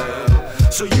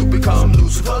fell. So you become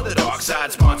Lucifer, the dark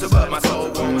side sponsor, but my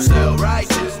soul won't still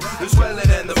righteous. The swelling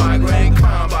and the migraine,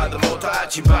 calm by the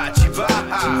multi-chi vibe.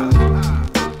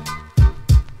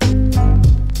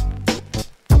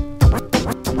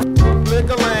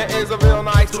 Liquorland is a real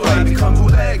nice place. So I become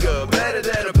bootlegger, better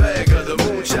than a beggar. The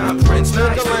moonshine prince,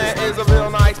 Liquorland is a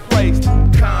real nice place.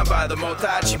 Calm by the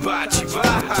multi-chi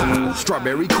vibe.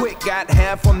 Strawberry quick, got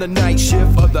half on the night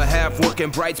shift. Other half working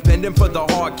bright, spending for the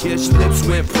hard kiss. Lips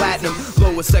went platinum,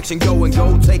 lower section go and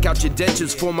go. Take out your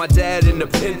dentures for my dad in the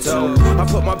Pinto. I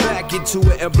put my back into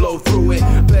it and blow through it.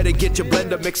 Better get your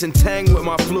blender mix and tang with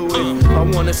my fluid. I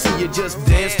wanna see you just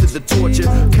dance to the torture.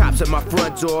 Cops at my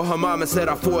front door, her mama said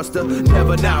I forced her.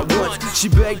 Never, not once. She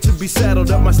begged to be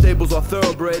saddled up, my stables are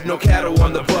thoroughbred. No cattle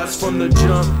on the bus from the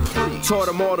jump. Taught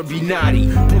them all to be naughty.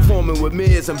 Performing with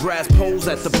mirrors and brass poles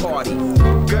at the party.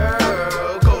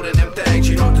 Girl, gold in them things,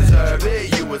 you don't deserve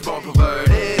it. You was born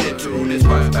perverted into this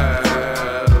world.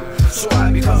 So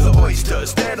I become the oyster,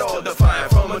 stand all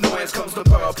defiant. From annoyance comes the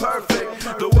pearl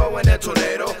perfect. The whirlwind and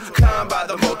tornado, calm by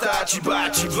the multi-chi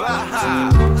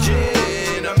vibe.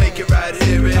 Gin, I make it right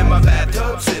here in my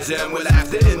bathtub. Since then with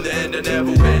laughter in the end I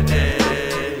never win.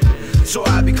 So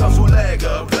I become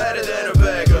bootlegger, better than a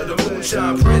beggar. The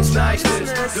moonshine prince,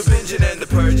 niceness, the binging and the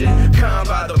purging. Calm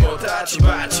by the multi-chi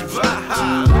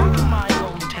vibe. Back in my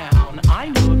hometown, I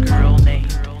knew a girl named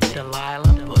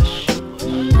Delilah Bush.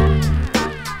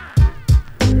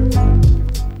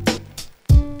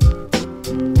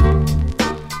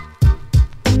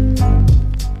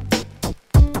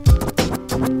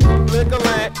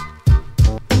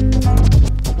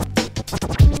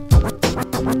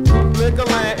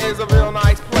 Liquorland is a real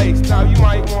nice place. Now you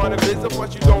might wanna visit,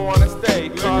 but you don't wanna stay.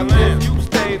 Cause if you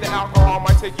stay, the alcohol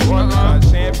might take you under.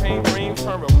 Champagne dreams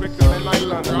turn real quick to midnight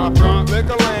London.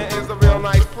 Liquorland is a real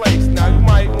nice place. Now you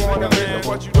might wanna visit,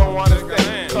 but you don't wanna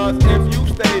stay. Cause if you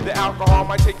stay, the alcohol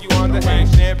might take you under. And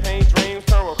champagne dreams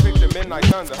turn real quick to midnight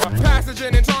Thunder. Passage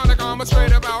and tonic, I'm a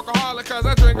straight up alcoholic. Cause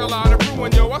I drink a lot of brew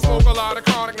and yo, I smoke a lot of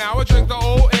chronic. Now I drink the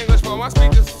old English, but my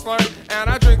speech is slurred. And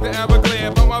I drink the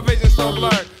Everclear, but my vision's so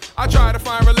blurred. I tried to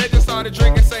find religion, started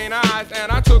drinking St. Ives,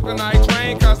 and I took the night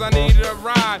champagne cause I needed a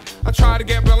ride. I tried to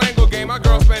get bilingual, gave my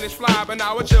girl Spanish fly, but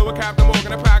now I chill with Captain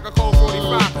Morgan and pack a Colt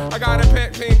 45. I got a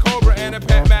pet pink cobra and a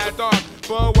pet mad dog.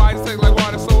 But why it tastes like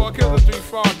water, so I'll kill the 3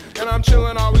 frogs. And I'm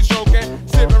chillin', always joking,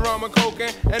 sippin' rum and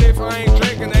coking. And if I ain't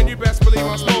drinking, then you best believe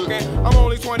I'm smoking. I'm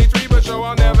only 23, but yo,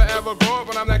 I'll never ever grow up.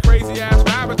 But I'm that crazy ass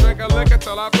rapper, drinking liquor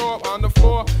till I throw up on the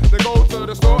floor. Then go to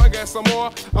the store and get some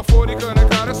more. A 40 couldn't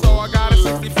cut it, so I got a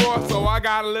 64. So I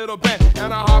got a little bent,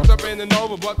 and I hopped up in the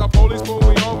Nova. But the police pulled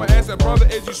me over and said, brother,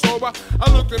 is you sober?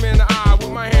 I looked him in the eye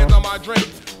with my hands on my drink.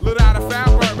 Lit out a fat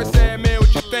burp and said, man,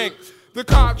 what you think? The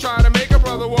cop tried to make a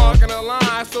brother walk in a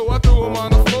line, so I threw him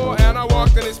on the floor and I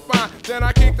walked in his spine. Then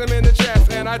I kicked him in the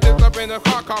chest and I dipped up in the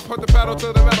car, put the pedal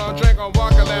to the metal and drank on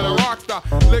vodka than a rock star.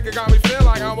 Liquor got me feeling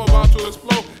like I'm about to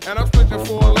explode, and I'm switching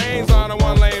 4 lanes on a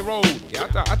 1-lane road. Yeah,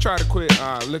 I tried to quit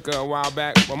liquor a while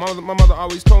back, but my mother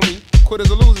always told me, quit as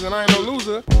a loser, and I ain't no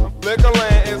loser.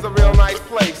 Liquorland is a real nice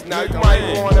place. Now you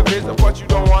might want to visit, but you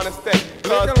don't want to stay.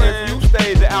 Cause if you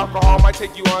stay, the alcohol might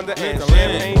take you under, and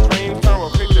champagne dreams turn will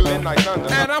pick the midnight thunder.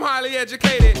 And I'm highly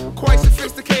educated, quite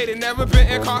sophisticated, never been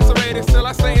incarcerated, still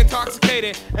I stay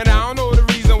intoxicated. And I don't know the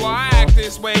reason why I act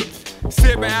this way.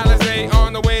 Sipping Alizé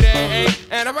on the way to AA.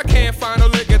 And if I can't find no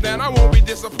liquor, then I won't be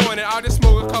disappointed. I'll just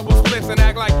smoke a couple spliffs and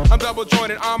act like I'm double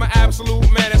jointed. I'm an absolute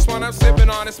menace when I'm sipping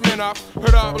on this Minoff.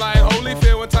 Heard up like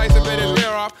Holyfield when Tyson bit his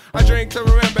ear off. I drink to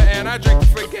remember and I drink to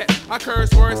forget. I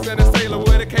curse worse than a sailor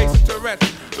with a case of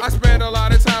Tourette's. I spend a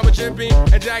lot of time with Jim Beam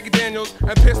and Jackie Daniels,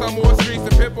 and piss on more streets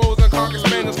than pit bulls and carcass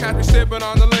spaniels. Catch me sipping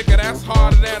on the liquor that's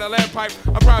harder than a lead pipe.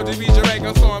 I'm proud to be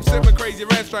Jamaican, so I'm sipping crazy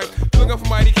red stripes. Looking for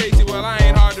Mighty Casey, well I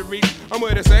ain't hard to reach. I'm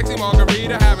with a sexy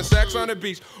margarita, having sex on the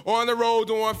beach. On the road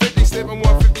doing 50, sipping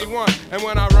 151. And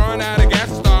when I run out of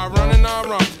gas, I start running on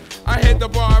rum. I hit the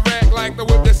bar wreck like the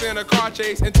whip that's in a car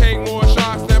chase, and take more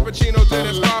shots than Pacino did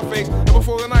in Scarface. And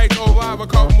before the night's over, I have a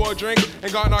couple more drinks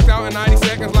and got knocked out in 90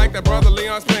 seconds like that brother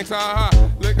Leon Spinks. Ha ha,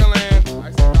 Liquorland. You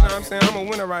know what I'm saying? I'm a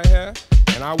winner right here.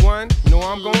 And I won, you know where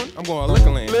I'm going? I'm going to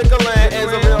Liquorland. Liquorland is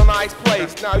a real nice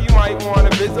place. Now you might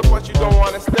want to visit, but you don't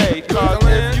want to stay. Cause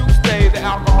if you stay, the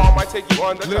alcohol might take you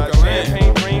under. Cause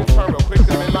champagne dreams turn real quick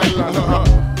to midnight thunder.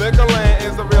 Liquorland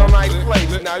is a real nice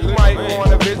place. Now you might want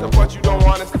to visit, but you don't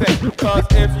want to stay. Cause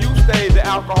if you stay, the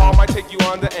alcohol might take you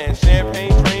under. And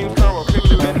champagne dreams turn real quick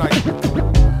to midnight.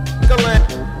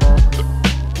 Liquorland.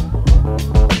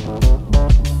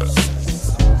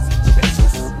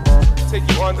 Take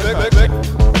you on the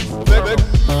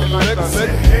Say,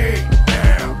 hey,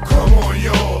 now, come on,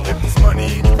 y'all. If there's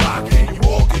money in your pocket and you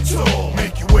walking tall,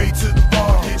 make your way to the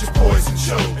bar, get your poison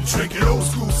show, and drink it old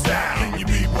school style. And you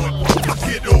be what?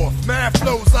 Get off. Man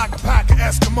flows like a pack of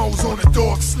Eskimos on a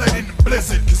dog sled in the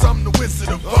blizzard. Cause I'm the wizard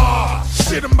of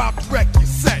shit, I'm about to wreck your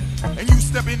set. And you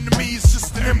step into me, it's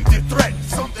just an empty threat.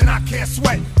 Something I can't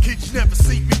sweat. Kids, you never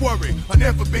seen me worry. I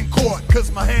never been caught,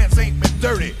 cause my hands ain't been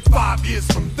dirty. 5 years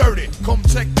from 30, come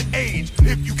check the age.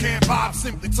 If you can't vibe,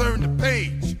 simply turn the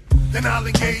page. Then I'll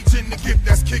engage in the gift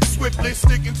that's kicked swiftly,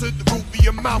 sticking to the roof of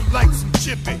your mouth like some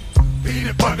chippy.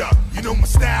 Peanut butter, you know my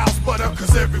style's butter,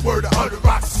 cause every word I utter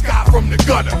rocks the sky from the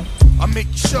gutter. I make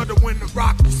you shudder when I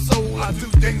rock your soul. I do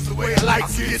things the way I like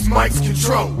to get Mike's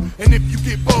control. And if you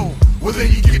get bold, well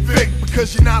then you get big,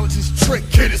 because your knowledge is a trick,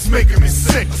 kid, it's making me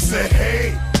sick. I said,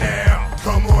 hey, now,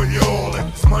 come on y'all. If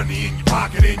there's money in your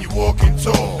pocket and you're walking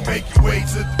tall, make your way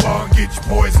to the bar and get your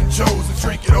poison chose, and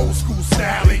drink it old school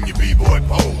style in your b-boy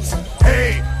pose.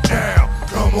 Hey, now,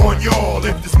 come on y'all.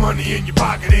 If there's money in your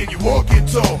pocket and you're walking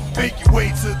tall, make your way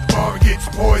to the bar and get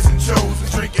your poison chose,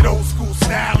 and drink it old school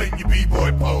style in your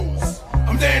b-boy pose.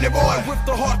 I'm Danny Boy with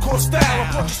the hardcore style.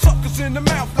 I punch suckers in the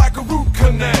mouth like a root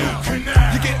canal.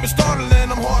 You get me started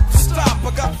and I'm hard to stop.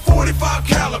 I got 45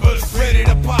 calibers ready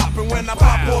to pop. And when I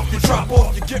pop off, you drop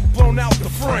off, you get blown out the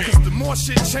frame. Cause the more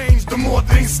shit change, the more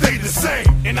things stay the same.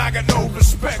 And I got no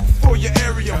respect for your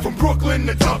area, from Brooklyn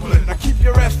to Dublin. I keep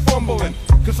your ass fumbling,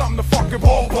 cause I'm the fucking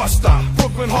ball buster,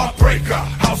 Brooklyn heartbreaker,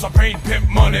 house of pain, pimp,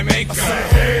 money maker. I say,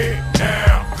 hey,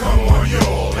 now, come on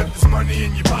y'all. If there's money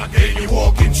in your pocket and you're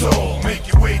walking tall, make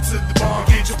your way to the bar,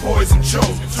 get your poison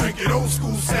chose, and drink it old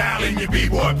school style in your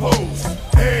b-boy pose.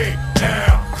 Hey,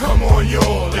 now, come on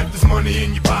y'all. If there's money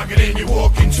in your pocket and you're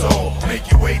walking tall, make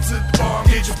your way to the bar,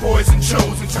 get your poison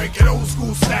chose, and drink it old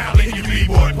school style in your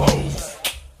b-boy pose.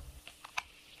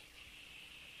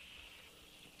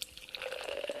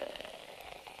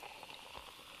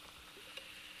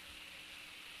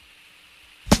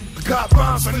 I got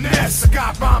rhymes for finesse, I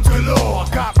got rhymes galore. I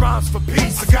got rhymes for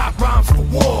peace, I got rhymes for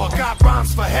war. I got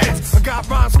rhymes for heads, I got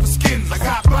rhymes for skins. I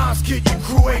got rhymes, kid, your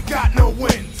crew ain't got no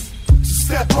wins. So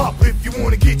step up if you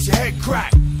wanna get your head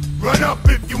cracked. Run up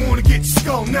if you wanna get your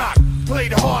skull knocked. play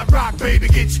the hard rock, baby,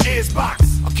 get your ears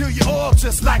boxed. I'll kill you all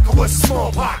just like I was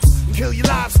smallpox. And kill your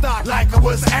livestock like I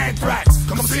was anthrax.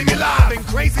 Come see me live and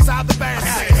crazy's how the band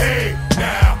say, hey,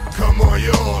 now, come on,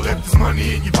 you all. If there's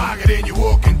money in your pocket and you're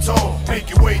walking tall, make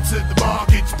your way to the bar,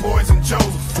 get your Poison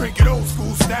Joes. Drink it old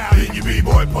school style in your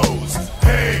b-boy pose.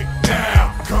 Hey,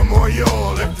 now, come on, you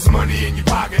all. If there's money in your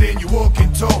pocket and you're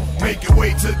walking tall, make your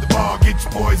way to the bar, get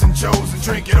your Poison Joes. And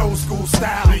drink it old school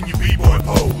style in your b-boy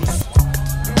pose.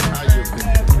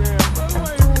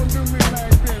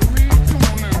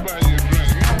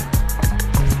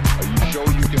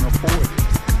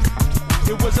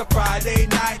 It was a Friday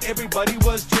night, everybody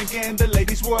was drinking. The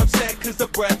ladies were upset cause the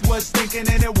breath was stinking.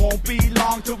 And it won't be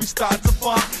long till we start to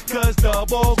funk, cause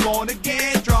double gonna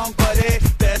get drunk, buddy.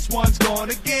 Best one's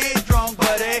gonna get drunk,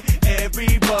 buddy.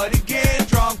 Everybody get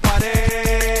drunk, buddy.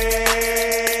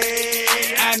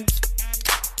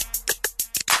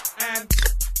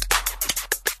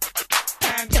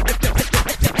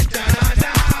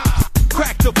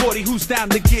 Crack the 40, who's down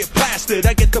to get plastered?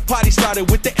 I get the party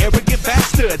started with the arrogant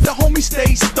bastard. The homie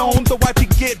stays stoned, the wifey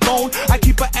get boned. I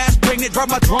keep her ass pregnant, drive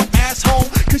my drunk ass home,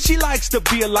 cause she likes the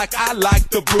beer like I like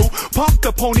the brew. Pump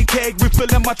the pony keg,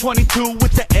 refilling my 22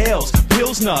 with the L's,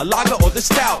 Pilsner, lager or the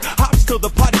stout. Hops till the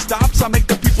party stops, I make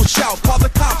the people shout. Call the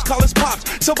cops, call us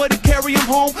pops, somebody carry him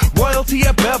home. Royalty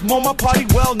at Bevmo, my party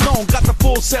well known. Got the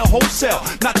full sale, wholesale,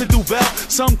 not the Duvel.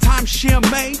 Sometimes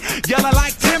May yelling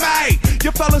like Timmy.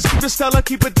 You fellas keep it stellar,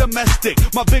 keep it domestic.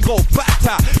 My big old fat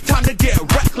tie, time to get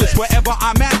reckless. Wherever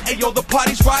I'm at, ayo, the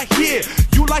party's right here.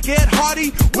 You like Ed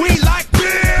Hardy, we like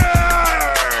beer.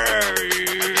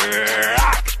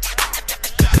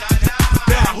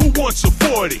 Now who wants a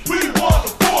 40? We want a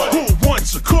 40. Who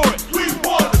wants a quart? We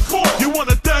want a quart. You want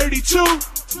a 32?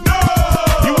 No.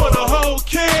 You want a whole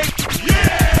keg?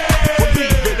 Yeah. Well,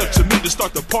 leave it up to me to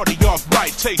start the party off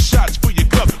right. Take shots for your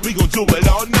cup, we gon' do it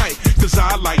all night. Cause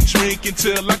I like drinking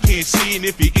till I can't see. And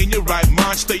if you're in your right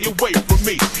mind, stay away from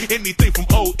me. Anything from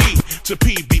OE to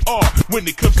PBR. When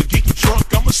it comes to getting drunk,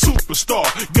 I'm a superstar.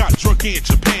 Got drunk in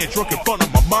Japan, drunk in front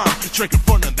of my mom. Drink in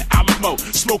front of the Alamo,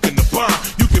 smoking the bomb.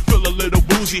 You can feel a little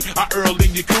woozy, I Earl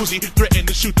in your koozie. Threaten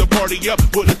to shoot the party up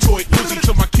with a toy Uzi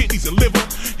to my kidneys and liver.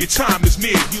 Your time is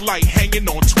near, you like hanging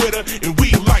on Twitter, and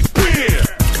we like beer.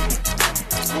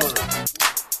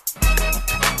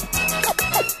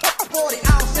 40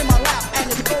 ounce in my lap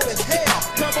and it's cold as hell.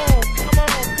 Come on, come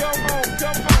on, come on,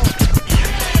 come on.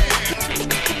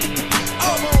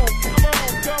 Come on, come on,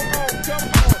 come on, come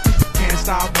on. Can't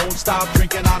stop, won't stop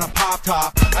drinking on a pop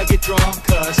top. I get drunk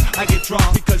cause I get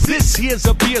drunk because this here's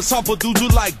a beer song for dudes who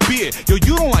like beer. Yo,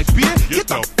 you don't like beer? Get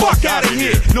the fuck out of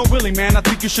here. No, really, man, I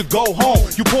think you should go home.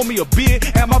 You pour me a beer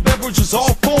and my beverage is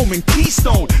all foam and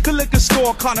Keystone. The liquor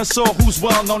store connoisseur who's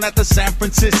well known at the San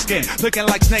Franciscan. Looking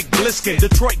like Snake Plissken,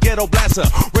 Detroit Ghetto Blaster,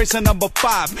 racer number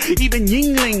 5. Even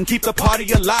Yingling keep the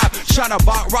party alive. Shine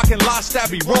about rockin' La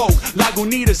Stabby Rogue,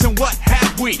 Lagunitas and what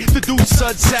have we? The dude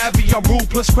Sud Savvy, I'm rude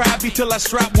plus crabby till I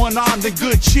strap one on, then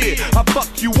good cheer. I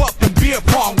fuck you up in beer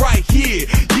pong right here.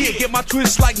 Yeah, get my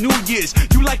twist like New Year's.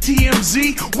 You like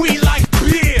TMZ? We like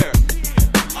beer.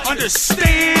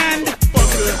 Understand?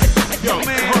 Yo,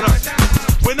 man, hold on.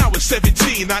 When I was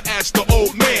 17, I asked the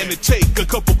old man to take a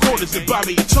couple quarters and buy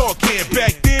me a tall can.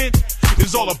 Back then,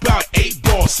 it's all about 8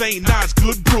 ball, St. Nine's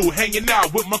good brew, hanging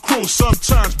out with my crew.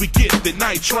 Sometimes we get the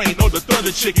night train or the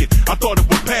Thunder Chicken. I thought it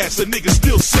would pass, a nigga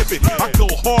still sipping. I go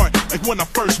hard like when I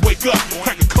first wake up,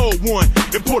 crack a cold one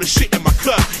and pour the shit in my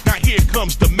cup. Now here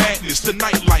comes the madness,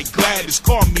 tonight like Gladys.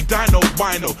 Call me Dino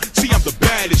Wino, see I'm the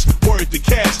baddest. Word to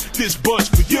cash, this buzz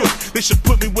for you. They should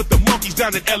put me with the monkeys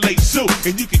down at LA Zoo,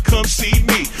 and you can come see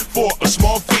me for a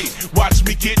small fee. Watch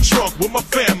me get drunk with my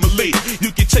family.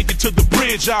 You can take it to the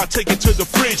bridge, I'll take it to the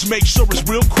fridge. Make sure it's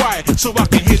real quiet so I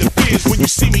can hear the fizz. When you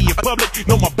see me in public,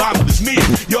 know my bottle is near.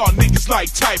 Y'all niggas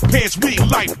like tight pants, we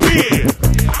like beer.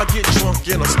 I get drunk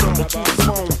and I stumble to the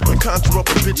phone and conjure up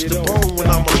a bitch to bone when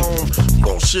I'm alone.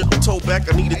 Bullshit, I'm told back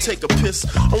I need to take a piss.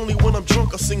 Only when I'm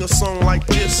drunk I sing a song like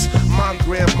this. My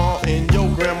grandma and your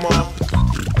grandma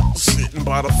sitting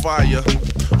by the fire.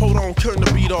 Hold on, turn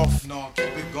the beat off. No, keep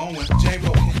it going.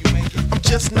 J-Ro, can you make it? I'm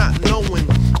just not knowing.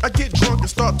 I get drunk and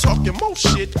start talking more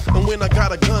shit. And when I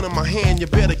got a gun in my hand, you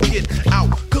better get out.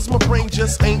 Cause my brain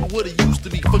just ain't what it used to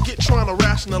be. Forget trying to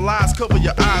rationalize, cover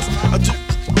your eyes.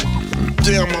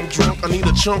 Damn, I'm drunk, I need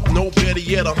a chunk, no better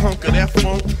yet, a hunk of that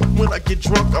funk. When I get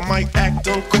drunk, I might act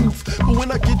uncouth, but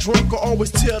when I get drunk, I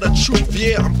always tell the truth.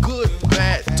 Yeah, I'm good,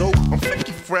 bad, dope, I'm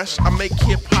freaky fresh. I make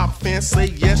hip-hop fans say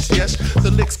yes, yes,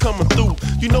 the licks coming through.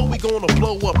 You know we gonna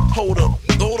blow up, hold up,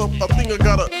 I think I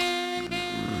gotta...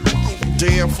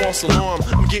 Damn false alarm,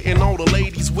 I'm getting all the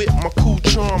ladies with my cool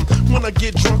charm. When I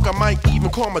get drunk, I might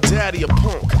even call my daddy a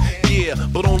punk. Yeah,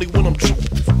 but only when I'm drunk.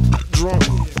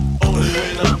 Only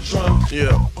when I'm drunk.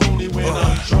 Yeah, only when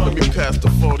I'm drunk. Let me pass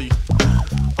the 40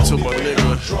 to my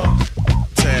nigga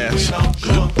Tash.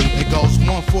 It goes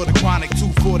 1 for the chronic,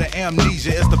 2 for the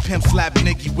amnesia. It's the pimp slap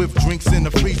Nicky with drinks in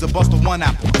the freezer. Bust a 1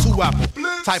 apple, 2 apple.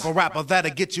 Type of rapper that'll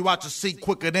get you out your seat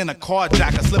quicker than a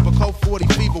carjacker. Slip a coat 40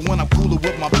 fever when I'm cooler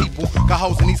with my people. Got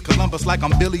hoes in East Columbus like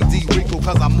I'm Billy D. Rico.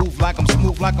 Cause I move like I'm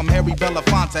smooth like I'm Harry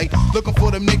Belafonte. Looking for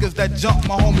them niggas that jump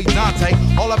my homie Dante.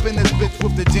 All up in this bitch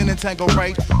with the gin and tango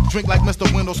Ray. Drink like Mr.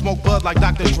 Window, smoke bud like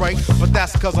Dr. Dre. But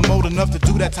that's cause I'm old enough to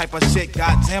do that type of shit.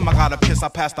 Goddamn, I gotta piss. I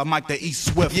passed the mic to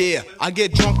East Swift. Yeah, I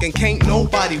get drunk and can't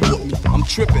nobody whoop me. I'm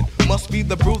tripping. Must be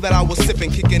the brew that I was sipping,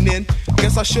 kicking in.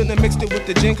 Guess I shouldn't have mixed it with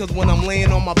the gin, cause when I'm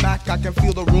laying on my back, I can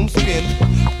feel the room spin.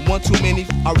 One too many,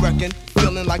 I reckon.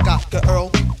 Feeling like I could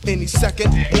Earl any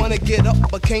second. Wanna get up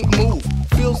but can't move.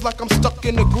 Feels like I'm stuck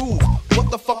in the groove.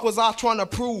 What the fuck was I trying to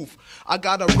prove? I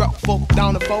got a rep folk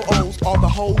down the 4 O's. All the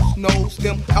hoes knows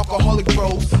them alcoholic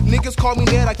bros. Niggas call me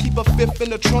Ned, I keep a 5th in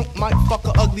the trunk. Might fuck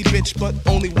a ugly bitch, but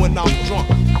only when I'm drunk.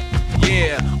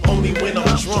 Yeah, only when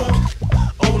I'm drunk.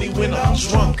 Only when I'm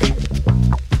drunk.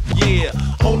 Yeah,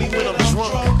 only when I'm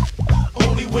drunk.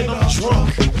 Only when I'm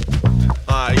drunk.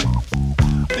 Alright,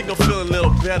 think I'm feeling a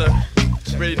little better.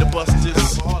 Ready to bust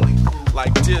this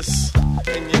like this,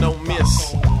 and you don't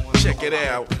miss. Check it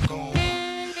out.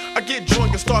 I get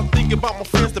drunk and start thinking about my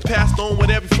friends that passed on. With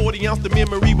every 40 ounce the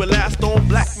memory will last on.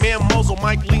 Black Man, Muzzle,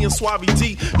 Mike Lee, and Suave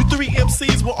D. You 3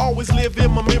 MCs will always live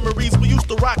in my memories. We used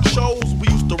to rock shows, we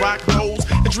used to rock hoes,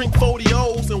 and drink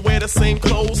 40-O's and wear the same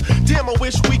clothes. Damn, I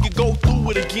wish we could go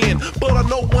through it again, but I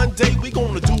know one day we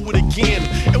gonna do it again.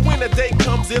 And when the day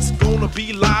comes, it's gonna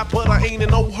be live, but I ain't in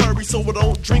no hurry, so I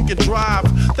don't drink and drive.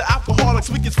 The alcoholics,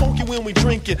 we get funky when we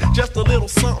drinking. Just a little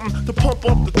something to pump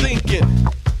up the thinking.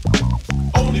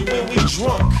 Only when we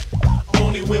drunk.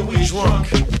 Only when we drunk.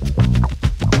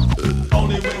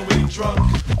 Only when we drunk.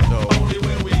 Only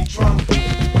when we drunk.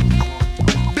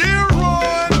 Beer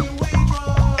run.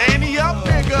 Annie up,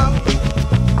 nigga.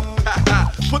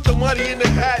 Put the money in the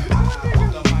hat.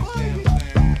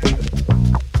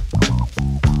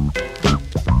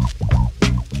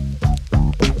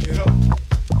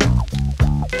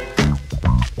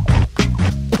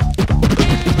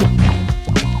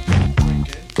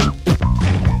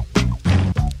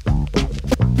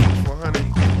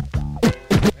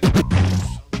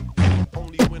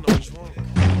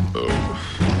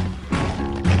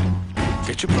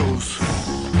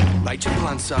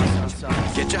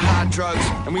 Get your hard drugs,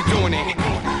 and we doing it.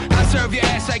 I serve your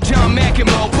ass like John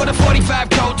McEnroe. Put a 45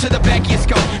 coat to the back of your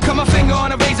skull. Cut my finger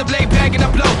on a razor blade, bagging a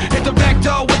blow. Hit the back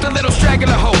door with a little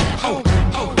straggler hoe.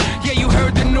 Oh, yeah, you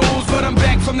heard the news, but I'm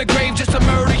back from the grave just to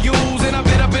murder yous. And I've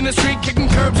been up in the street kicking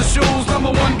curbs and shoes.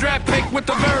 #1 draft pick with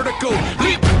the vertical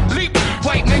leap, leap.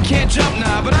 White men can't jump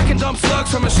now, but I can dump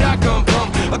slugs from a shotgun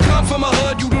pump. I come from a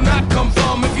hood you do not come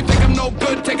from. If you think I'm no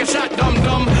good, take a shot,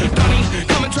 dum-dum. Dunny,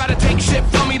 come and try to take shit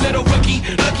from me, little rookie.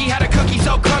 Lucky had a cookie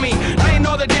so crummy. I ain't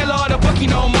know the dealer or the bookie,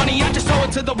 no money. I just owe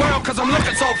it to the world cause I'm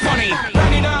looking so funny.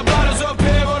 99 bottles up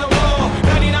here on the wall.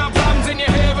 99 problems in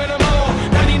your hair and more.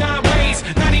 99 ways,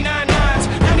 99 nines.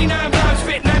 99 rhymes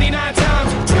fit 99 times.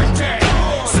 Drink that,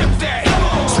 sip that,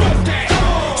 smoke that,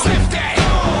 sniff that,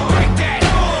 break that,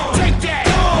 take that.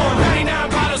 99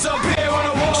 bottles up here on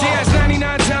the wall. She has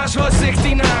 99 times for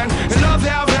 69. And love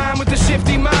how I rhyme with the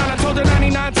shifty mind. I told her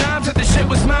 99 times that the shit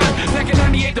was mine. Back in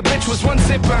 98 the bitch was 1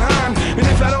 sip behind. And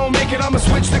if I don't make it I'ma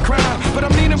switch the crime. But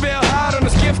I'm leaning real hard on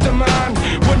this gift of mine.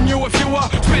 Wouldn't you if you were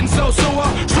spitting so sewer?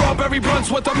 Strawberry blunts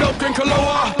with the milk and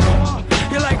Kahlua.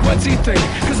 You're like, what's he think?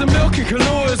 Cause the milk and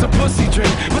Kahlua is a pussy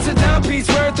drink. What's a down piece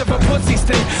worth of a pussy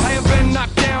stink? I have been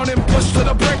knocked down and pushed to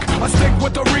the brink. I stick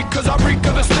with the reek cause I reek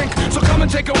of the stink. So come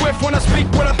and take a whiff when I speak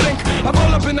what I think. I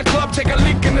roll up in the club, take a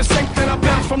leak in the sink. Then I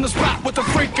bounce from the spot with a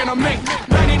freak and a mink.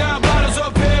 99 bottles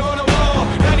up here on the wall.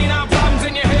 99 problems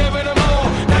in your hair and more.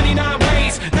 99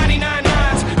 ways, 99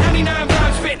 nines. 99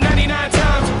 rhymes fit 99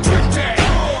 times. Drink that,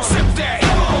 sip that,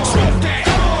 smoke that,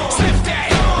 sniff that,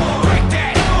 break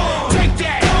that, take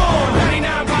that.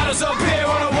 99 bottles up here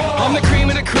on the wall. I'm the cream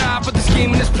of the crop, but the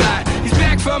scheme in this plot. He's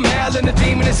back from hell and the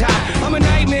demon is hot. I'm a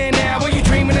nightmare now, are you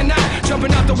dreaming or not?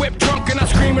 Jumping out the whip drunk and I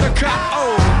scream at a cop.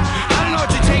 Oh, I don't know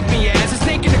what you take me as. A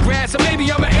snake in the grass, or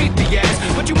maybe I'm an atheist.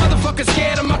 But you motherfuckers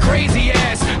scared of my crazy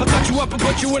ass. I'll cut you up and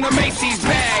put you in a Macy's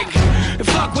bag. And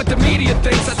fuck what the media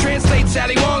thinks. I translate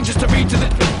Sally Wong just to read to the...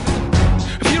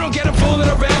 If you don't get him fooling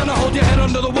around, I'll hold your head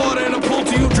under the water and I'll pull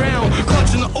till you drown.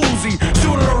 Clutching the Uzi,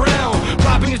 shoot it around.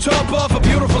 Popping your top off a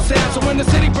beautiful sound. So when the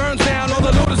city burns down,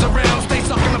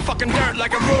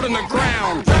 like a road on the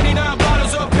ground. 99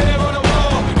 bottles up here on the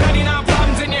wall. 99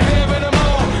 problems in your head with them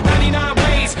all. 99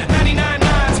 ways, 99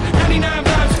 nines, 99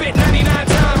 rhymes, spit 99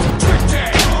 times. Trick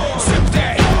that, sip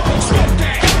that, smoke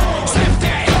that, sniff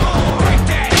that, break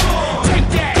that, take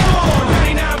that.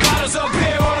 99 bottles up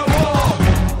here on the wall.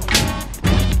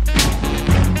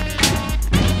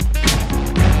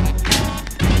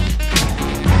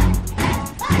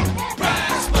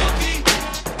 Brass monkey,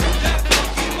 that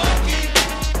funky monkey.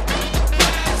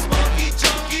 Brass monkey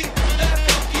junkie, that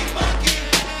funky monkey.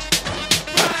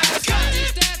 Brass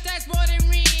that's more than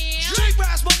real. Drink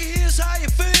brass monkey, here's how you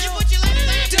feel. You put your left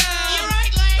leg down, your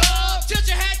right leg up, tilt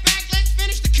your head back, let's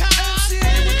finish the cut.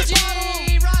 MCA with the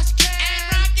bottle. Ross Cat. And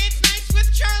Rockets nice with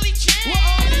Charlie Chan. We're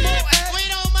on the mo at. We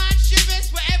don't mind shivers,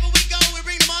 wherever we go, we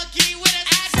bring the monkey with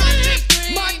us.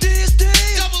 Add My DSD.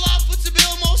 double up, what's the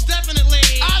bill, most definitely.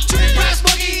 I drink brass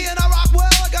monkey and I rock well.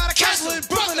 I got a castle in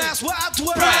Brooklyn, that's where I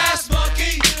dwell. Brass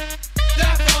monkey,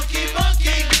 that funky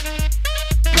monkey.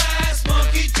 Brass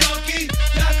monkey junkie,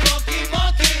 that funky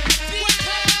monkey.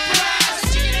 Brass.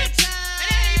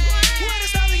 When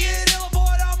it's time to get ill,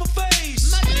 avoid on my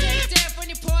face. Monkey takes death when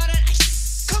you pour out an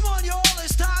ice. Come on, y'all,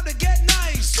 it's time to get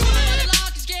nice. Cool on the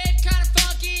lock is getting kinda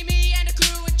funky. Me and the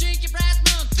crew would drink your brass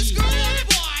monkey. This girl was a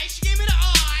boy, she gave me the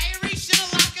eye. Reached in the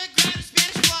locker, grabbed a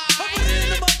Spanish fly. I put it in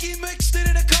the monkey, mixed it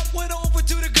in a cup, went over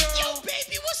to the girl. Yo,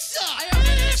 baby, what's up? I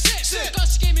already had a sip.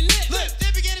 Cause she gave me lip.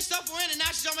 Then began to stuff her in and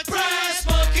now she's on my brass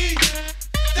monkey,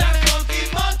 that funky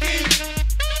monkey.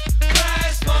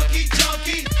 Brass monkey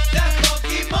junkie, that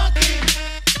funky monkey.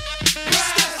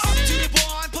 Step up to the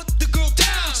bar and put the girl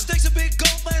down. She takes a big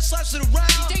gulp and slaps it around.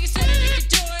 You take a sip if you can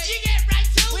do it. You get right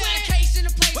to it. We had a case in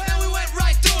the place. Well, we went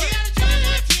right through You it. got a dry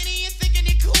martini, you're thinking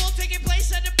you're cool. Taking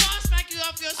place at the bar, smack you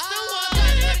off your stool.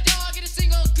 Time for the dog and a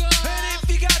single girl. And if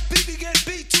you got beef, you get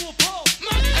beat to a pulp.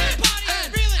 Monkey party,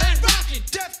 reeling and rocking.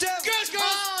 Deaf, Girls,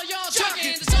 oh, y'all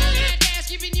jocking. talking. The song and dance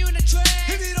keeping you in the trance.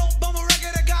 If you don't bum a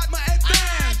record, I got my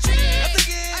headband. I think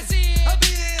it, I see it. I be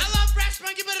it. I love brass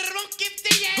monkey, but I don't give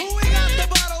the end. We got the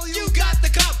bottle, you got the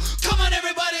cup. Come on,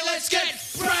 everybody, let's get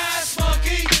brass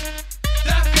monkey,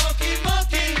 that funky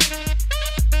monkey.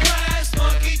 Brass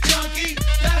monkey junkie,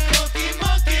 that funky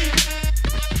monkey.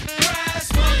 Brass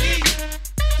monkey,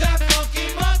 that funky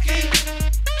monkey.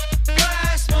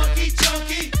 Brass monkey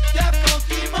junkie, that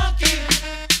funky monkey.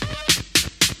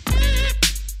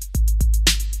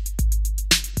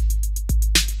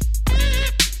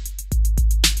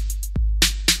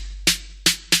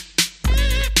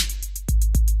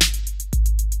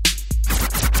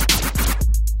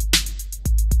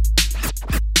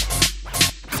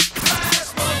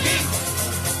 Brass monkey.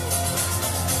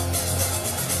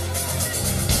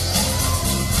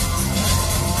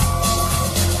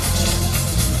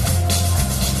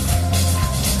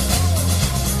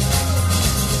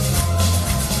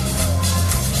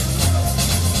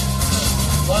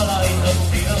 Well, I don't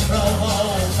be a provo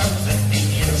for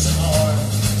 15 years or more.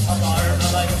 A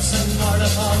Marmalites and more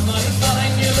upon my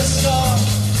calling you the score.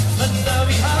 But now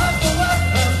we have the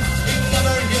weapon we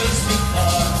never used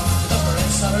before. The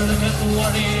Brits are looking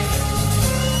worried.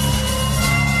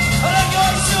 And I'm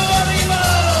going to worry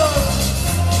now.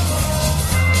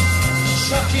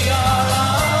 Chucky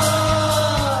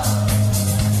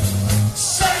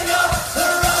Sing up the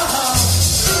raw.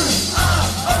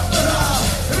 Up the raw.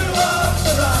 Up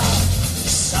the raw.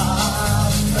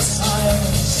 Sam the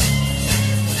science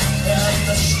in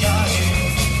the sky.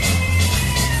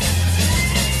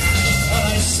 When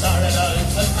I started out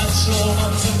with petrol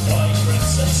onto dry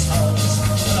bricks and stones,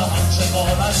 with 100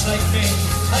 more lads like me,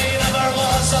 I never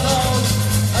was alone.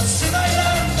 And soon I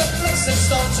learned that bricks and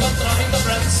stones were throwing the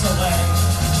Brits away.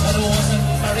 It wasn't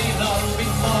very long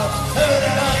before who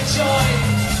did I join?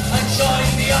 I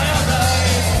joined the IRA.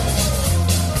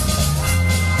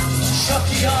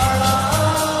 Chucky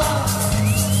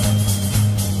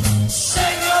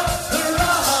Sing up the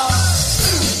raw.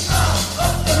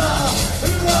 Up the raw.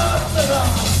 Up the raw.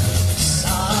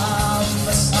 Sam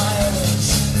the science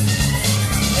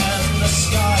in the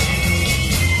sky.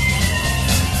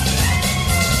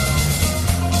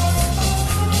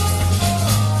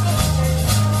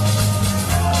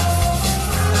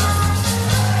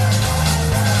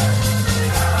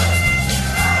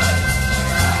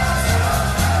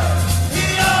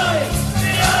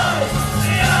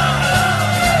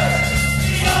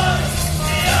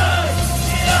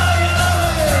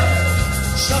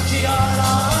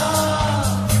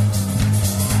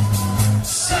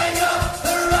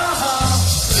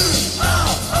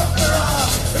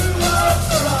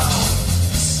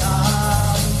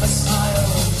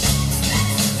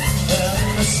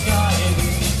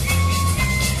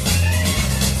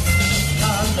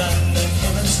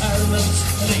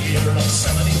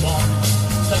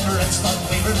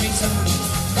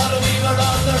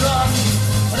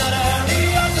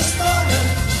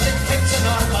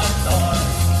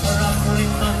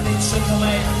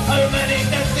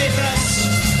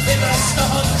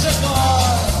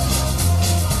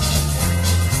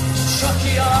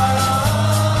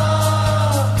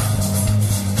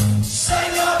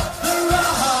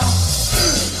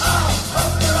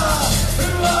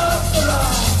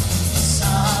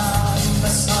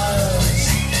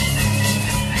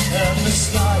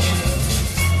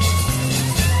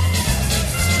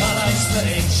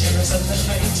 cheers and the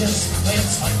cages,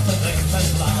 it's like the big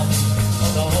and loud. On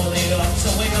the holy lots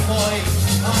of wing a boy,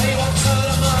 I won't tell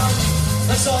a man.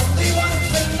 There's only one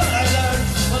thing that I learned,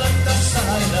 well, and that's that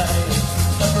I learned.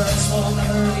 The birds will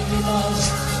never leave us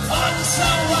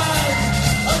until when?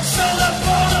 Until they're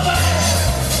blown away.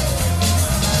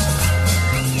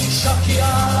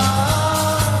 Shakiara,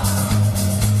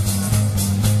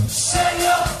 say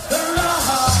up the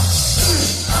raha,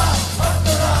 up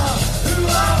the raha,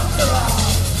 up the raha.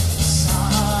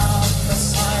 Sound the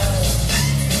silence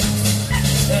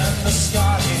in the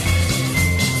sky.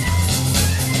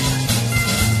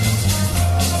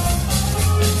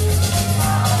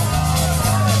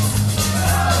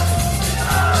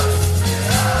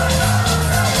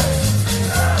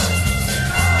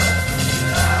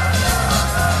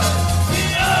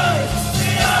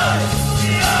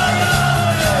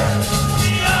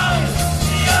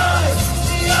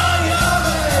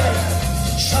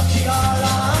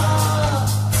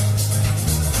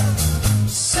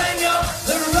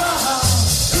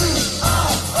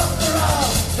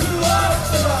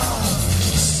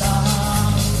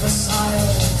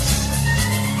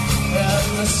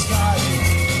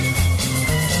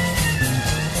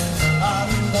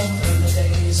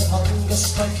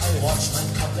 Watchman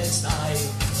complains nigh,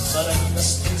 but in the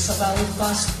streets of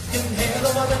Belfast you can hear the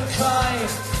woman cry.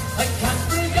 I can't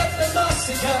forget the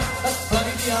massacre that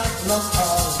flooded the Atlas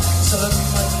Hall. So let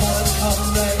my fallen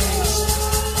comrades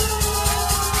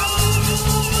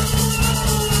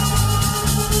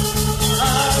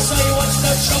as I watch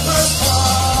the choppers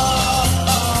fall.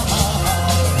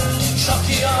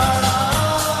 Shakiara,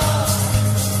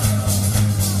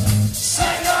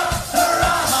 sing up the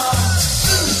raha.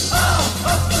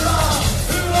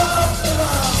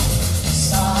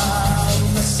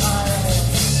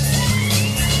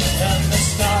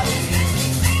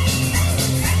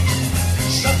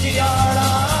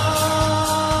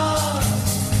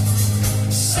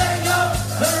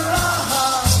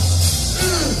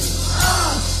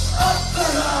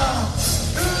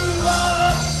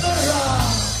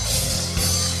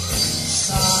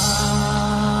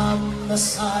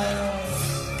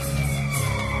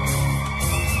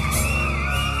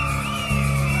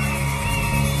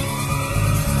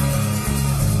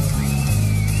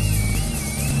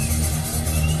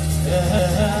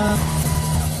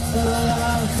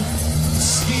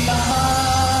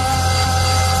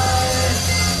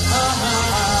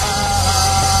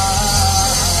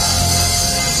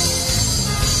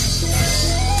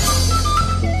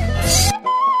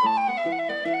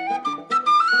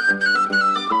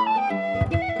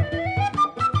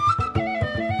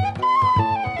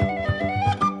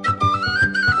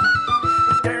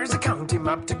 There's a county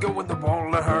map to go in the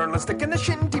wall of hurl, and stick in the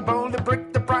shinty bowl, the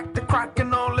brick, the brack, the crack,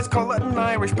 and all. Let's call it an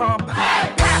Irish pub.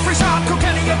 Caffrey's hard,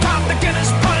 Kilkenny, a pub, the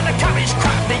Guinness, pint, the cabbage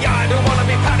crap, the I don't wanna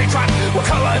be paddy trap. We'll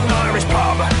call it an Irish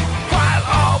pub. While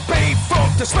all be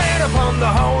fucked to swear upon the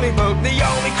holy book, the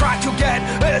only crack you get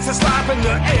is a slap in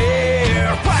the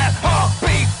ear. While all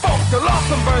be fucked, they'll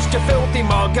often burst your filthy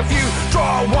mug if you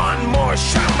draw one more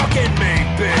shamrock in me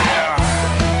beer.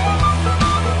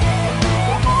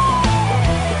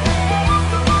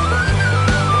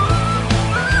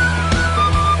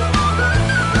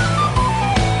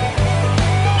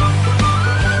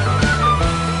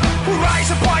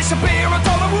 A beer, a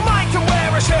dollar, we'll make you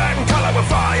wear a shirt and colour with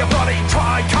fire, bloody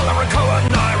tri-colour and colour,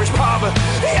 an Irish pub.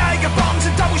 The Jaeger bombs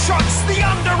and double shots, the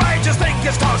underagers think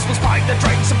it's toss. We spike the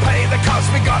drinks and pay the cost,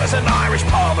 we got us an Irish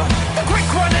pub. The quick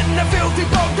run in the filthy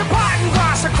bog, the pattern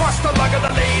grass across the lug of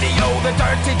the lady, oh the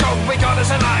dirty dog, we got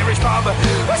us an Irish pub.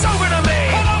 It's over to me,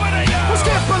 over to you. We'll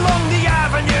skip along the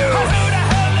avenue, and who the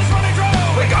hell is running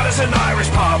through? We got us an Irish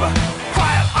pub.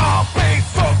 While all be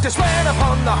fucked, to swear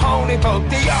upon the holy book,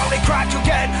 the only crack you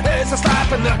get is a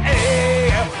slap in the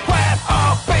ear. Well,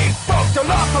 I'll be fucked,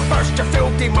 you'll off and burst your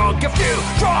filthy mug if you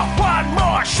draw one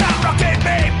more shamrock in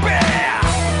me beer.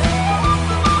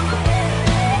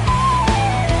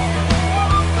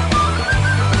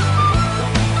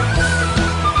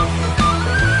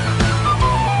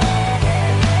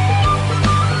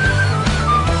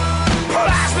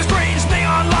 Plasma screens,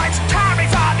 neon lights, carry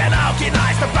fucking alky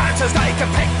nights. The bouncers, they can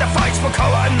pick the fights, we'll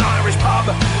call it an Irish pub.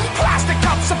 Plastic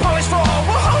cups are polished for all,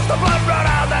 we'll hose the blood right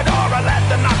out the door and let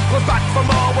the knuckles back for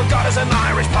more. We've got us an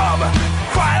Irish pub.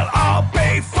 While I'll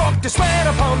be fucked, to swear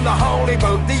upon the holy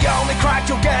book, the only crack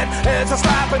you'll get is a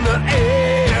slap in the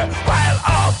ear. While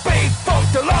I'll be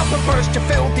fucked, you'll up and burst your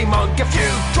filthy mug if you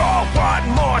draw one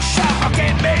more shot, I'll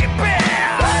give me beer.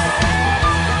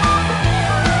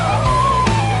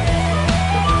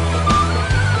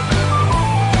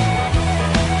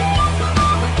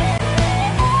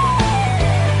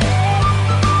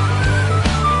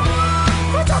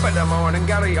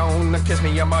 carry on. Kiss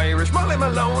me, I'm Irish. Molly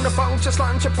Malone, a bunch of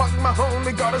slant, you punk my home.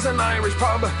 We got us an Irish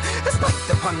pub. Spike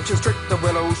the punches, strip the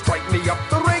willows, strike me up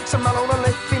the rakes and mellow the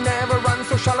lift. He never ran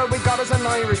so shallow. We got us an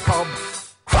Irish pub.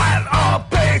 Well, oh,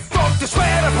 big fuck, you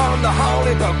swear upon the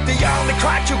holy book. The only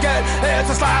crack you get is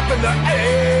a slap in the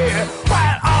ear.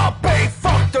 Well, oh, big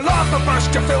fuck, the love will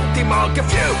burst your filthy mug.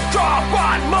 If you drop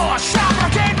one more shot, or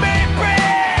give me beer.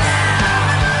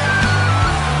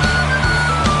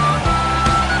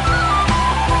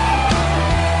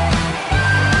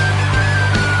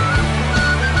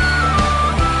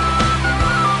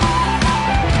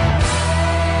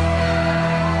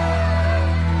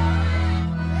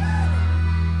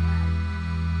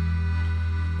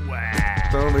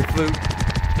 The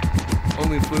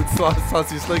only flute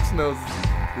Saucy Slicks knows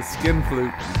the skin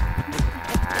flute.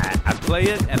 I play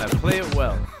it, and I play it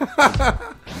well.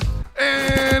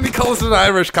 And he calls it an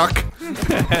Irish cock.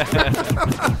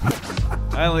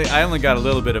 I only got a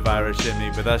little bit of Irish in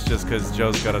me, but that's just because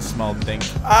Joe's got a small dink.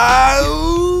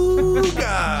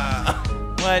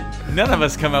 What? None of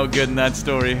us come out good in that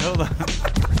story. Hold on.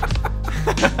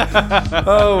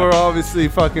 Oh, we're obviously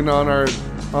fucking on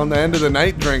the end of the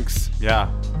night drinks.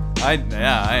 Yeah, I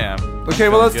am. Okay,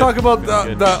 well let's talk about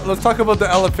the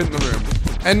elephant in the room,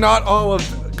 and not all of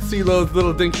CeeLo's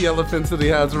little dinky elephants that he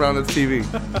has around his TV.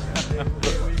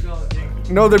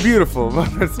 No, they're beautiful.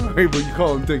 Sorry, but you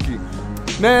call them dinky,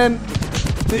 man.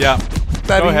 Yeah.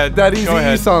 Go ahead. That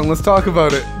Eazy-E song. Let's talk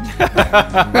about it.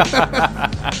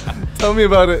 Tell me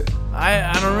about it.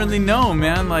 I don't really know,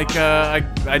 man. Like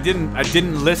I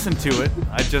didn't listen to it.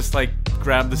 I just like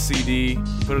grabbed the CD,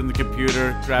 put it in the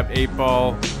computer, grabbed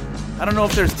 8-Ball. I don't know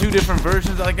if there's two different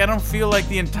versions. Like I don't feel like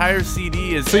the entire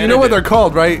CD is. So you know what they're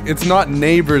called, right? It's not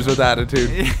Neighbors with Attitude.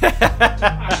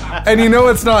 And you know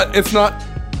it's not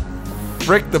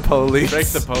Frick the Police. Frick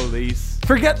the Police.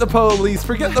 Forget the police.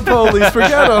 Forget the police.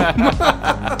 Forget them.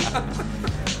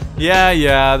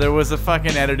 Yeah, there was a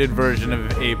fucking edited version of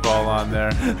 8-Ball on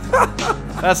there.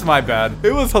 That's my bad.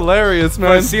 It was hilarious,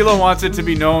 man. But CeeLo wants it to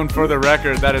be known for the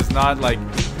record that is not like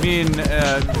me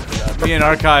and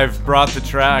Archive brought the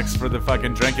tracks for the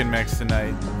fucking drinking mix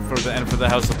tonight for the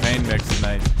House of Pain mix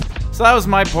tonight. So that was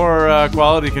my poor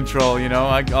quality control, you know.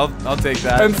 I'll take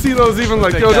that. And CeeLo's even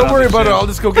like, yo, don't worry about it. I'll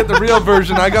just go get the real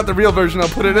version. I got the real version. I'll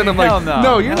put it in. I'm like,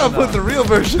 no, you're not putting the real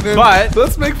version in. But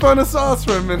let's make fun of Sauce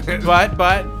for a minute. But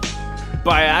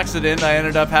by accident, I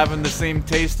ended up having the same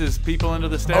taste as People Under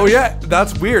the Stairs. Oh yeah,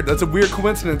 that's weird. That's a weird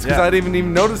coincidence because I didn't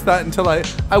even notice that until I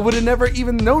would have never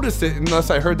even noticed it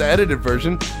unless I heard the edited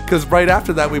version. Because right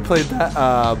after that, we played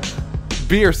that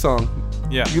beer song.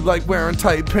 Yeah. You like wearing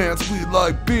tight pants, we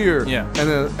like beer. Yeah.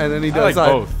 And then he does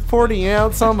like both. 40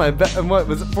 ounce on my what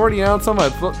was it? 40 ounce on my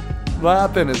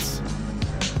lap and it's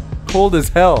cold as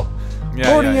hell.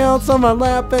 Yeah, 40 ounce on my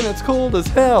lap and it's cold as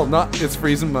hell. Not it's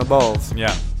freezing my balls.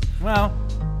 Yeah. Well,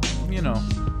 you know,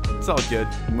 it's all good.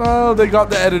 No, they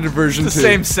got the edited version it's too. The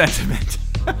same sentiment.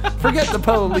 Forget the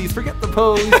police, forget the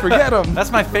police, forget them. That's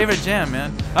my favorite jam,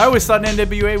 man. I always thought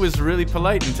NWA was really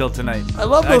polite until tonight. I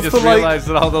love those polite. I just realized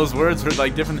that all those words were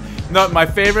like different. No, my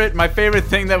favorite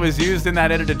thing that was used in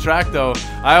that edited track, though,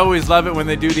 I always love it when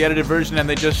they do the edited version and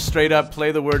they just straight up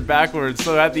play the word backwards.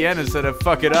 So at the end, instead of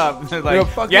fuck it up, they're like,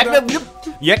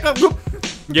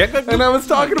 and I was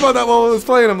talking about that while I was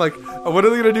playing. I'm like, what are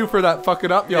they gonna do for that fuck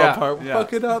it up y'all part? Yeah.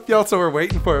 Fuck it up y'all. So we're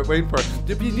waiting for it.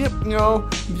 Yip, yip, you know.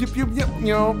 Yip, yip, yip, you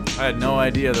know. I had no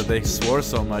idea that they swore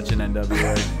so much in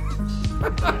NWA.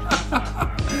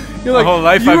 You're like, my whole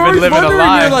life I've been living a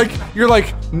lie. You're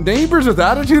like Neighbors with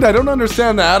Attitude. I don't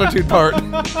understand the attitude part.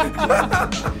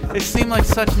 They seem like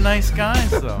such nice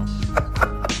guys, though.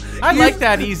 I like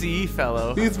that Eazy-E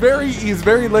fellow. He's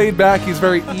very laid back. He's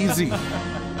very easy.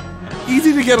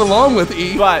 Easy to get along with,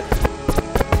 E. But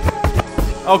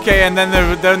okay, and then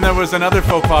there was another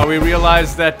faux pas. We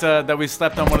realized that we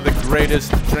slept on one of the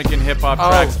greatest drinking hip hop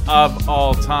tracks of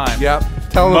all time. Yep.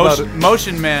 Tell them about it.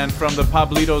 Motion Man from the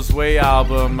Pablito's Way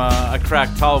album, A Crack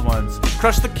Tall Ones.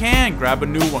 Crush the can, grab a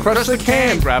new one. Crush the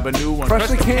can, grab a new one. Crush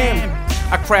the can.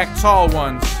 A Crack Tall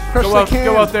Ones.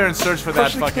 Go out there and search for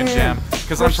that fucking jam,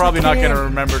 because I'm probably not gonna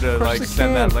remember to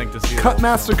send that link to see it. Cut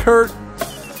Master Kurt.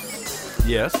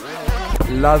 Yes.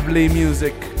 Lovely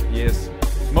music. Yes.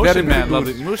 Motion Man is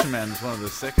one of the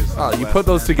sickest. Oh, you put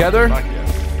those together? Fuck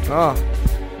yes. Oh.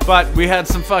 But we had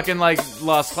some fucking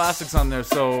lost classics on there,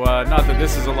 so not that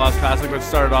this is a lost classic, but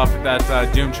started off with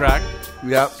that Doom track.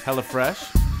 Yep. Hella fresh.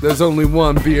 There's only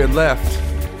one beer left.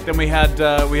 Then we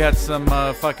had some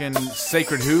fucking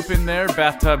Sacred Hoop in there,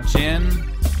 Bathtub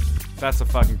Gin. That's a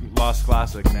fucking lost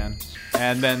classic, man.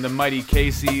 And then the Mighty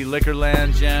Casey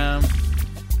Liquorland jam.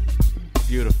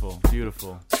 Beautiful,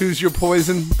 beautiful. Choose Your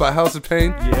Poison by House of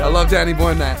Pain. Yeah. I love Danny Boy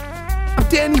in that. I'm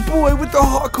Danny Boy with the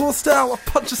hardcore style. I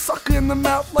punch a sucker in the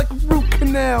mouth like a root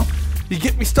canal. You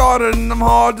get me started and I'm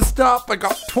hard to stop. I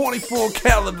got 24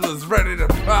 calibers ready to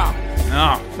pop.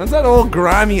 No. That's that old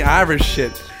grimy Irish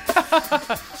shit.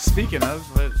 Speaking of,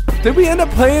 but Did we end up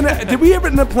playing? Did we ever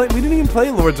end up playing? We didn't even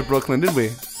play Lords of Brooklyn, did we?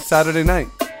 Saturday night.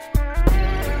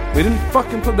 We didn't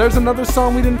fucking play. There's another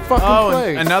song we didn't fucking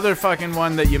play. Another fucking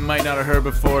one that you might not have heard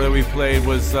before that we played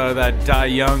was that Die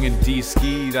Young and D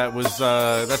Ski. That was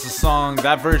that's a song.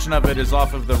 That version of it is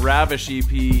off of the Ravish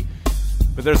EP.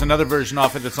 But there's another version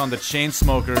off it that's on the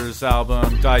Chainsmokers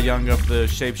album, Die Young of the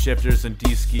Shapeshifters and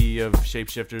D-Ski of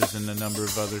Shapeshifters and a number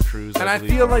of other crews. And I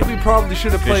feel like we probably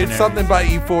should have played Visionaries. something by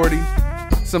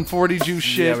E40. Some 40 juice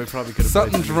shit. Yeah, we probably could have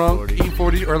something played some drunk,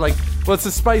 E40. Or like, what's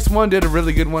the Spice One did a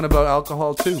really good one about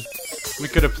alcohol too. We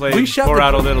could have played We shut Pour the-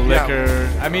 Out a Little yeah. Liquor.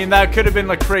 I mean, that could have been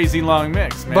a crazy long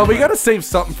mix, man. But we Like, gotta save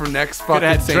something for next could fucking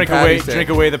have had St. Patty's Day. Drink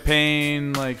Away the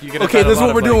Pain. Like, you could have Okay, had a this is lot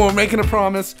what we're of, doing. like- We're making a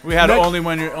promise. We had Next- only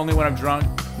when I'm drunk.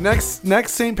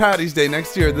 Next St. Patty's Day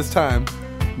next year, this time,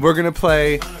 we're gonna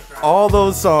play all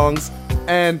those songs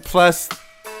and plus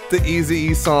the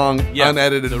Eazy-E song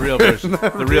unedited. The real version.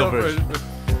 The real version.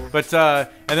 But and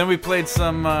then we played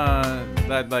some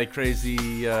that like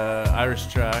crazy Irish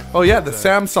track. Oh yeah, the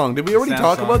Sam song. Did we already Sam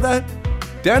talk song. about that?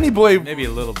 Danny Boy. Maybe a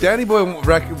little bit. Danny Boy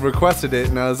requested it,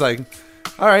 and I was like,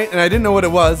 all right. And I didn't know what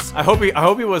it was. I hope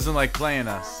he wasn't like playing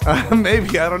us.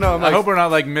 Maybe I don't know. I'm I like, hope we're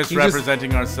not like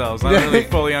misrepresenting ourselves. I don't really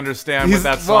fully understand what He's-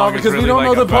 that well, song because is really we don't like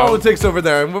know the about. politics over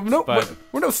there. And we're no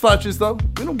But- slouches though.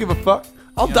 We don't give a fuck.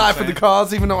 I'll You know die what for I'm the saying?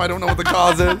 cause, even though I don't know what the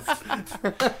cause is.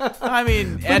 I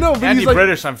mean, But no, but he's like-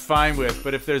 anti-British I'm fine with,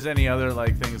 but if there's any other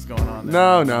like things going on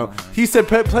there, No. He said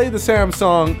play the Sam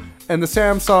song, and the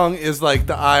Sam song is like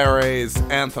the IRA's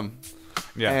anthem.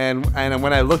 Yeah. And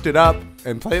when I looked it up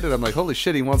and played it, I'm like, holy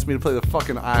shit, he wants me to play the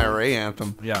fucking IRA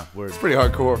anthem. Yeah, word. It's pretty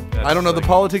hardcore. That's I don't know the like-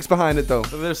 politics behind it though.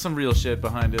 But there's some real shit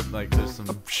behind it. Like there's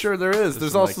some. Sure there is.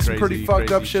 There's some, also like, some pretty crazy,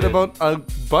 fucked up crazy shit about a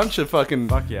bunch of fucking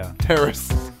yeah.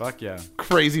 terrorists. Fuck yeah.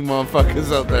 Crazy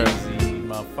motherfuckers out there. Crazy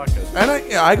motherfuckers. And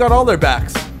I got all their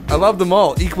backs. I love them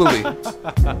all equally.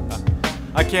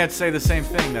 I can't say the same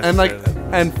thing. And like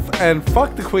necessarily. and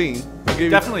fuck the Queen. I'll give you-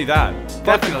 Definitely that. Fuck the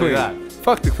Definitely Queen. that.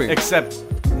 Fuck the Queen. Except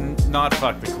not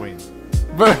fuck the Queen.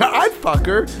 But I'd fuck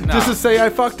her Nah. just to say I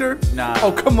fucked her. Nah.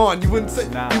 Oh come on, you wouldn't say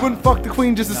Nah. you wouldn't fuck the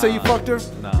Queen just to say you Nah. fucked her.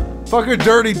 No. Fuck her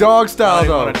dirty dog I style don't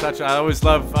even though. want to touch it. I always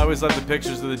love the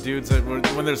pictures of the dudes that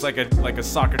when there's like a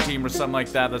soccer team or something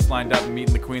like that that's lined up and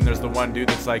meeting the Queen. There's the one dude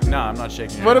that's like, nah, I'm not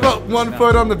shaking your What hand." about one No.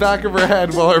 foot on the back of her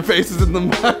head while her face is in the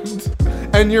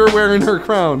mud, and you're wearing her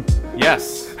crown?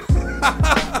 Yes.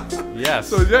 Yes.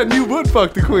 So then you would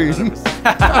fuck the Queen.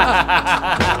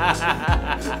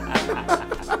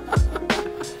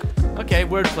 Okay,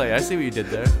 wordplay. I see what you did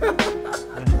there.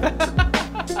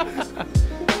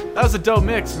 That was a dope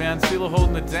mix, man. CeeLo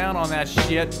holding it down on that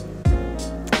shit.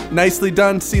 Nicely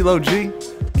done, CeeLo G.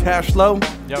 Cash low.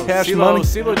 Yo, Cash money.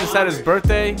 CeeLo just had his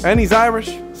birthday. And he's Irish.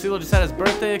 CeeLo just had his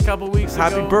birthday a couple weeks ago.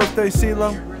 Happy birthday,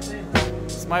 CeeLo.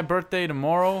 It's my birthday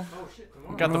tomorrow.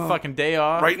 We got the fucking day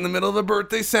off. Right in the middle of the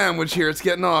birthday sandwich here. It's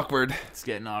getting awkward. It's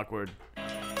getting awkward.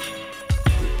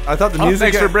 I thought the Oh, music.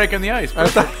 thanks for breaking the ice. I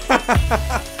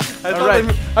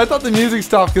thought the music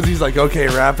stopped because he's like, okay,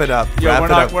 wrap it up. Yo, wrap we're it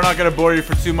not up. we're not gonna bore you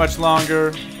for too much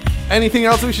longer. Anything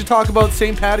else we should talk about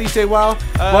St. Patty's Day? Wow.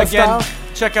 Again,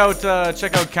 check out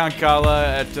Count Kala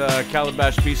at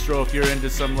Calabash Bistro if you're into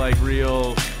some like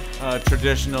real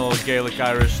traditional Gaelic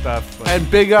Irish stuff. But And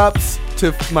big ups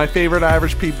to my favorite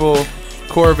Irish people,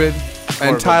 Corbin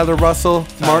and Tyler Russell,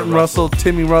 Martin Russell,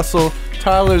 Timmy Russell.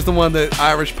 Tyler's the one that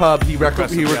Irish pub. He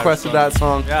requested that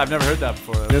song. Yeah, I've never heard that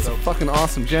before. It's a fucking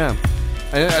awesome jam.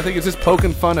 I think it's just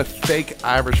poking fun at fake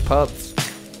Irish pubs.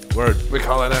 Word. We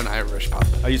call it an Irish pub.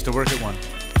 I used to work at one.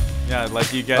 Yeah,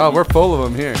 like you get. Oh, we're full of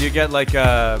them here. You get like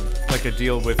a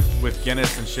deal with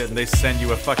Guinness and shit, and they send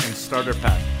you a fucking starter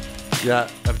pack. Yeah.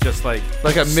 Of just like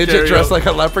a midget dressed like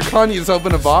a leprechaun. You just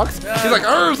open a box. He's like,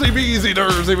 "Ersy beasy,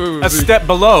 dersy boosy." A step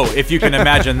below, if you can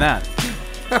imagine that.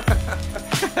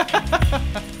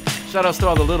 Shout outs to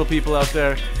all the little people out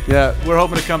there. Yeah. We're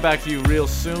hoping to come back to you real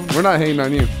soon. We're not hating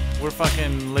on you. We're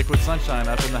fucking Liquid Sunshine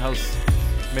up in the house.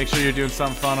 Make sure you're doing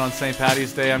something fun on St.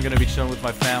 Patty's Day. I'm going to be chilling with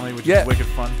my family, which is wicked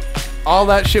fun. All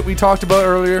that shit we talked about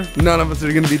earlier, none of us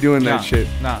are going to be doing that shit.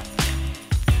 Nah.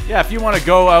 Yeah, if you want to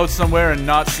go out somewhere and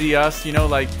not see us, you know,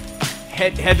 like,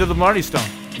 head to the Marty Stone.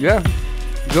 Yeah.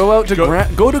 Go out to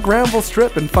go to Granville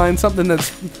Strip and find something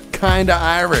that's kind of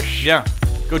Irish. Yeah.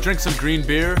 Go drink some green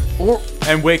beer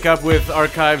and wake up with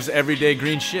Archive's everyday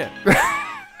green shit.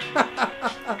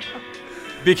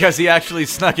 because he actually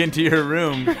snuck into your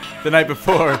room the night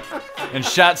before and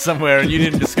shot somewhere, and you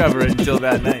didn't discover it until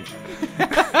that night.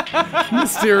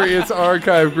 Mysterious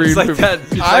archive green. It's like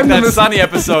that Sunny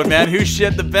episode, man. Who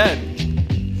shit the bed?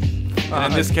 And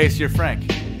in this case, you're Frank.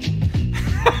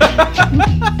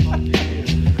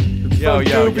 Yo.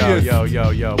 We're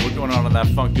going on that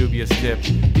funk dubious tip.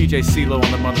 DJ CeeLo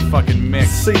on the motherfucking mix.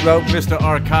 CeeLo. Mr.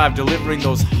 Archive delivering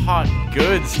those hot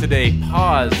goods today.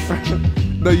 Pause.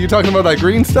 No, you talking about that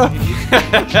green stuff?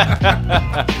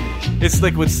 It's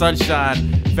Liquid Sunshine,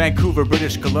 Vancouver,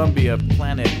 British Columbia,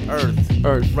 planet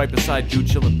Earth. Right beside Dude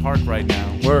Chillin' Park right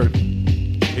now. Word.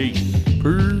 Peace.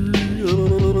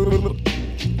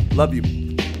 Love you.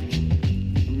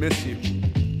 Miss you.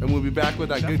 And we'll be back with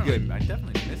that good. I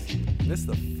definitely miss you. Miss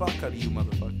the fuck out of you,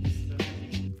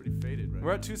 motherfuckers. Pretty faded, right?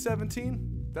 We're at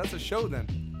 217. That's a show then.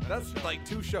 That's like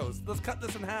 2 shows. Let's cut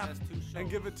this in half and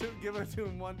give it to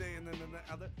him one day and then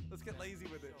the other. Let's get lazy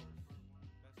with it.